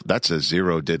 Oh, that's a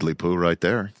 0 diddly poo right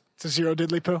there. It's a 0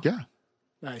 diddly poo? Yeah.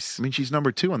 Nice. I mean, she's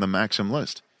number 2 on the Maxim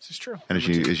list. This is true. And as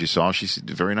you saw, she's a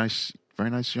very nice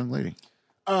young lady.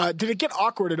 Did it get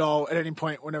awkward at all at any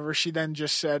point whenever she then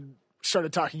just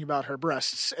started talking about her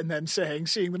breasts and then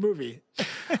seeing the movie?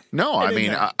 No, I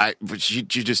mean, she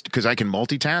just, because I can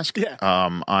multitask. Yeah.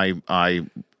 I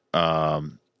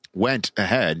went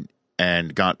ahead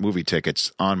and got movie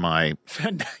tickets on my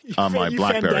BlackBerry.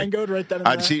 Fandangoed right then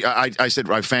and there? I said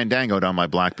I fandangoed on my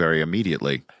BlackBerry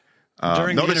immediately.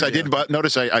 Notice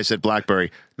I said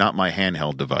BlackBerry, not my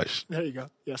handheld device. There you go.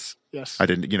 Yes. I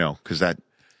didn't, because that.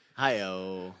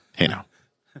 Hi-oh.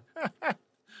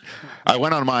 I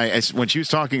went on when she was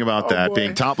talking about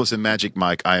being topless in Magic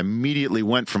Mike, I immediately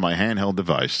went for my handheld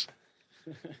device.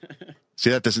 See,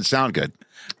 that doesn't sound good.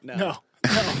 No.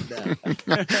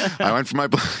 I went for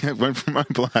my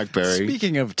BlackBerry.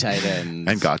 Speaking of tight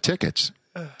ends, and got tickets.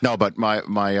 No, but my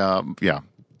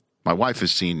wife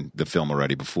has seen the film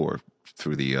already before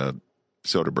through the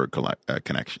Soderbergh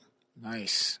connection.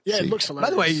 Nice. Yeah, it looks hilarious.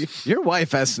 By the way, your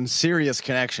wife has some serious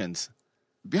connections.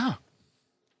 Yeah.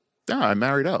 Yeah, I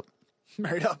married up.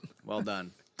 Well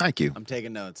done. Thank you. I'm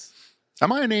taking notes.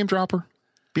 Am I a name dropper?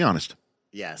 Be honest.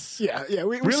 Yes. Yeah.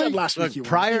 We said last week you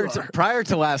prior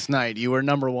to last night, you were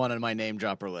number 1 on my name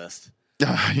dropper list.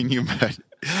 You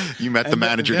met the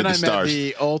manager of the Stars. Then I met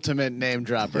the ultimate name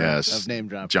dropper of name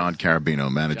droppers. John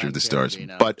Carabino, manager of the Stars.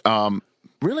 But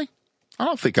really, I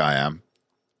don't think I am.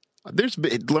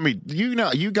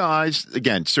 You guys,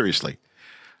 again, seriously.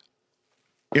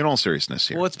 In all seriousness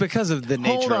here. Well, it's because of the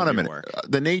nature of your work. Hold on a minute.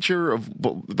 The nature of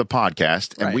the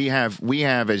podcast, and we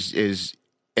have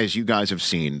as you guys have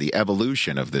seen, the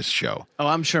evolution of this show. Oh,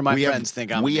 I'm sure my friends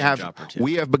think I'm a name dropper too.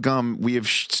 We have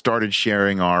started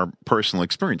sharing our personal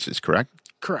experiences, correct?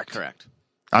 Correct.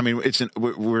 I mean,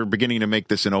 we're beginning to make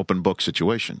this an open book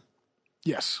situation.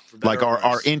 Yes. Like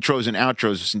our intros and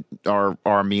outros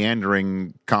are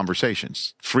meandering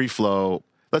conversations. Free flow.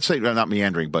 Let's say not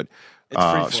meandering, but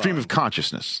stream of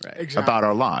consciousness about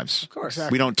our lives. Of course.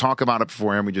 We don't talk about it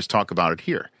beforehand. We just talk about it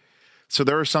here. So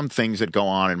there are some things that go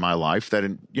on in my life that,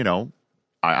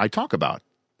 I talk about.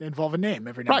 They involve a name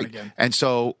every now and again. And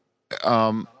so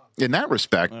in that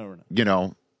respect,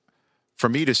 for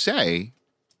me to say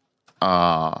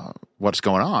what's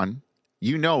going on,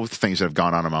 things that have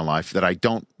gone on in my life that I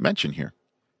don't mention here.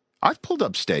 I've pulled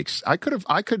up stakes. I could,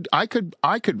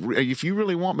 if you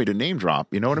really want me to name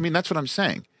drop, you know what I mean? That's what I'm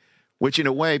saying. Which, in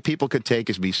a way, people could take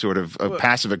as me sort of a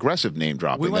passive-aggressive name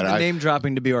dropping. We want the name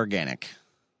dropping to be organic.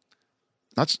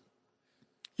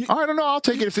 I don't know. I'll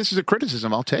take it. If this is a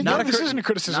criticism, I'll take it. This isn't a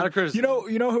criticism. Not a criticism.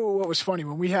 You know what was funny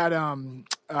when we had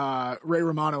Ray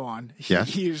Romano on.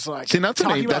 He was like, see, that's a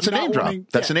name drop.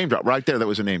 That's a name drop right there. That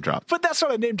was a name drop. But that's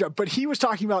not a name drop. But he was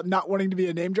talking about not wanting to be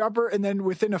a name dropper, and then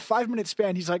within a 5-minute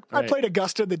span, he's like, I played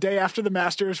Augusta the day after the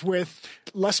Masters with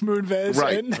Les Moonves,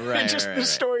 and the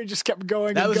story just kept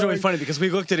going. That was really funny because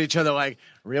we looked at each other like,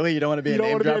 really, you don't want to be a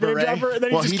name dropper, Ray?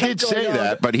 Well, he did say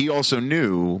that, but he also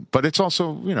knew. But it's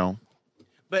also,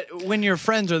 But when your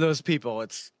friends are those people,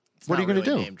 it's what are you going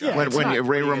to do? When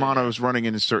Ray Romano is running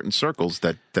in certain circles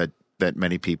that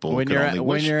many people when can only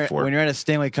wish for. When you're at a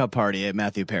Stanley Cup party at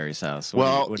Matthew Perry's house.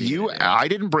 I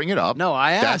didn't bring it up. No,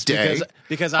 I asked that day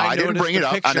because I didn't bring it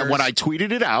up. Pictures. And when I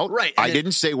tweeted it out, I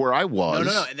didn't say where I was.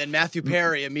 No. And then Matthew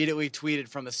Perry immediately tweeted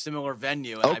from a similar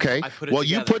venue. And okay. I put it together.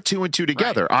 You put 2 and 2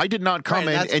 together. Right. I did not come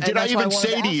in. And did I even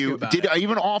say to you,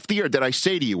 even off the air, did I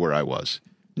say to you where I was?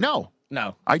 No,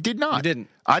 I did not. You didn't.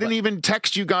 I didn't even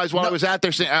text you guys while I was out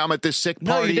there saying I'm at this sick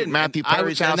party at Matthew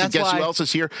Perry's house. And guess who else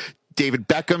is here? David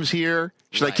Beckham's here.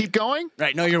 Should I keep going?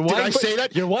 Right. No, your wife. Did I say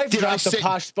that? Your wife dropped the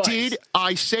Posh Spice. Did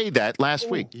I say that last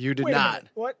week? You did not.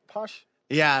 What? Posh?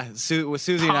 Yeah,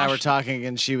 Susie and I were talking,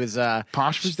 and she was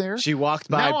Posh was there. She walked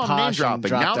by now Posh and dropped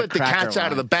now that the cat's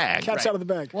out of the bag. Cat's out of the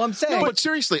bag. Well, I'm saying, no, but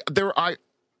seriously,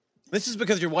 this is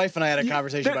because your wife and I had a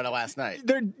conversation about it last night.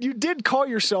 You did call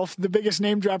yourself the biggest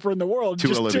name dropper in the world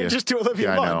to Olivia. Just to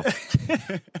Olivia Munn. I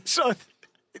know. So,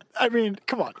 I mean,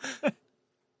 come on.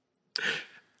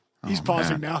 He's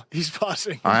pausing now. He's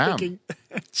pausing. I am.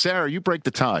 Sarah, you break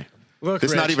the tie. Look,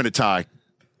 it's not even a tie.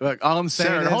 Look, all I'm saying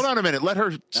Sarah, is... hold on a minute. Let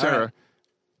her, Sarah. Right.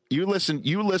 You listen,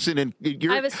 and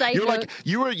you're. I have a side you're note. like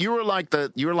you were like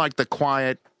the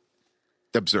quiet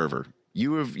observer.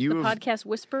 You have podcast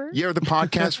whisperer. You're the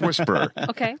podcast whisperer.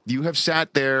 Okay. You have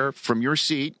sat there from your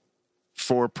seat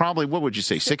for probably, what would you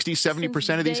say, 60,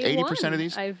 70% of these, 80% of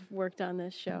these? I've worked on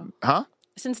this show. Huh?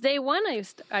 Since day one,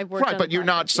 I've worked on right, but you're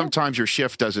not. Sometimes your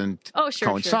shift doesn't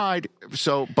coincide. Sure.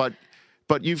 So, but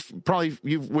you've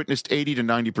witnessed 80 to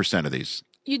 90% of these.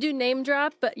 You do name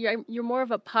drop, but you're more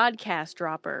of a podcast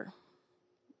dropper.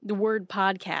 The word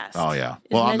podcast. Oh yeah.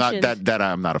 Well, I'm not that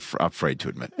I'm not afraid to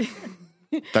admit.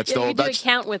 That's you do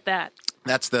account with that.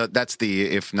 That's the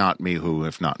if not me who,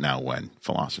 if not now when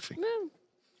philosophy.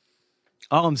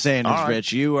 All I'm saying is,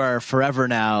 Rich, you are forever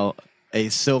now a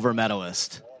silver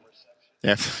medalist.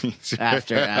 after we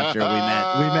met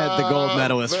the gold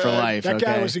medalist for life. That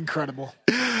guy was incredible.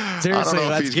 Seriously,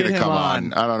 let's get him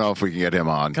on. I don't know if we can get him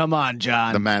on. Come on,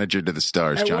 John. The manager to the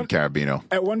stars, John Carabino.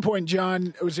 At one point,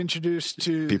 John was introduced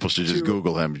to... People should just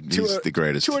Google him. He's the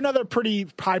greatest. To another pretty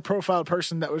high-profile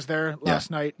person that was there last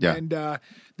night. Yeah. And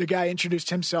the guy introduced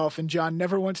himself, and John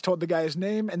never once told the guy his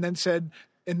name, and then said...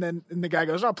 And the guy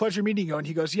goes, "Oh, pleasure meeting you." And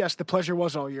he goes, "Yes, the pleasure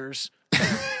was all yours."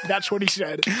 That's what he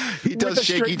said. He does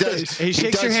shake. He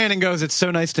shakes your hand and goes, "It's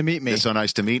so nice to meet me." It's so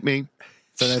nice to meet me.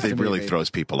 It really throws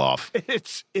people off.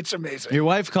 It's amazing. Your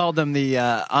wife called him the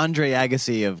Andre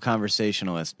Agassi of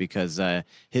conversationalists because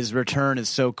his return is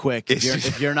so quick.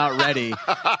 If you're not ready,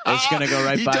 it's going to go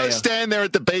right by you. He does stand there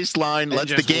at the baseline,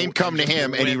 lets the game come to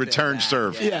him, and he returns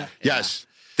serve. Yeah. Yes.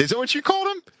 Is that what you called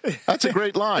him? That's a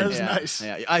great line. That was nice.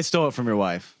 Yeah, I stole it from your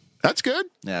wife. That's good.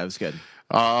 Yeah, it was good.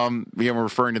 We're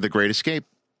referring to the Great Escape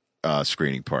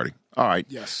screening party. All right.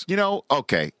 Yes.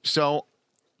 Okay. So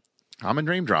I'm a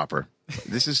dream dropper.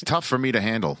 This is tough for me to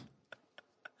handle.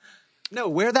 No,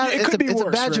 wear that. It could be worse, a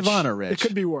badge of Rich. honor, Rich. It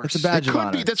could be worse. It's a badge of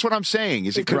honor. That's what I'm saying.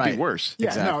 It could be worse. Yeah,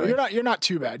 exactly. no, you're not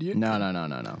too bad.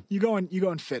 No. You go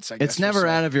in fits. I guess it's never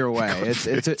out of your way.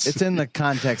 It's in the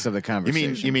context of the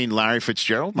conversation. You mean Larry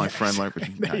Fitzgerald, my friend Larry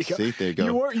Fitzgerald? There you go.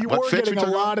 You were getting a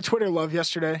lot of Twitter love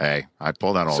yesterday. Hey, I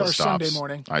pulled out all the stops. Sunday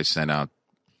morning. I sent out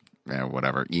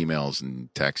emails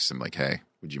and texts. I'm like, hey,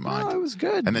 would you mind? No, it was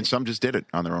good. And then some just did it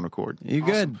on their own accord. You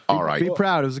good? All right. Be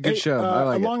proud. It was a good show. I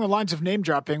like along the lines of name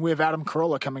dropping, we have Adam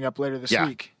Carolla coming up later this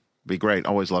week. Be great.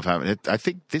 Always love having it. I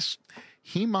think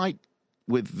he might,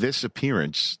 with this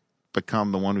appearance,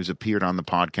 become the one who's appeared on the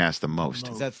podcast the most.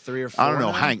 Is that 3 or 4? I don't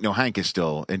know. Hank is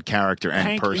still in character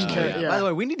and personally. By the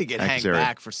way, we need to get Hank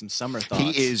back for some summer thoughts.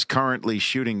 He is currently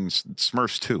shooting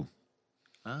Smurfs 2.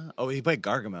 He played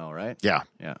Gargamel, right? Yeah.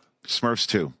 Yeah. Smurfs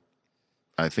 2.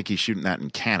 I think he's shooting that in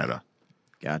Canada.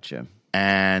 Gotcha.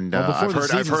 And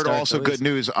I've heard also good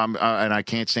news, and I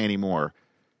can't say any more,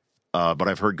 but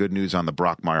I've heard good news on the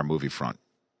Brockmire movie front.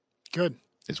 Good.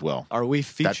 As well. Are we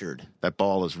featured? That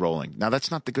ball is rolling. Now,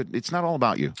 that's not the good. It's not all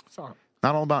about you.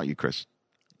 Not all about you, Chris.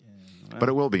 Yeah, but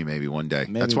it will be maybe one day.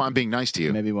 That's why I'm being nice to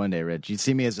you. Maybe one day, Rich. You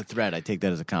see me as a threat. I take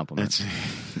that as a compliment.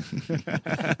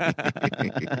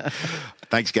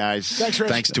 Thanks, guys. Thanks,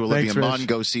 Rich. Thanks to Olivia Munn.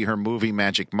 Go see her movie,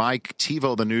 Magic Mike.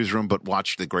 TiVo, The Newsroom, but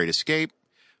watch The Great Escape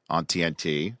on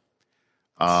TNT.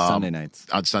 Sunday nights.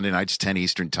 On Sunday nights, 10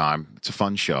 Eastern Time. It's a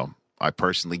fun show. I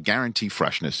personally guarantee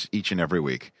freshness each and every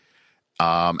week.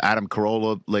 Adam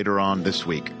Carolla later on this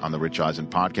week on the Rich Eisen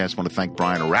podcast. I want to thank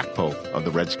Brian Orakpo of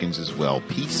the Redskins as well.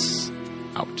 Peace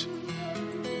out.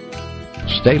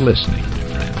 Stay listening